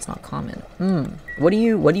understand why that's not common. What do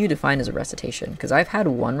you define as a recitation? Because I've had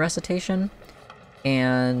one recitation,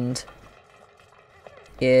 and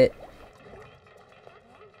it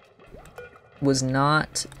was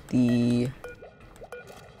not the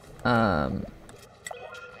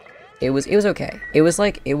it was okay. It was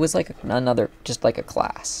like another, just like a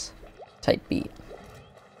class type beat.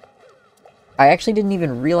 I actually didn't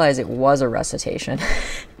even realize it was a recitation.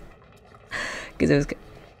 Because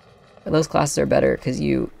those classes are better because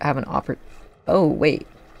you have an oh, wait,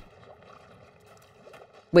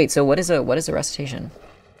 so what is a recitation?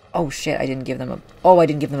 Oh shit, I didn't give them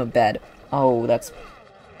a bed. Oh, that's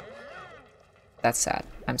sad.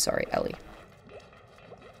 I'm sorry, Ellie.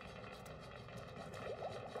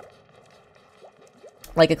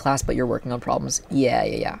 Like a class, but you're working on problems.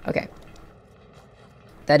 Yeah. Okay.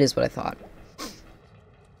 That is what I thought.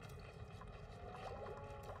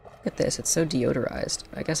 Look at this, it's so deodorized.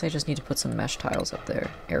 I guess I just need to put some mesh tiles up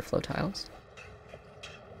there. Airflow tiles.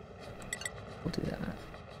 We'll do that.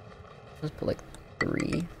 Let's put like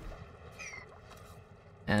 3.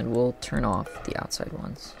 And we'll turn off the outside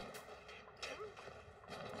ones.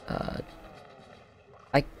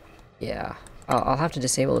 Yeah. I'll have to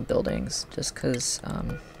disable the buildings, just because, I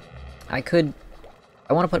want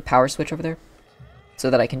to put a power switch over there,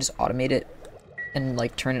 so that I can just automate it and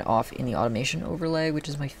like turn it off in the automation overlay, which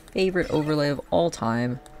is my favorite overlay of all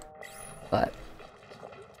time. But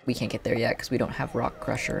we can't get there yet because we don't have Rock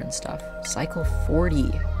Crusher and stuff. Cycle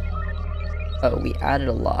 40. Oh, we added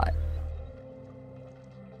a lot.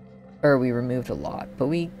 Or we removed a lot, but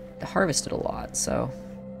we harvested a lot, so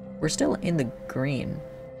we're still in the green.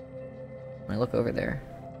 When I look over there.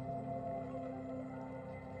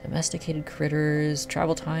 Domesticated critters.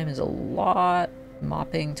 Travel time is a lot.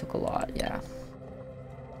 Mopping took a lot, yeah.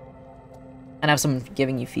 And have someone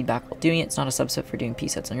giving you feedback while doing it. It's not a subset for doing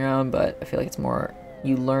P-sets on your own, but I feel like it's more,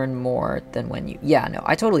 you learn more than when you... Yeah, no,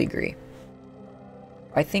 I totally agree.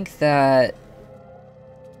 I think that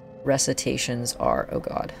recitations are... Oh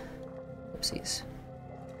god. Oopsies.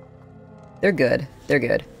 They're good. They're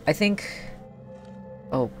good. I think...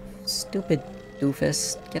 Oh, stupid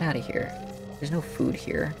doofus. Get out of here. There's no food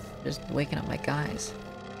here. Just waking up my guys.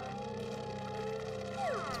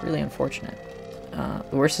 It's really unfortunate.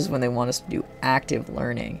 The worst is when they want us to do active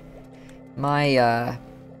learning. My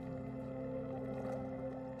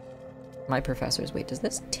professors... Wait, does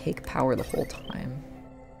this take power the whole time?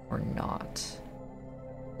 Or not?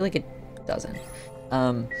 I feel like it doesn't.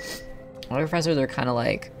 My professors are kind of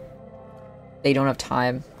like... They don't have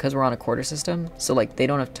time, because we're on a quarter system, so like they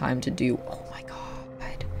don't have time to do... Oh my god.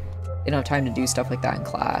 They don't have time to do stuff like that in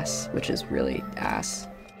class, which is really ass.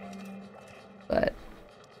 But...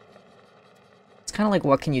 It's kind of like,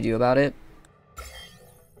 what can you do about it?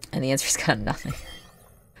 And the answer is kind of nothing.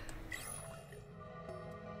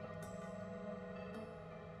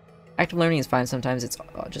 Active learning is fine sometimes, it's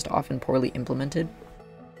just often poorly implemented.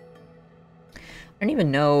 I don't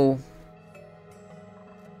even know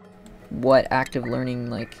what active learning,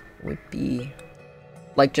 like, would be.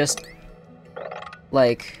 Like, just,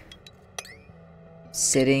 like,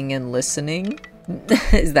 sitting and listening?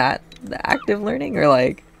 Is that the active learning? Or,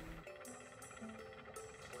 like...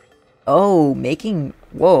 Oh, making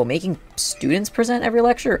students present every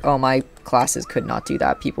lecture? Oh, my classes could not do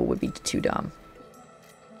that. People would be too dumb.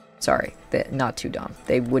 Sorry, not too dumb.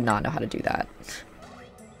 They would not know how to do that.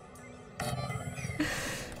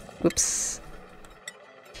 Whoops.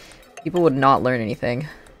 People would not learn anything.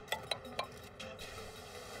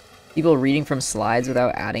 People reading from slides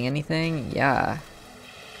without adding anything? Yeah.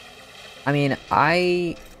 I mean,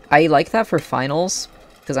 I like that for finals,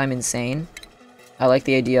 because I'm insane. I like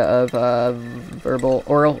the idea of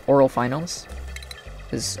oral finals,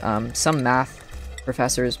 because some math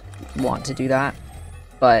professors want to do that,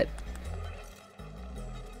 but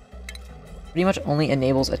pretty much only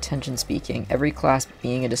enables attention speaking, every class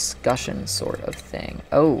being a discussion sort of thing.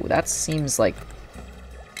 Oh, that seems like...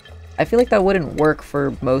 I feel like that wouldn't work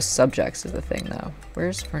for most subjects is the thing, though.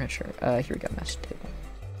 Where's furniture? Here we go, match table.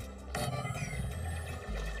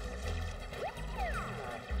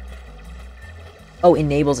 Oh,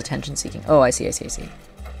 enables attention seeking. Oh, I see.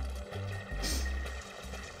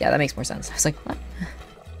 Yeah, that makes more sense. I was like, what?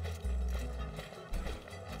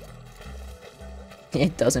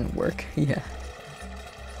 It doesn't work. Yeah.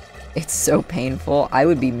 It's so painful. I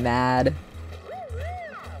would be mad.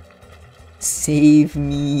 Save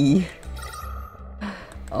me.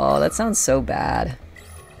 Oh, that sounds so bad.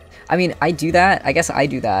 I mean, I do that. I guess I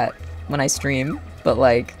do that when I stream, but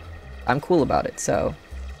like, I'm cool about it, so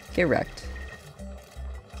get wrecked.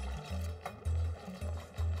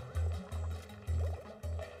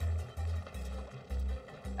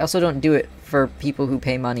 I also don't do it for people who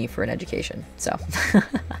pay money for an education, so.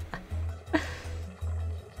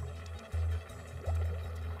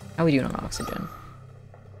 How are we doing on oxygen?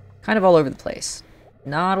 Kind of all over the place.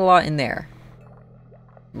 Not a lot in there.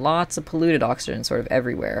 Lots of polluted oxygen sort of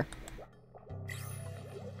everywhere.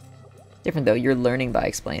 Different though, you're learning by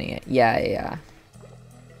explaining it. Yeah.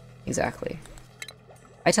 Exactly.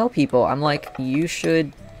 I tell people, I'm like, you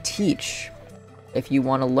should teach if you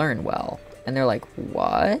want to learn well. And they're like,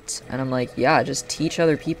 what? And I'm like, yeah, just teach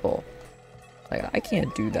other people. Like, I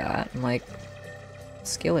can't do that. I'm like,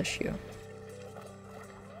 skill issue.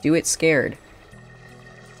 Do it scared.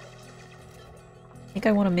 I think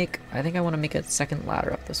I want to make a second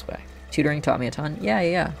ladder up this way. Tutoring taught me a ton.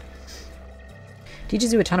 Yeah.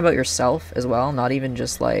 Teaches you a ton about yourself as well, not even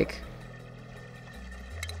just like,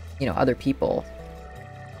 you know, other people.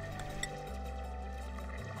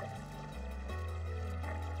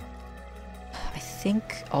 I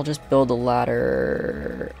think I'll just build a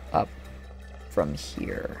ladder up from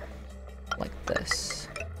here, like this.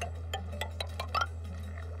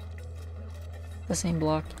 The same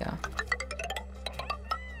block, yeah.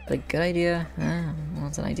 A good idea? Well,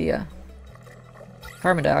 it's an idea.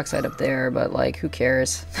 Carbon dioxide up there, but like, who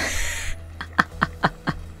cares?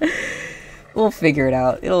 We'll figure it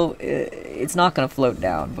out. It's not gonna float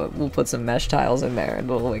down, but we'll put some mesh tiles in there and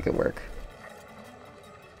we'll make it work.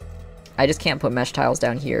 I just can't put mesh tiles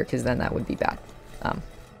down here because then that would be bad.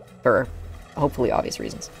 For hopefully obvious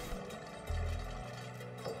reasons.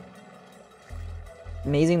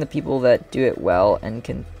 Amazing the people that do it well and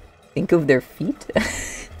can think of their feet.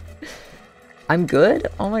 I'm good?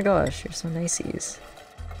 Oh my gosh, you're so niceys.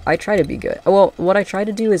 I try to be good. Well, what I try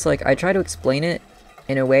to do is, like, I try to explain it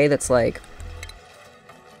in a way that's, like,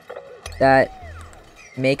 that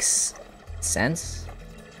makes sense.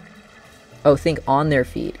 Oh, think on their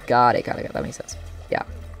feet. Got it. That makes sense. Yeah.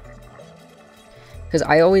 Because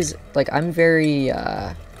I always, like, I'm very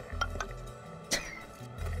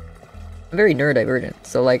neurodivergent.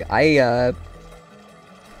 So, like, I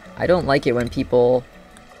don't like it when people,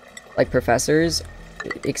 like, professors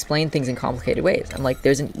explain things in complicated ways. I'm like,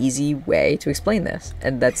 there's an easy way to explain this,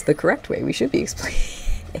 and that's the correct way we should be explaining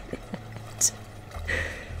it.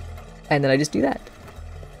 And then I just do that.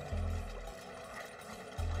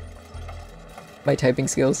 My typing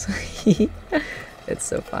skills. It's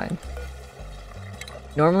so fine.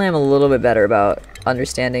 Normally I'm a little bit better about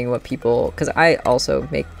understanding what people, because I also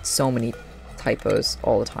make so many typos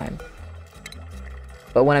all the time.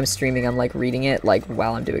 But when I'm streaming, I'm like reading it like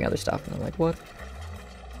while I'm doing other stuff, and I'm like, what?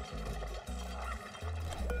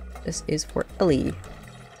 This is for Ellie.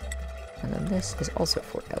 And then this is also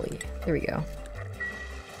for Ellie. There we go.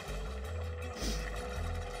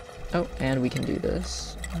 Oh, and we can do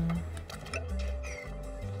this.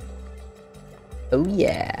 Oh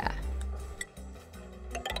yeah.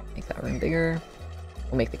 Make that room bigger.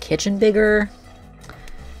 We'll make the kitchen bigger.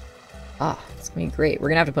 Ah, it's gonna be great. We're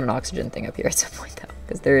gonna have to put an oxygen thing up here at some point though,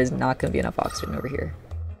 because there is not gonna be enough oxygen over here.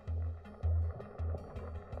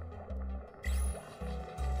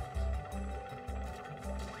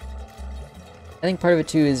 I think part of it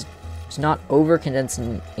too is just not over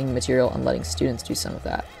condensing material and letting students do some of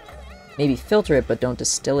that. Maybe filter it, but don't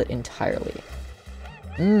distill it entirely.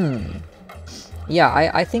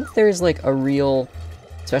 Yeah, I think there's like a real,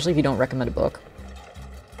 especially if you don't recommend a book,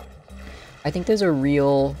 I think there's a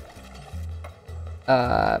real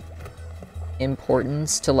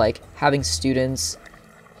importance to like having students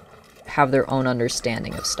have their own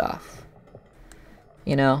understanding of stuff.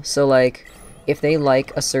 You know? So like, if they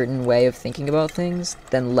like a certain way of thinking about things,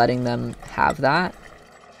 then letting them have that.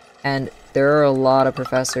 And there are a lot of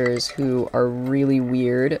professors who are really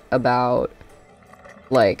weird about,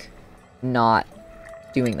 like, not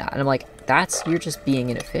doing that. And I'm like, you're just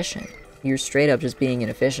being inefficient. You're straight up just being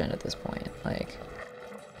inefficient at this point. Like,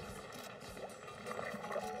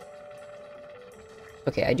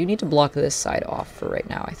 okay, I do need to block this side off for right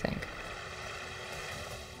now, I think.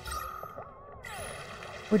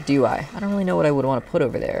 Or do I? I don't really know what I would want to put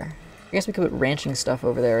over there. I guess we could put ranching stuff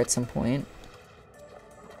over there at some point.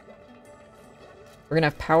 We're gonna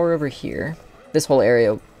have power over here. This whole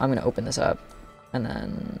area, I'm gonna open this up. And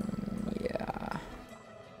then, yeah.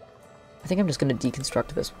 I think I'm just gonna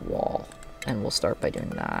deconstruct this wall. And we'll start by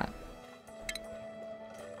doing that.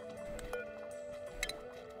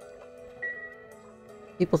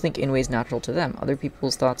 People think in ways natural to them. Other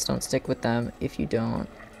people's thoughts don't stick with them if you don't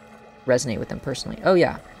resonate with them personally. Oh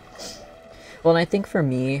yeah. Well, and I think for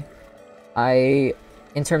me,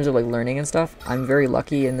 in terms of like learning and stuff, I'm very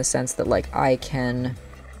lucky in the sense that like I can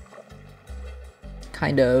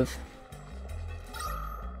kind of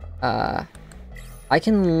I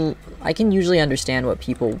can usually understand what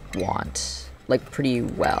people want like pretty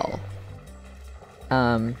well.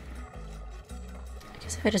 I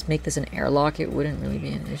guess if I just make this an airlock, it wouldn't really be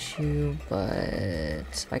an issue,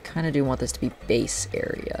 but I kind of do want this to be base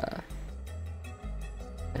area.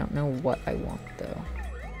 I don't know what I want, though.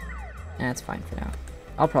 That's fine for now.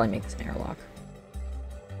 I'll probably make this an airlock.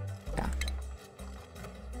 Yeah.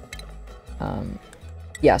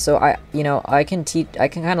 Yeah, so I can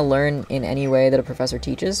kind of learn in any way that a professor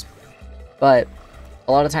teaches, but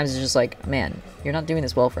a lot of times it's just like, man, you're not doing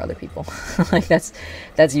this well for other people. Like, that's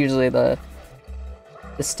usually the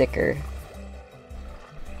sticker.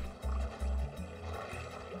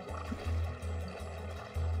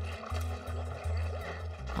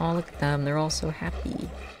 Oh, look at them. They're all so happy.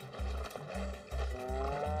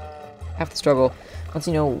 Half the struggle. Once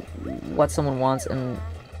you know what someone wants and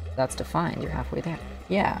that's defined, you're halfway there.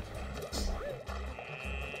 Yeah.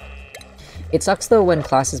 It sucks, though, when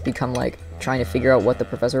classes become, like, trying to figure out what the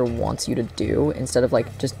professor wants you to do instead of,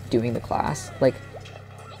 like, just doing the class. Like,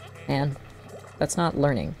 man, that's not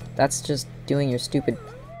learning. That's just doing your stupid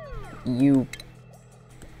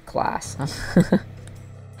class.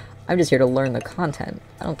 I'm just here to learn the content.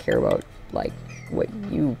 I don't care about, like, what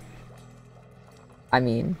you... I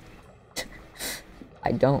mean,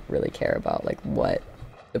 I don't really care about like what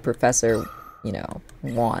the professor, you know,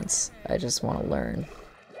 wants. I just want to learn.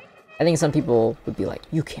 I think some people would be like,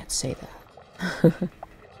 you can't say that.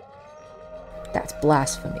 That's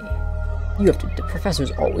blasphemy. You have to, the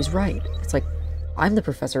professor's always right. It's like, I'm the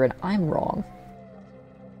professor and I'm wrong.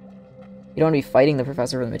 You don't want to be fighting the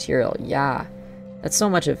professor for the material. Yeah. That's so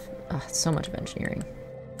much of, so much of engineering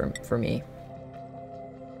for me.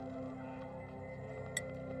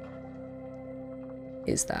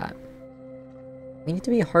 Is that we need to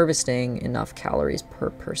be harvesting enough calories per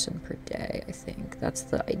person per day, I think. That's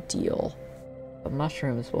the ideal. But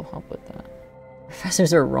mushrooms will help with that.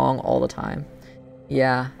 Professors are wrong all the time.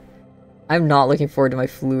 Yeah. I'm not looking forward to my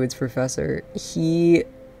fluids professor. He's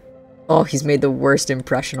made the worst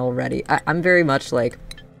impression already. I'm very much like,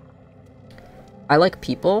 I like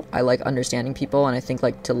people. I like understanding people, and I think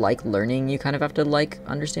like to like learning, you kind of have to like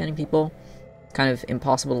understanding people. It's kind of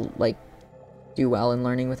impossible to like do well in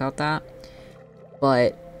learning without that.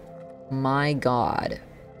 But my god,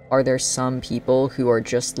 are there some people who are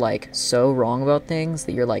just like so wrong about things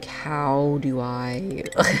that you're like, how do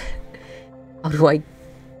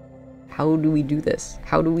we do this?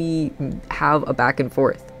 How do we have a back and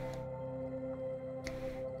forth?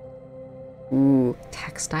 Ooh,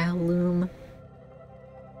 textile loom?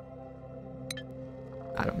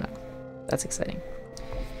 I don't know. That's exciting.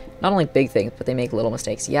 Not only big things, but they make little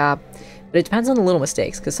mistakes. Yeah, but it depends on the little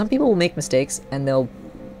mistakes, because some people will make mistakes and they'll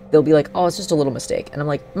be like, oh, it's just a little mistake. And I'm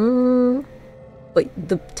like, but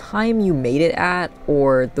the time you made it at,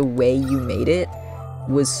 or the way you made it,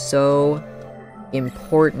 was so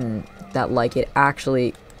important that like it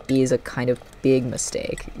actually is a kind of big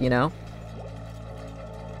mistake, you know?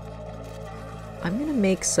 I'm gonna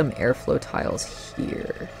make some airflow tiles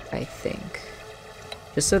here, I think.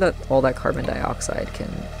 Just so that all that carbon dioxide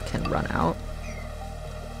can run out.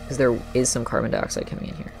 Because there is some carbon dioxide coming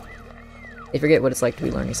in here. I forget what it's like to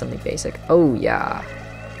be learning something basic. Oh, yeah.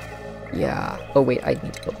 Yeah. Oh, wait, I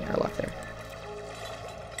need to build an airlock there.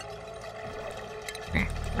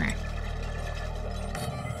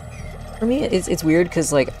 For me, it's weird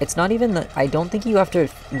because, like, it's not even that... I don't think you have to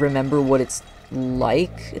remember what it's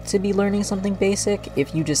like to be learning something basic.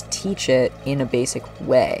 If you just teach it in a basic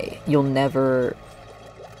way, you'll never,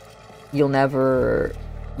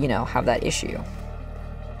 you know, have that issue.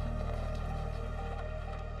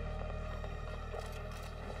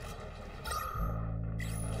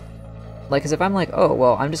 Like, because if I'm like, oh,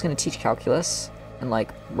 well, I'm just going to teach calculus, and,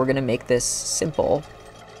 like, we're going to make this simple,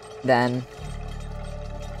 then,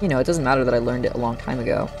 you know, it doesn't matter that I learned it a long time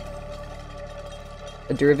ago.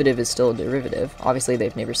 A derivative is still a derivative. Obviously,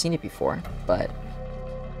 they've never seen it before, but,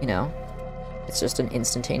 you know, it's just an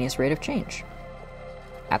instantaneous rate of change.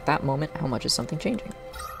 At that moment, how much is something changing?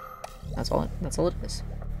 That's all it is.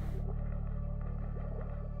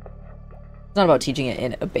 It's not about teaching it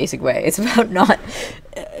in a basic way. It's not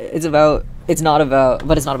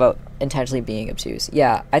about intentionally being obtuse.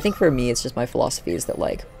 Yeah, I think for me, it's just my philosophy is that,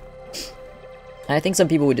 like, and I think some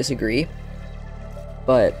people would disagree,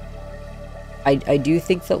 but I do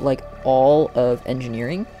think that, like, all of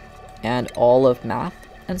engineering and all of math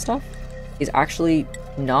and stuff is actually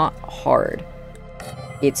not hard.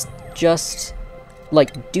 It's just,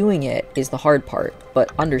 like, doing it is the hard part,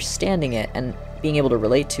 but understanding it and being able to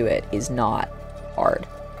relate to it is not hard.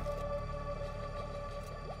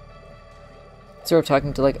 Sort of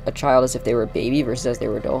talking to, like, a child as if they were a baby versus as they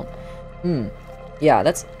were adult. Yeah,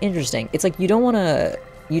 that's interesting. It's like you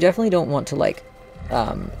definitely don't want to, like,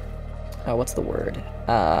 oh, what's the word?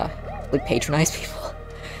 Like, patronize people,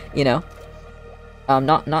 you know?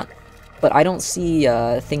 But I don't see,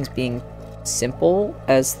 things being simple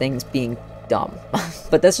as things being dumb.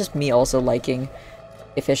 But that's just me also liking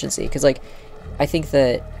efficiency, because, like, I think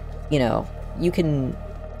that, you know, you can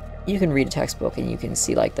read a textbook and you can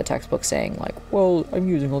see, like, the textbook saying, like, well, I'm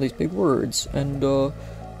using all these big words, and,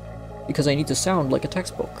 because I need to sound like a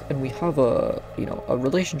textbook, and we have a, you know, a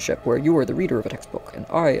relationship where you are the reader of a textbook, and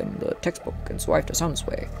I am the textbook, and so I have to sound this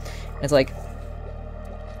way. And it's like,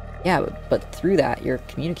 yeah, but through that, you're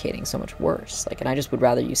communicating so much worse. Like, and I just would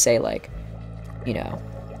rather you say, like, you know,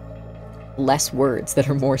 less words that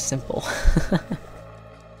are more simple.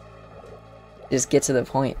 Just get to the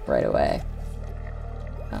point right away.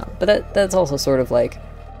 But that's also sort of like,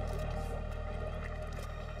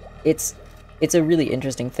 it's a really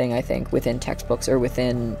interesting thing, I think, within textbooks or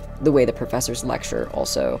within the way the professors lecture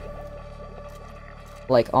also.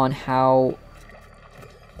 Like, on how,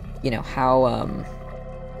 you know, how,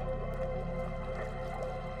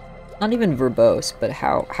 not even verbose, but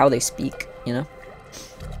how they speak, you know?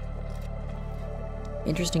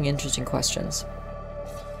 Interesting questions.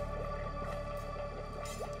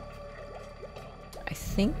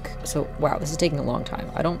 think... So, wow, this is taking a long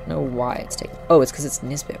time. I don't know why it's taking... Oh, it's because it's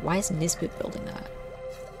Nisbet. Why is Nisbet building that?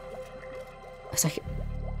 It's like...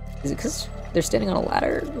 Is it because they're standing on a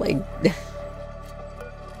ladder? Like...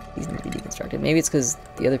 These need to be deconstructed. Maybe it's because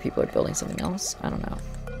the other people are building something else? I don't know.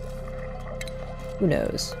 Who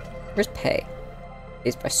knows? Where's Pei?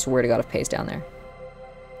 I swear to God if Pei's down there.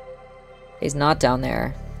 Pei's not down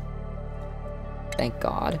there. Thank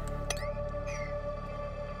God.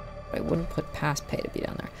 I wouldn't put past Pei to be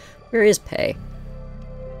down there. Where is Pei?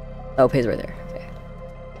 Oh, Pei's right there. Okay.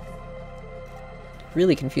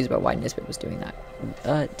 Really confused about why Nisbet was doing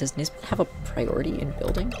that. Does Nisbet have a priority in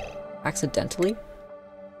building? Accidentally?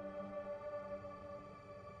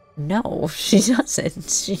 No, she doesn't.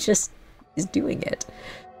 She just is doing it.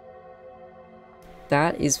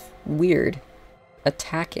 That is weird.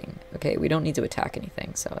 Attacking. Okay, we don't need to attack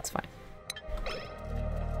anything, so that's fine.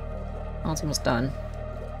 Oh, it's almost done.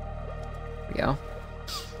 There we go.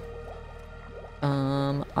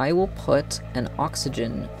 I will put an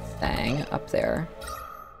oxygen thing up there.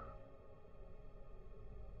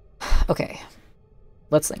 Okay.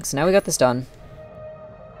 Let's think. So now we got this done.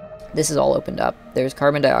 This is all opened up. There's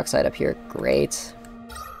carbon dioxide up here. Great.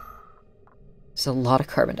 There's a lot of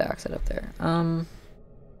carbon dioxide up there.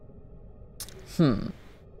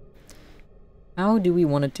 How do we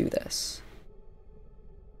want to do this?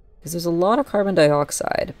 Because there's a lot of carbon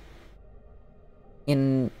dioxide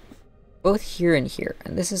in both here and here.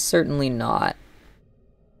 And this is certainly not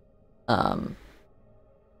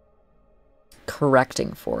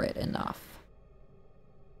correcting for it enough.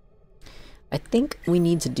 I think we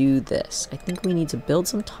need to do this. I think we need to build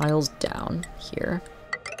some tiles down here.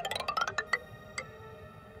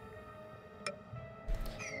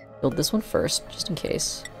 Build this one first, just in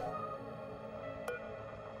case.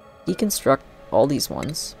 Deconstruct all these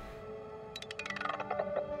ones.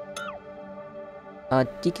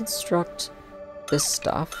 Deconstruct this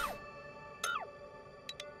stuff.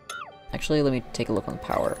 Actually, let me take a look on the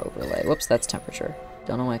power overlay. Whoops, that's temperature.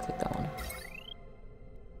 Don't know why I clicked that one.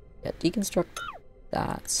 Yeah, deconstruct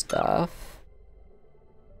that stuff.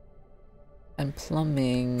 And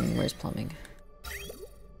plumbing... Where's plumbing?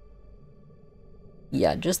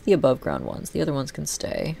 Yeah, just the above ground ones. The other ones can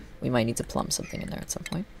stay. We might need to plumb something in there at some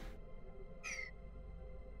point.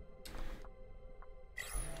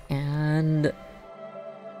 And...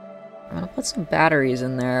 I'm gonna put some batteries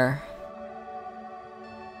in there.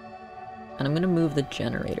 And I'm gonna move the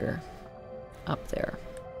generator up there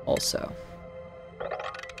also.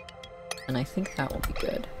 And I think that will be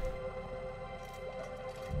good.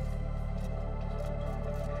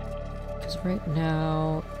 Because right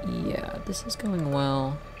now, yeah, this is going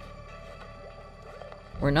well.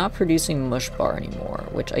 We're not producing mush bar anymore,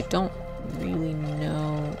 which I don't really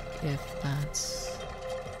know if that's...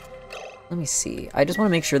 Let me see. I just want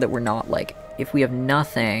to make sure that we're not, like, if we have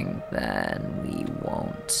nothing, then we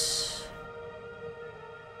won't...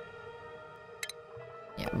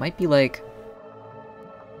 Yeah, it might be like...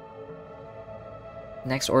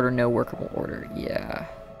 Next order, no workable order. Yeah.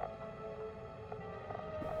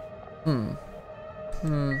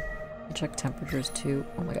 Check temperatures too.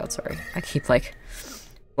 Oh my god, sorry. I keep, like,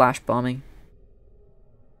 flash bombing.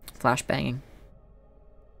 Flash banging.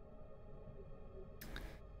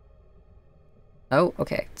 Oh,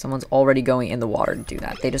 okay. Someone's already going in the water to do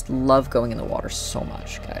that. They just love going in the water so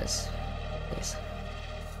much, guys. Please.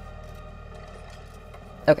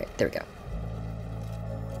 Okay, there we go.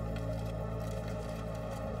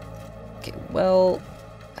 Okay, well...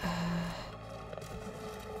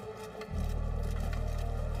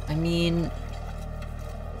 I mean...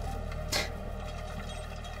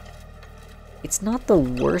 It's not the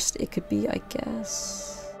worst it could be, I guess.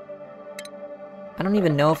 I don't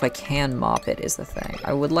even know if I can mop it, is the thing.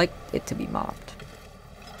 I would like it to be mopped.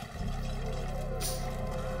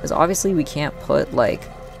 Because obviously we can't put, like...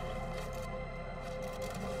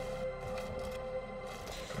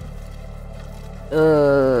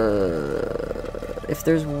 If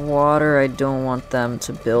there's water, I don't want them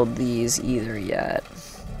to build these either yet.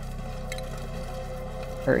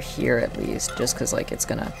 Or here, at least, just because, like, it's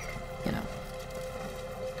gonna, you know,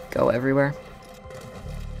 go everywhere.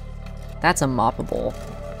 That's a moppable.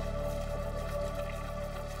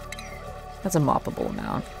 That's a moppable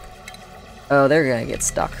amount. Oh, they're gonna get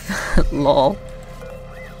stuck. Lol.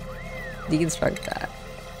 Deconstruct that.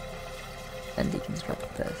 And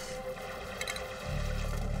deconstruct this.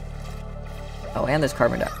 Oh, and there's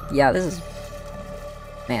carbon dioxide. Yeah, this is...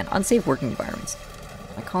 Man, unsafe working environments.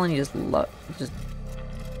 My colony just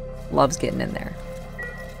loves getting in there.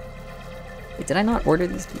 Wait, did I not order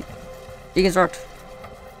these? Deconstruct.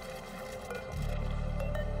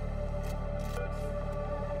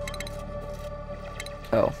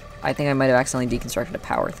 Oh, I think I might have accidentally deconstructed a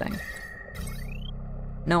power thing.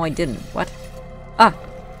 No, I didn't. What? Ah!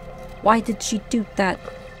 Why did she do that?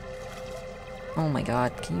 Oh my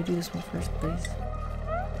god, can you do this one first, please?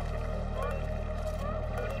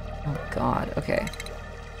 Oh god, okay.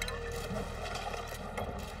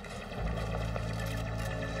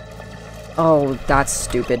 Oh, that's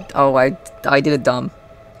stupid. Oh, I did it dumb.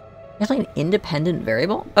 There's like an independent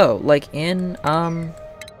variable? Oh, like in,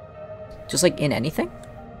 just like in anything?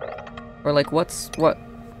 Or like what?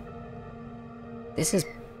 This is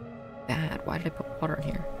bad. Why did I put water in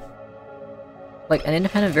here? Like an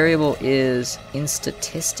independent variable is in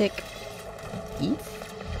statistic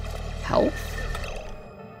health?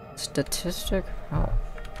 Statistic health.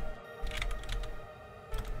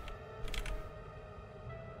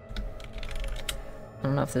 I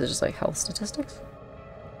don't know if this is just like health statistics.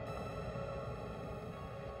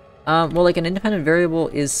 Well, like an independent variable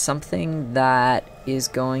is something that is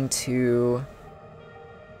going to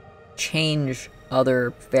change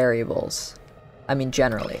other variables. I mean,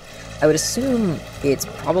 generally. I would assume it's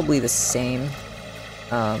probably the same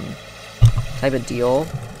type of deal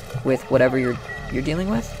with whatever you're dealing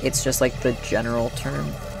with. It's just like the general term.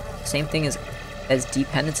 Same thing as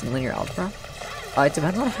dependence in linear algebra. It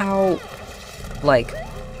depends on how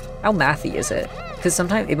mathy is it. Because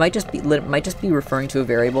sometimes it might just be referring to a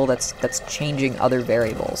variable that's changing other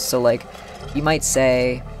variables. So like, you might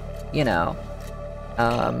say, you know,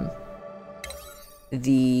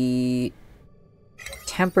 the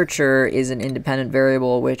temperature is an independent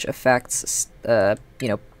variable which affects, you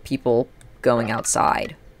know, people going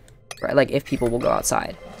outside, right? Like if people will go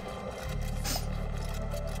outside.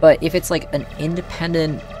 But if it's like an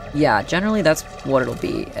independent, yeah, generally that's what it'll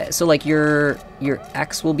be. So like your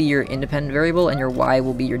x will be your independent variable and your y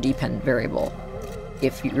will be your dependent variable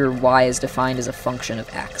if your y is defined as a function of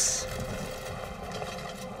x.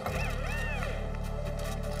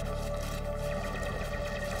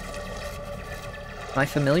 Am I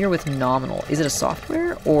familiar with nominal? Is it a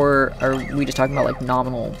software or are we just talking about like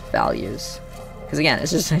nominal values? Because again,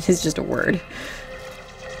 it's just a word.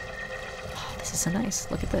 Oh, this is so nice.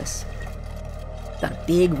 Look at this. Got a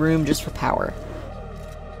big room just for power.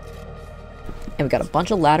 And we got a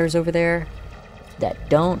bunch of ladders over there that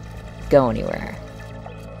don't go anywhere.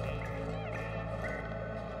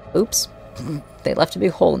 Oops. They left a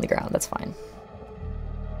big hole in the ground. That's fine.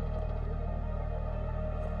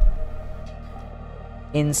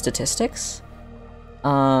 In statistics,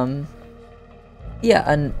 yeah,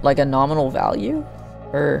 like a nominal value,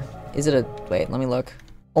 or is it a, wait, let me look.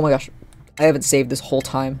 Oh my gosh, I haven't saved this whole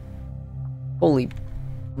time. Holy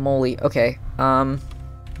moly. Okay,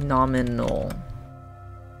 nominal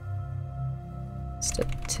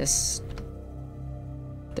statistics.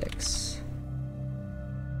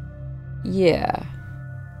 Yeah.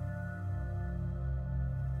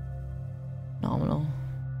 Nominal.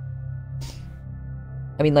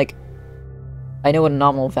 I mean, like, I know what a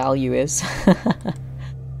nominal value is.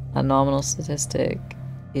 A nominal statistic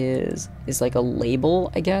is like a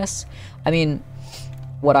label, I guess. I mean,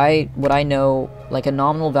 what I know, like a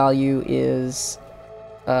nominal value is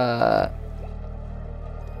the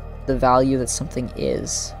value that something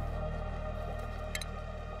is.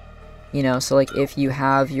 You know, so like if you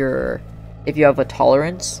have a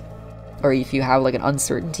tolerance, or if you have like an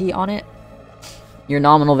uncertainty on it, your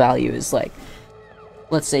nominal value is like,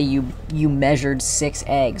 let's say you measured 6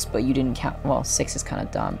 eggs, but you didn't count, well, 6 is kind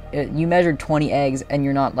of dumb. You measured 20 eggs, and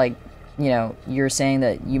you're not like, you know, you're saying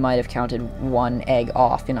that you might have counted 1 egg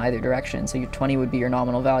off in either direction, so your 20 would be your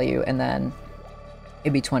nominal value, and then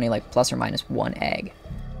it'd be 20, like, plus or minus 1 egg.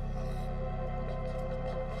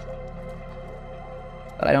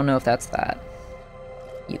 But I don't know if that's that,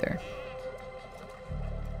 either.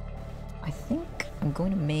 I think I'm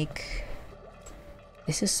going to make...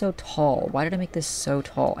 This is so tall. Why did I make this so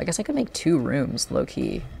tall? I guess I could make 2 rooms,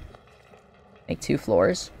 low-key. Make 2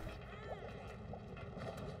 floors.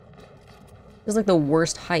 This is like the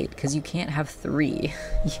worst height, because you can't have 3.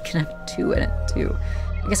 You can have 2 in it, too.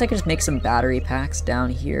 I guess I could just make some battery packs down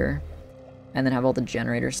here, and then have all the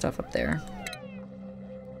generator stuff up there.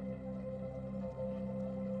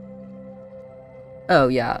 Oh,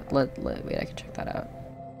 yeah. Wait, I can check that out.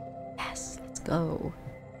 Yes, let's go.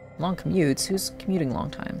 Long commutes? Who's commuting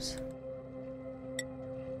long times?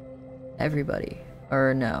 Everybody.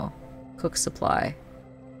 Or no. Cook supply.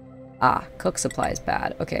 Ah, cook supply is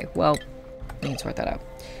bad. Okay, well, we can sort that out.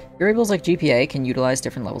 Variables like GPA can utilize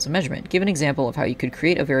different levels of measurement. Give an example of how you could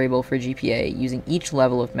create a variable for GPA using each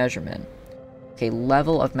level of measurement. Okay,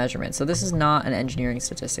 level of measurement. So this is not an engineering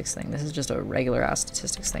statistics thing. This is just a regular-ass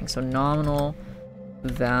statistics thing. So nominal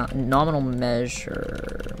nominal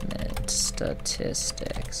measurement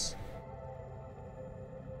statistics.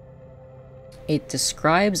 It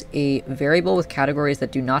describes a variable with categories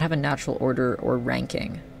that do not have a natural order or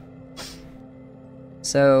ranking.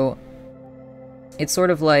 So it's sort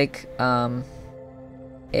of like here,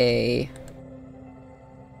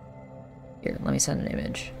 let me send an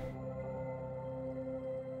image.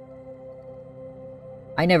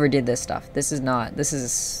 I never did this stuff. This is not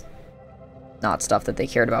stuff that they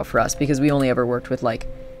cared about for us, because we only ever worked with like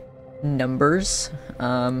numbers.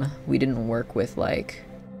 We didn't work with like,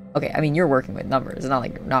 okay, I mean, you're working with numbers. It's not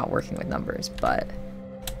like you're not working with numbers, but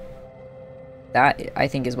that, I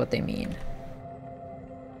think, is what they mean.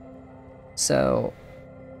 So,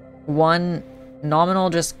 one, nominal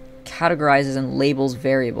just categorizes and labels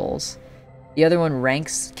variables. The other one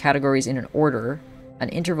ranks categories in an order. An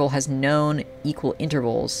interval has known equal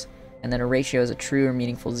intervals, and then a ratio is a true or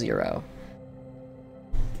meaningful 0.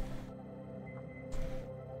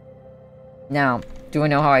 Now, do I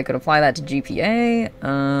know how I could apply that to GPA?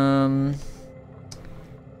 I'm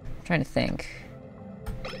trying to think.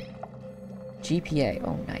 GPA.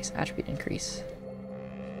 Oh, nice. Attribute increase.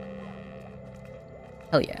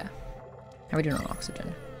 Hell yeah. How are we doing on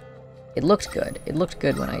oxygen? It looked good. It looked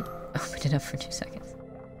good when I opened it up for 2 seconds.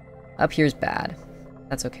 Up here's bad.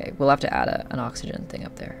 That's okay. We'll have to add an oxygen thing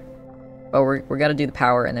up there. But we're gonna do the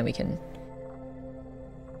power, and then we can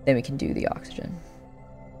do the oxygen.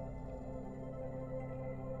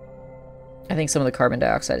 I think some of the carbon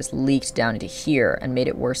dioxide is leaked down into here and made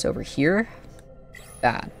it worse over here.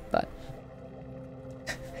 Bad, but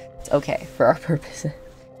it's okay for our purposes.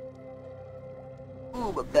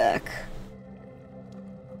 Ooh, my back.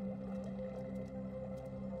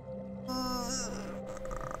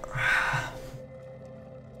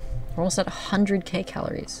 We're almost at 100k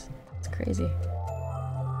calories. It's crazy.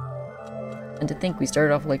 And to think we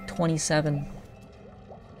started off with like 27.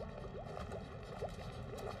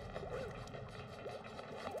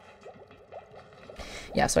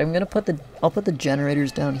 Yeah, so I'm gonna put I'll put the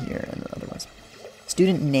generators down here and the other ones.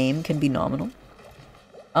 Student name can be nominal.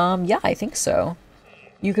 Yeah, I think so.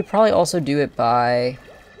 You could probably also do it by...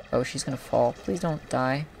 Oh, she's gonna fall. Please don't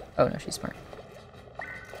die. Oh no, she's smart.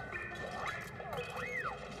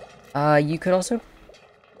 You could also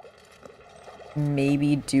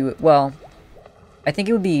maybe do it... Well, I think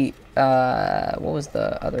it would be... what was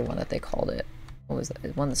the other one that they called it? What was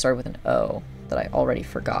it? One that started with an O that I already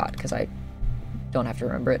forgot because I don't have to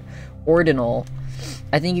remember it. Ordinal.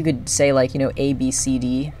 I think you could say, like, you know, A, B, C,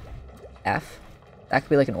 D, F. That could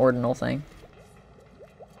be like an ordinal thing.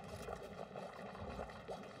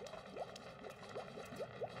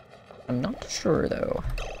 I'm not sure though.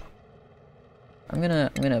 I'm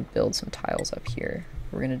gonna build some tiles up here.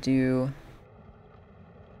 We're gonna do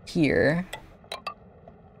here,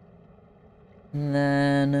 and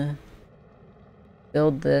then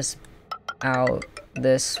build this out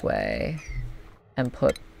this way, and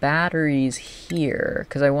put batteries here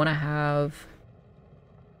because I want to have.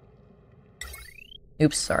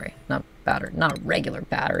 Oops, sorry, not regular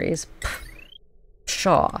batteries.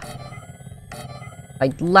 Pshaw.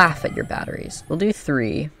 I laugh at your batteries. We'll do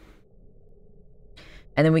 3.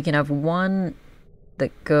 And then we can have one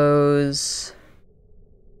that goes...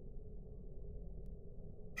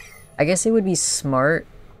 I guess it would be smart.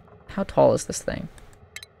 How tall is this thing?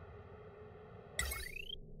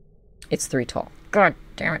 It's 3 tall. God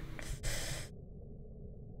damn it.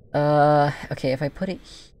 Okay, if I put it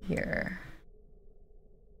here...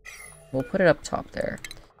 We'll put it up top there.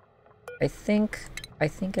 I think I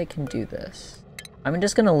can do this. I'm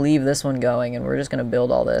just gonna leave this one going, and we're just gonna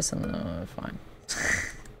build all this, and fine.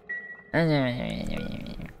 And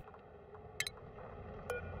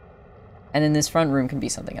then this front room can be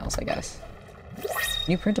something else, I guess.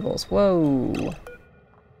 New printables. Whoa.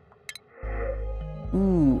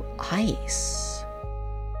 Ooh, ice.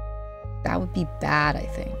 That would be bad, I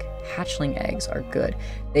think. Hatchling eggs are good.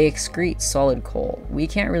 They excrete solid coal. We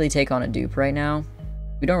can't really take on a dupe right now.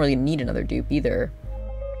 We don't really need another dupe either.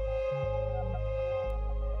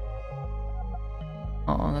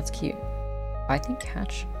 Aw, that's cute. I think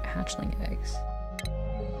hatchling eggs.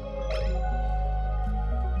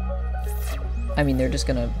 I mean, they're just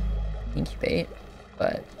gonna incubate,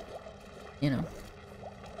 but, you know.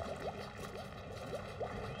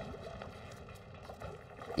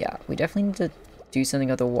 Yeah, we definitely need to do something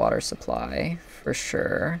with the water supply, for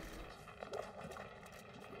sure.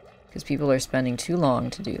 Because people are spending too long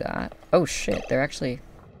to do that. Oh shit, they're actually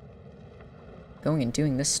going and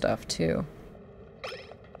doing this stuff, too.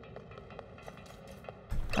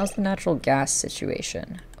 How's the natural gas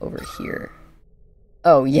situation over here?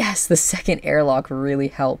 Oh, yes, the second airlock really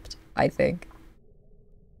helped, I think.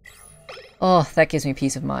 Oh, that gives me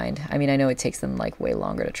peace of mind. I mean, I know it takes them, like, way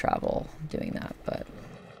longer to travel doing that, but...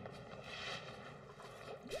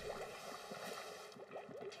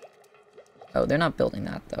 Oh, they're not building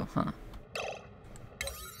that, though, huh?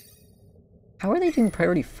 How are they doing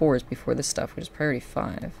priority 4s before this stuff, which is priority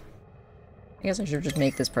 5? I guess I should just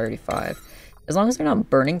make this priority 5. As long as they're not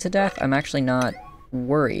burning to death, I'm actually not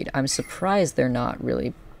worried. I'm surprised they're not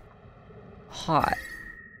really hot,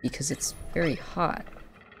 because it's very hot.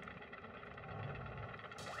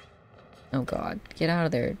 Oh god, get out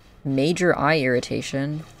of there. Major eye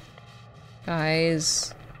irritation.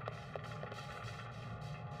 Guys.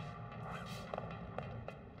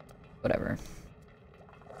 Whatever.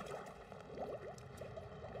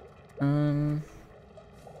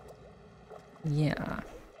 Yeah.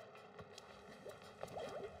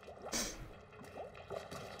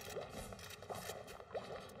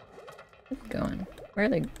 Where are they going? Where are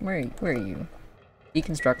they? Where are you?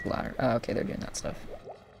 Deconstruct ladder. Oh, okay, they're doing that stuff.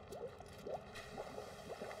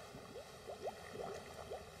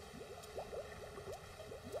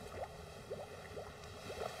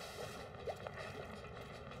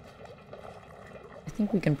 I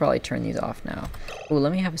think we can probably turn these off now. Oh,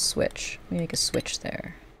 let me have a switch. Let me make a switch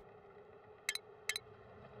there.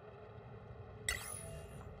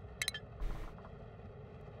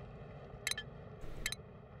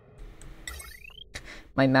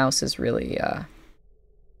 My mouse is really,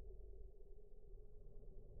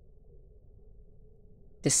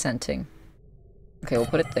 dissenting. Okay, we'll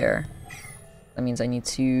put it there. That means I need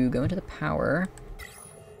to go into the power.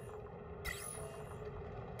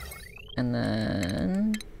 And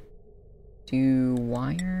then... do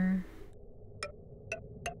wire...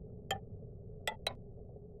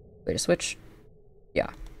 Wait, a switch? Yeah.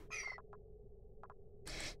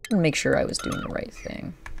 Make sure I was doing the right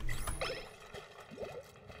thing.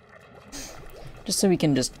 Just so we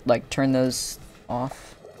can just, like, turn those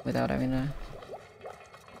off without having to,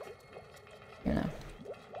 you know,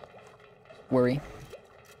 worry.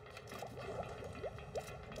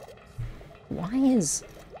 Why is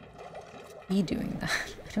he doing that?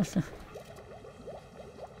 I don't know.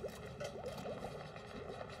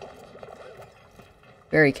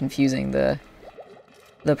 Very confusing, the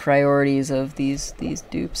priorities of these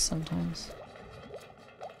dupes sometimes.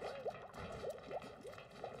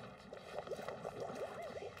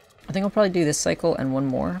 I think I'll probably do this cycle and one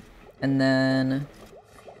more, and then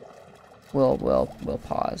we'll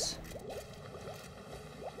pause.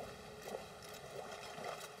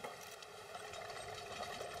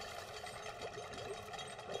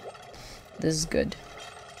 This is good.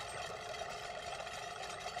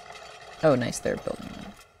 Oh, nice, they're building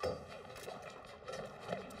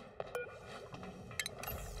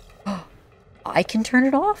that. I can turn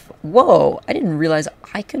it off? Whoa, I didn't realize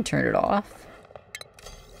I could turn it off.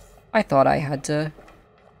 I thought I had to...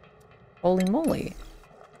 Holy moly.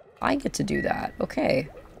 I get to do that. Okay.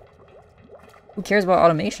 Who cares about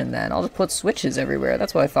automation then? I'll just put switches everywhere.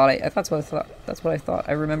 That's what I thought. That's what I thought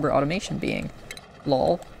I remember automation being.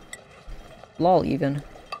 Lol. Lol even.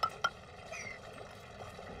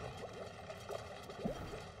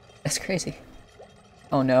 That's crazy.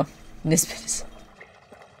 Oh no. Nisbet is...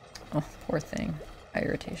 Oh, poor thing. Eye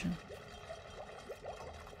irritation.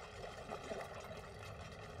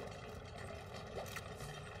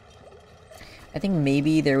 I think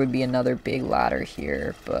maybe there would be another big ladder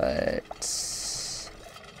here, but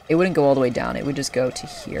it wouldn't go all the way down. It would just go to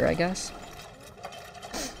here, I guess.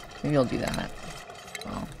 Maybe I'll do that.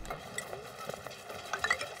 Well,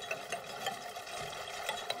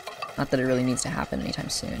 not that it really needs to happen anytime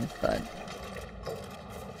soon, but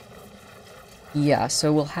yeah,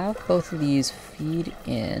 so we'll have both of these feed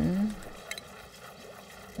in.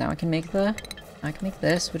 Now I can make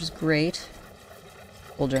this, which is great.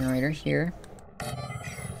 Full generator here.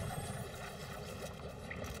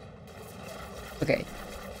 Okay,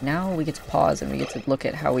 now we get to pause and we get to look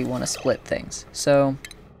at how we want to split things. So,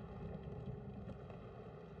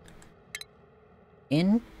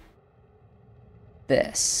 in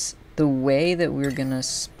this, the way that we're gonna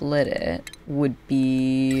split it would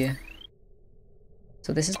be...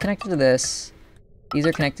 So this is connected to this, these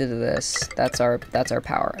are connected to this, that's our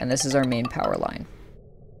power, and this is our main power line.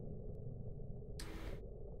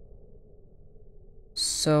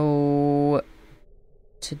 So,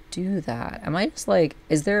 to do that, am I just like,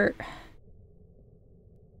 is there...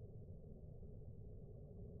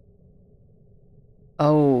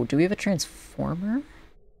 Oh, do we have a transformer?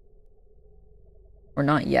 Or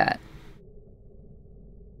not yet?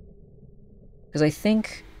 Because I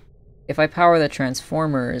think if I power the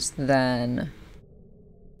transformers, then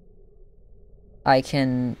I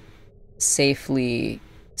can safely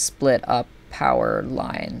split up power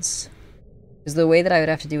lines. Because the way that I would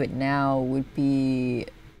have to do it now would be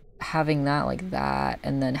having that like that,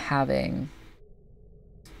 and then having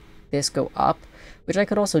this go up, which I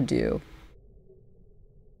could also do.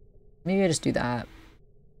 Maybe I just do that.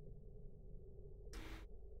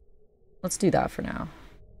 Let's do that for now.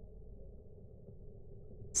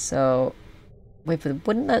 So, wait, but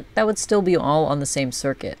wouldn't that would still be all on the same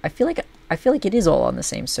circuit? I feel like it is all on the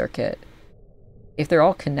same circuit. If they're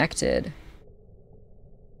all connected.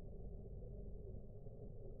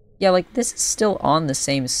 Yeah, like this is still on the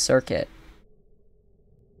same circuit.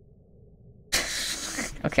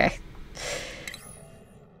 Okay.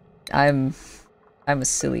 I'm a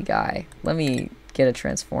silly guy. Let me get a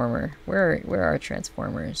transformer. Where are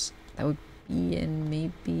transformers? That would be in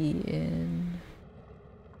maybe in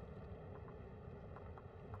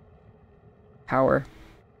power.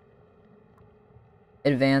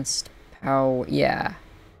 Advanced power. Yeah.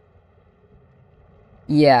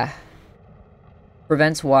 Yeah.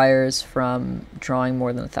 Prevents wires from drawing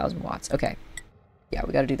more than 1,000 watts. Okay. Yeah,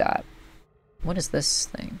 we gotta do that. What is this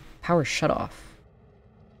thing? Power shutoff.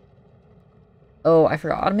 Oh, I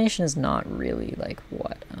forgot. Automation is not really like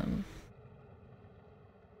what?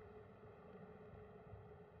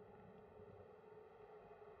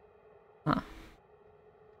 Huh.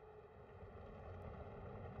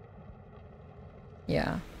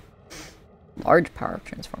 Yeah. Large power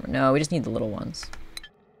transformer. No, we just need the little ones.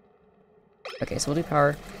 Okay, so we'll do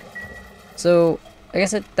power. So, I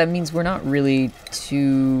guess that means we're not really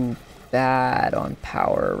too bad on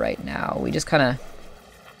power right now. We just kind of...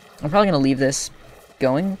 I'm probably going to leave this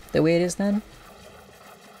going the way it is then.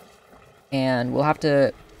 And we'll have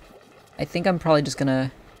to... I think I'm probably just going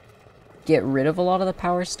to get rid of a lot of the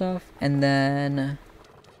power stuff. And then...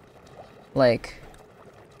 like...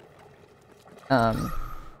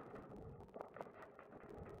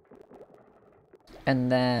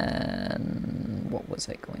 and then... what was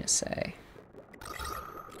I going to say?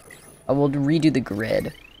 I will redo the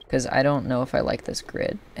grid, because I don't know if I like this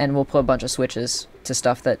grid. And we'll put a bunch of switches to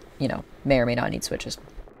stuff that, you know, may or may not need switches.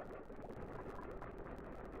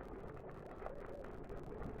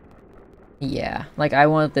 Yeah, like I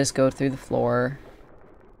want this go through the floor.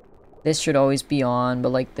 This should always be on, but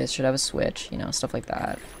like this should have a switch, you know, stuff like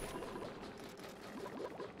that.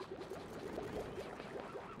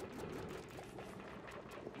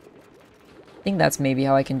 I think that's maybe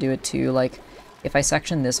how I can do it too, like, if I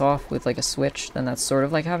section this off with, like, a switch, then that's sort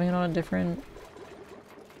of like having it on a different,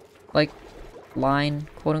 like, line,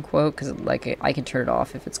 quote-unquote, because, like, I can turn it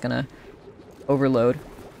off if it's gonna overload.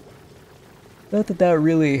 Not that that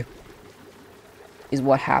really is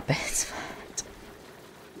what happens.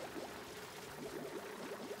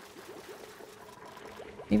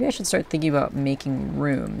 Maybe I should start thinking about making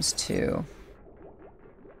rooms, too.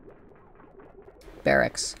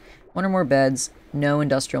 Barracks. 1 or more beds, no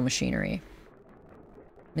industrial machinery.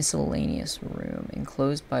 Miscellaneous room,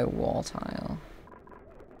 enclosed by wall tile.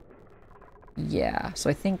 Yeah, so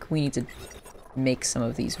I think we need to make some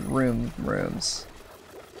of these rooms.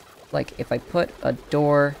 Like, if I put a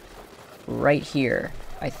door right here,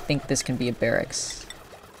 I think this can be a barracks.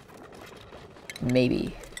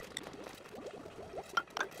 Maybe.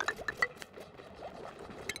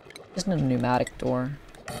 Isn't it a pneumatic door?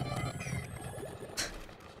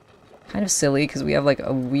 Kind of silly, because we have, like,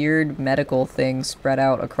 a weird medical thing spread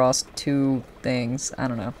out across 2 things. I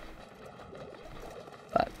don't know.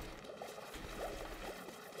 But...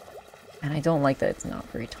 and I don't like that it's not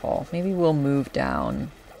very tall. Maybe we'll move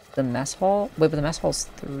down the mess hall. Wait, but the mess hall's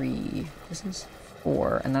 3. This is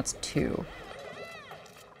 4, and that's 2.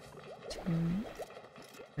 2,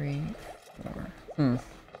 3, 4.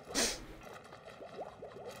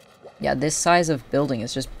 Yeah, this size of building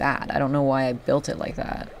is just bad. I don't know why I built it like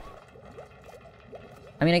that.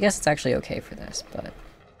 I mean, I guess it's actually okay for this, but...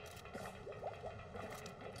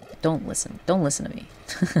 don't listen. Don't listen to me.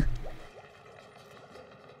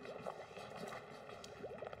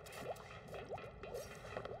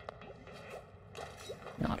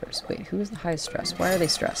 Nodders. Wait, who is the highest stress? Why are they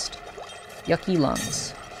stressed? Yucky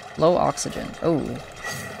lungs. Low oxygen. Oh.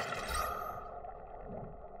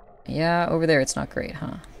 Yeah, over there it's not great,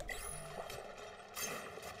 huh?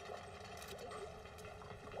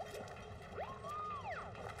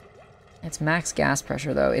 It's max gas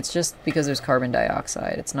pressure, though. It's just because there's carbon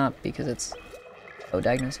dioxide. It's not because it's... oh,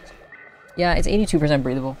 diagnosis. Yeah, it's 82%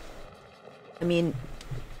 breathable. I mean...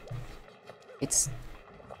 it's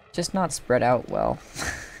just not spread out well.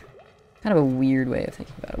 Kind of a weird way of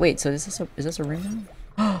thinking about it. Wait, so is this a room now?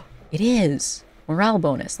 Oh, it is! Morale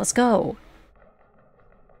bonus. Let's go!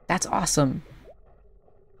 That's awesome.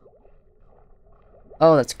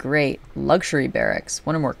 Oh, that's great. Luxury barracks.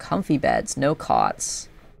 One or more comfy beds. No cots.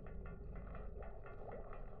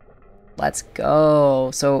 Let's go.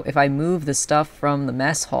 So if I move the stuff from the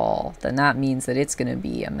mess hall, then that means that it's gonna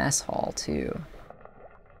be a mess hall too.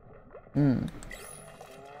 Well,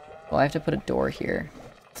 I have to put a door here.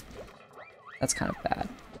 That's kind of bad.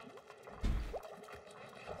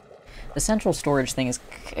 The central storage thing is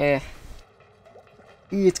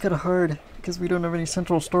it's kind of hard because we don't have any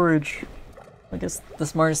central storage. I guess the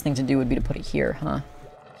smartest thing to do would be to put it here, huh?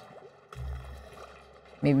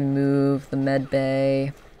 Maybe move the med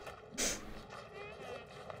bay.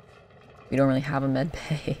 We don't really have a med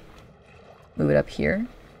bay. Move it up here.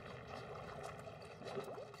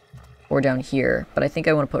 Or down here. But I think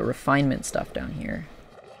I want to put refinement stuff down here.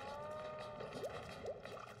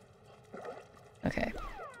 Okay.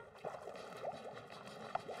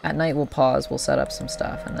 At night we'll pause, we'll set up some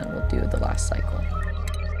stuff, and then we'll do the last cycle.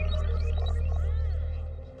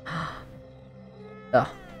 Ugh.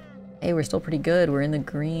 Hey, we're still pretty good. We're in the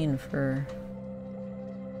green for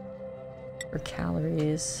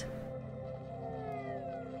calories.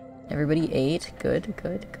 Everybody ate. Good,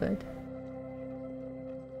 good, good.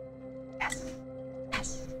 Yes.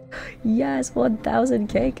 Yes. Yes, 1000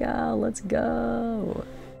 kcal. Let's go.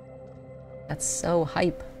 That's so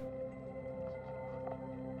hype.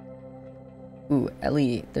 Ooh,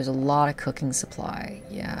 Ellie, there's a lot of cooking supply.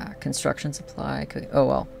 Yeah, construction supply. Oh,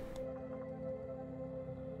 well.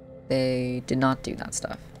 They did not do that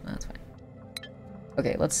stuff. That's fine.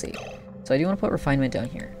 Okay, let's see. So I do want to put refinement down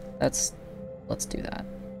here. Let's do that.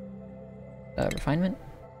 Refinement.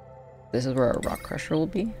 This is where our rock crusher will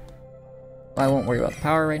be. Well, I won't worry about the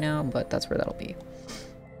power right now, but that's where that'll be.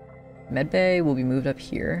 Medbay will be moved up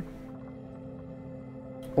here.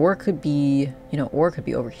 Or it could be, you know, or it could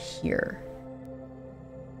be over here.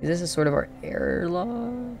 This is sort of our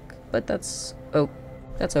airlock, but that's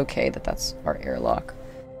okay that that's our airlock.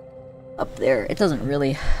 Up there, it doesn't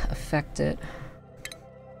really affect it.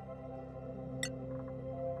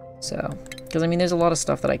 So, because I mean, there's a lot of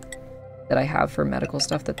stuff that I have for medical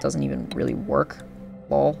stuff that doesn't even really work.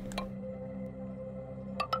 Lol.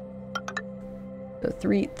 So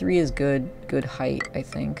three is good height, I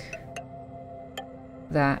think.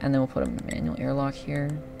 That, and then we'll put a manual airlock here.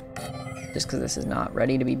 Just because this is not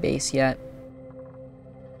ready to be base yet.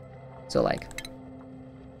 So like,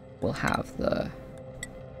 we'll have the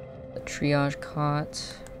triage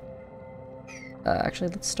cot. Actually,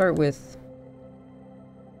 let's start with,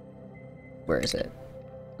 where is it?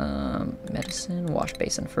 Medicine, wash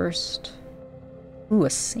basin first. Ooh, a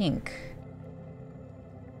sink.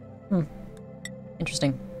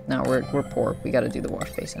 Interesting. No, we're poor. We gotta do the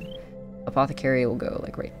wash basin. Apothecary will go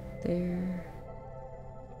like right there.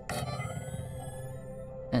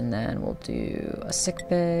 And then we'll do a sick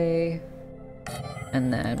bay.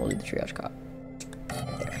 And then we'll do the triage cot.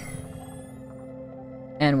 Right there.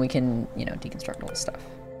 And we can, you know, deconstruct all this stuff.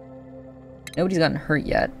 Nobody's gotten hurt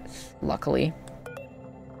yet, luckily.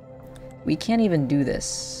 We can't even do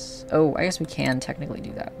this. Oh, I guess we can technically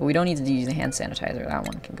do that. But we don't need to use the hand sanitizer. That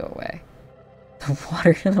one can go away.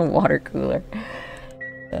 The water cooler.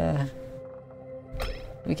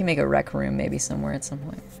 We can make a rec room maybe somewhere at some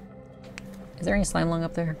point. Is there any slime lung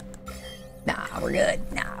up there? Nah, we're good.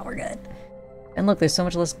 Nah, we're good. And look, there's so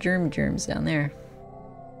much less germs down there.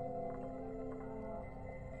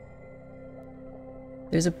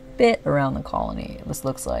 There's a bit around the colony, this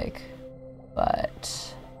looks like.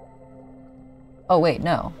 But... oh, wait,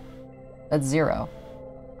 no. That's 0.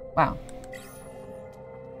 Wow.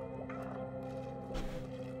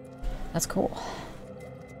 That's cool.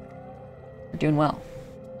 We're doing well.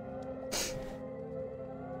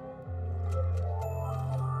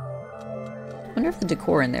 I wonder if the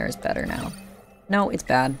decor in there is better now. No, it's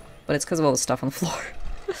bad, but it's because of all the stuff on the floor.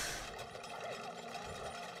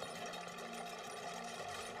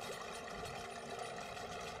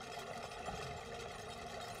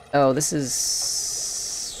 Oh, this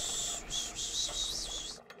is...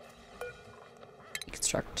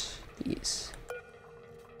 deconstruct these.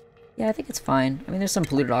 Yeah, I think it's fine. I mean, there's some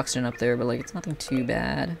polluted oxygen up there, but like, it's nothing too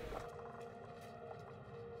bad.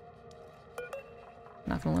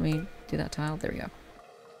 Not gonna let me do that tile? There we go.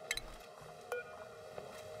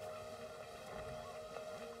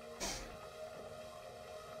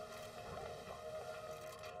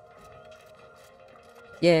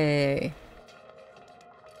 Yay!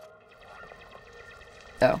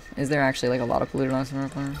 Oh, is there actually like a lot of polluted oxygen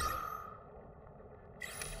up there?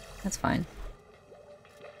 That's fine.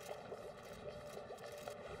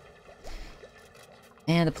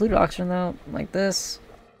 And the polluted oxygen though, like this,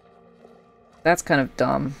 that's kind of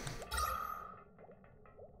dumb.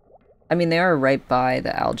 I mean, they are right by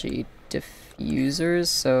the algae diffusers,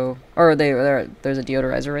 so... Or there's a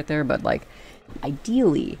deodorizer right there, but, like,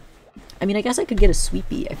 ideally... I mean, I guess I could get a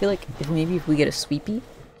sweepy. I feel like if we get a sweepy,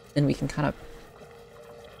 then we can kind of...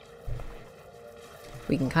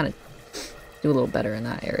 do a little better in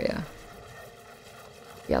that area.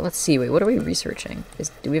 Yeah, let's see. Wait, what are we researching?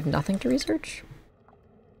 Do we have nothing to research?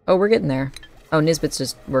 Oh, we're getting there. Oh, Nisbet's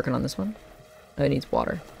just working on this one. Oh, it needs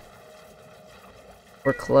water.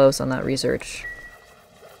 We're close on that research.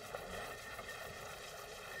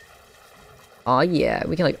 Oh yeah,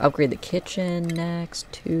 we can like upgrade the kitchen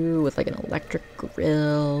next too with like an electric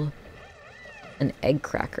grill. An egg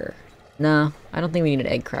cracker. No, I don't think we need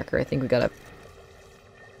an egg cracker. I think we gotta...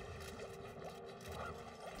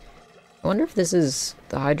 I wonder if this is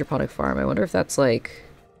the hydroponic farm. I wonder if that's like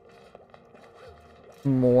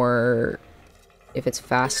more... if it's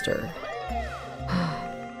faster.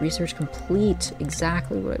 Research complete.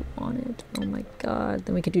 Exactly what I wanted. Oh my god.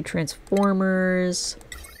 Then we can do transformers.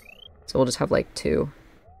 So we'll just have like 2.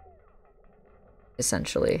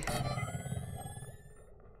 Essentially.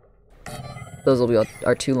 Those will be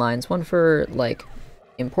our 2 lines. One for like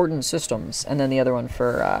important systems, and then the other one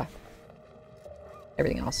for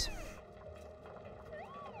everything else.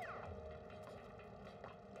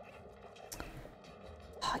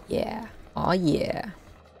 Oh yeah. Oh yeah.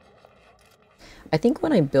 I think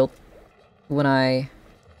when I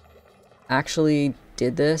actually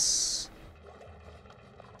did this,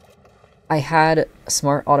 I had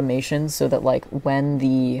smart automation so that like when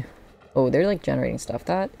the... Oh, they're like generating stuff.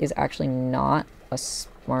 That is actually not a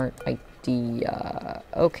smart idea.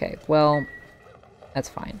 Okay, well, that's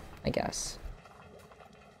fine, I guess.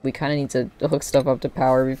 We kind of need to hook stuff up to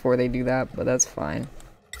power before they do that, but that's fine.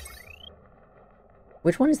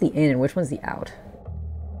 Which one is the in and which one's the out?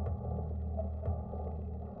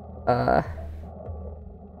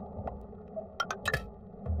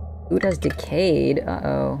 Food has decayed.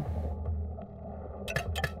 Uh-oh.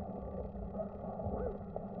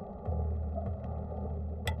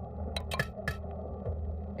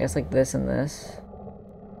 I guess like this and this.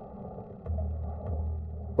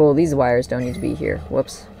 Well, these wires don't need to be here.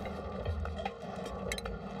 Whoops.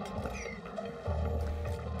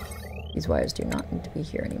 These wires do not need to be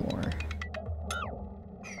here anymore.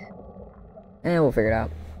 And we'll figure it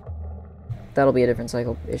out. That'll be a different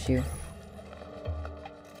cycle issue.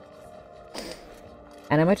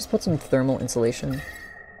 And I might just put some thermal insulation.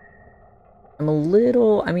 I'm a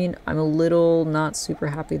little not super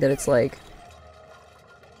happy that it's like...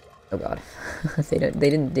 Oh god. they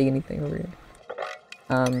didn't dig anything over here.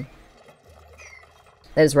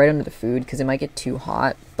 That is right under the food, because it might get too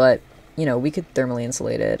hot, but, you know, we could thermally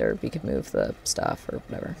insulate it, or we could move the stuff, or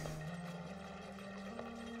whatever.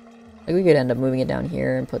 Like, we could end up moving it down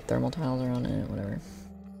here and put thermal tiles around it, whatever.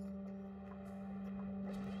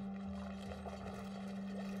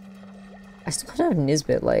 I still have to have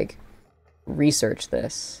Nisbet, like, research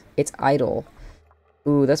this. It's idle.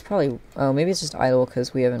 Ooh, that's probably... Oh, maybe it's just idle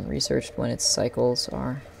because we haven't researched when its cycles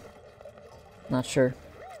are. Not sure.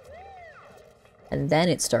 And then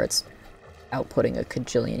it starts outputting a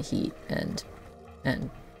cajillion heat and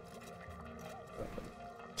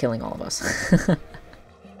killing all of us.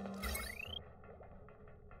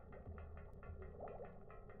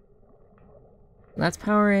 That's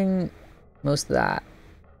powering most of that.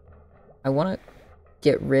 I want to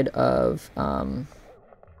get rid of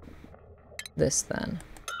this then.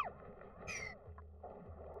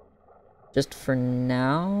 Just for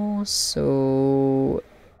now, so...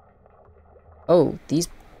 Oh, these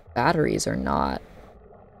batteries are not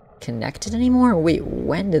connected anymore? Wait,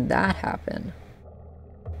 when did that happen?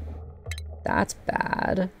 That's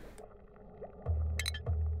bad.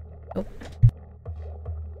 Oh.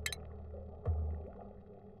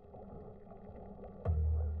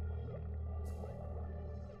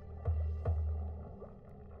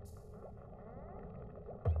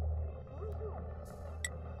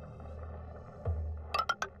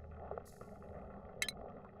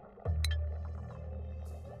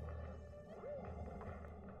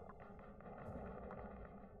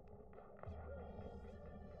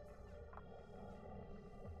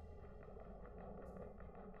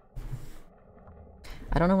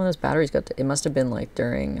 I don't know when those batteries got to... It must have been like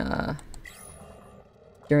during a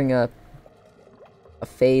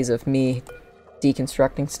phase of me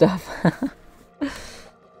deconstructing stuff.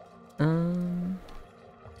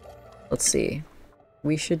 Let's see.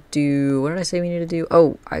 We should do... What did I say we need to do?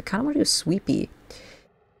 Oh, I kind of want to do a sweepy.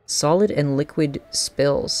 Solid and liquid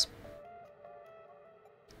spills.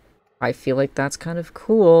 I feel like that's kind of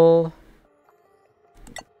cool.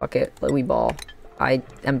 Fuck it. Let we ball. I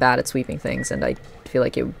am bad at sweeping things, and I feel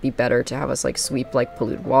like it would be better to have us like sweep like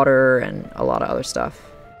polluted water and a lot of other stuff.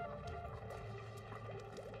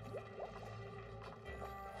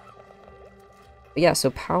 But yeah,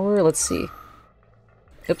 so power, let's see.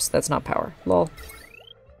 Oops, that's not power. Lol.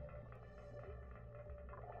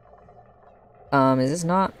 Is this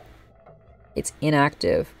not? It's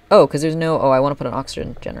inactive. Oh, because there's no... Oh, I want to put an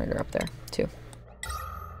oxygen generator up there, too.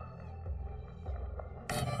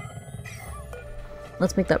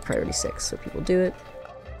 Let's make that priority 6 so people do it.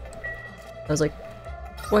 I was like,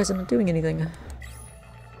 why isn't it doing anything?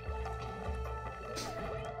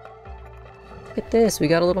 Look at this, we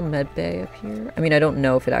got a little med bay up here. I mean, I don't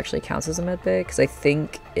know if it actually counts as a med bay, because I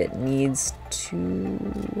think it needs to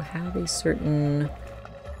have a certain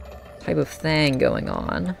type of thing going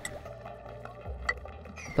on.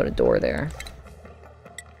 Put a door there.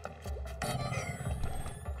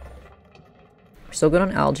 We're still good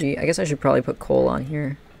on algae. I guess I should probably put coal on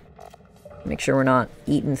here. Make sure we're not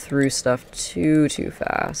eating through stuff too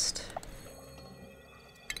fast.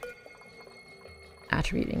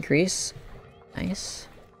 Attribute increase. Nice.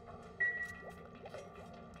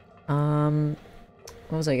 What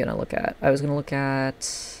was I gonna look at? I was gonna look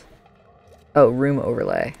at... Oh, room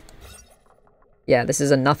overlay. Yeah, this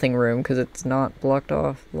is a nothing room because it's not blocked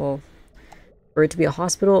off. Lol. For it to be a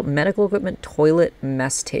hospital, medical equipment, toilet,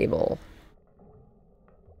 mess table.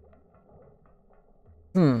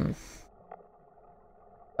 Oh,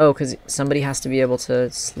 because somebody has to be able to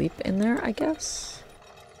sleep in there, I guess?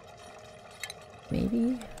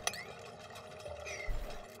 Maybe?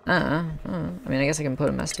 I mean, I guess I can put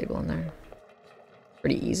a mess table in there.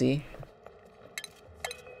 Pretty easy.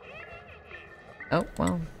 Oh,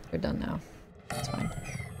 well, we're done now. That's fine.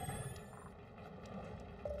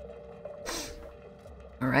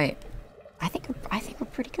 Alright. I think we're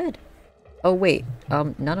pretty good. Oh, wait.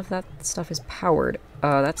 None of that stuff is powered.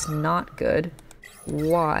 That's not good.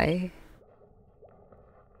 Why?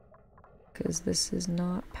 Because this is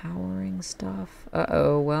not powering stuff.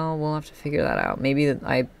 Uh-oh, well, we'll have to figure that out. Maybe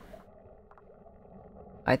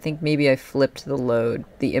I think maybe I flipped the load,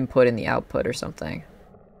 the input and the output or something.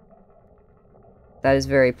 That is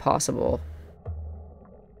very possible.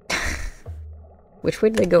 Which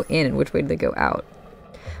way did they go in and which way did they go out?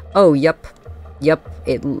 Oh, yep. Yep,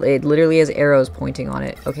 it literally has arrows pointing on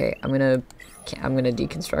it. Okay, I'm gonna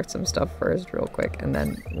deconstruct some stuff first real quick and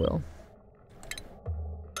then we'll...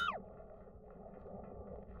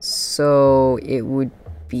 So it would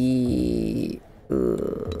be...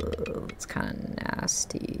 Ugh, it's kind of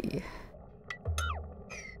nasty.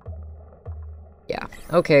 Yeah.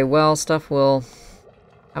 Okay, well, stuff will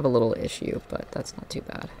have a little issue, but that's not too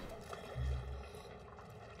bad.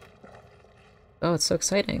 Oh, it's so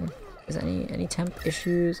exciting. Is any temp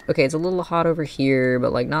issues? Okay, it's a little hot over here,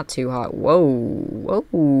 but like not too hot. Whoa.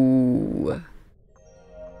 Whoa.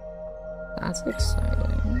 That's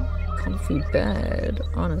exciting. Comfy bed,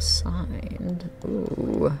 unassigned.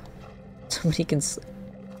 Ooh. Somebody can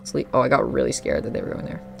sleep. Oh, I got really scared that they were going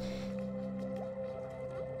there.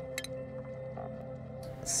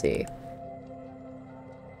 Let's see.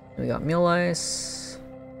 We got meal ice.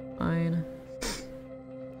 Fine.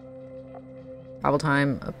 Travel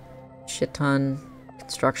time, a shit ton.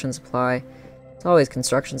 Construction supply. It's always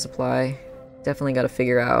construction supply. Definitely got to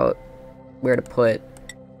figure out where to put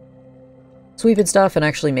sweeping stuff and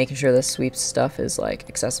actually making sure this sweep stuff is like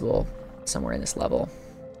accessible somewhere in this level.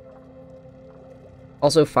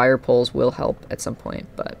 Also, fire poles will help at some point,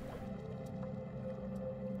 but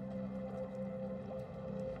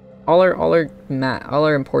all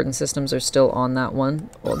our important systems are still on that one,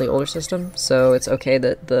 well, the older system, so it's okay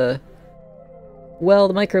that the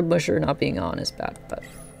micro musher not being on is bad, but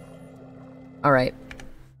alright.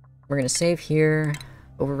 We're gonna save here.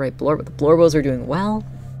 Overwrite blorbo. The blorbos are doing well.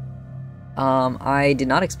 I did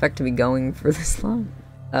not expect to be going for this long,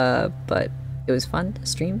 but it was fun to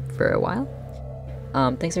stream for a while.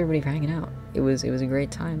 Thanks everybody for hanging out. It was a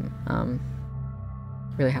great time.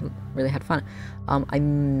 Really had fun. I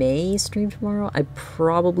may stream tomorrow. I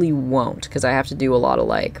probably won't because I have to do a lot of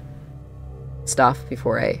like stuff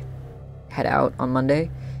before I head out on Monday.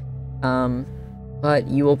 But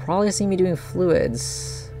you will probably see me doing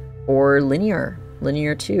fluids or linear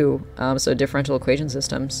too. So differential equation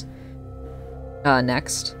systems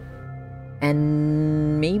next.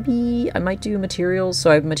 And maybe I might do materials. So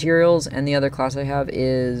I have materials, and the other class I have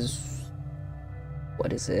is...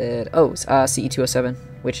 What is it? Oh, CE 207,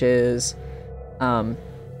 which is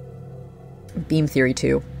beam theory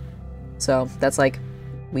 2. So that's like,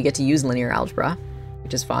 we get to use linear algebra,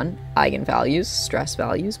 which is fun. Eigenvalues, stress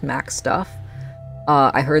values, max stuff.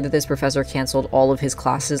 I heard that this professor canceled all of his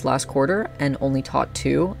classes last quarter and only taught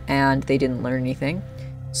 2, and they didn't learn anything.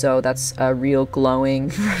 So that's a real glowing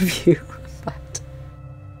review, but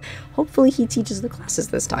hopefully he teaches the classes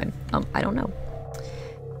this time. I don't know.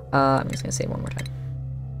 I'm just gonna say it one more time.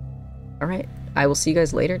 Alright, I will see you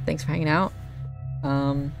guys later. Thanks for hanging out.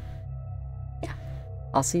 Yeah,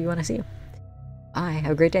 I'll see you when I see you. Bye,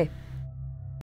 have a great day.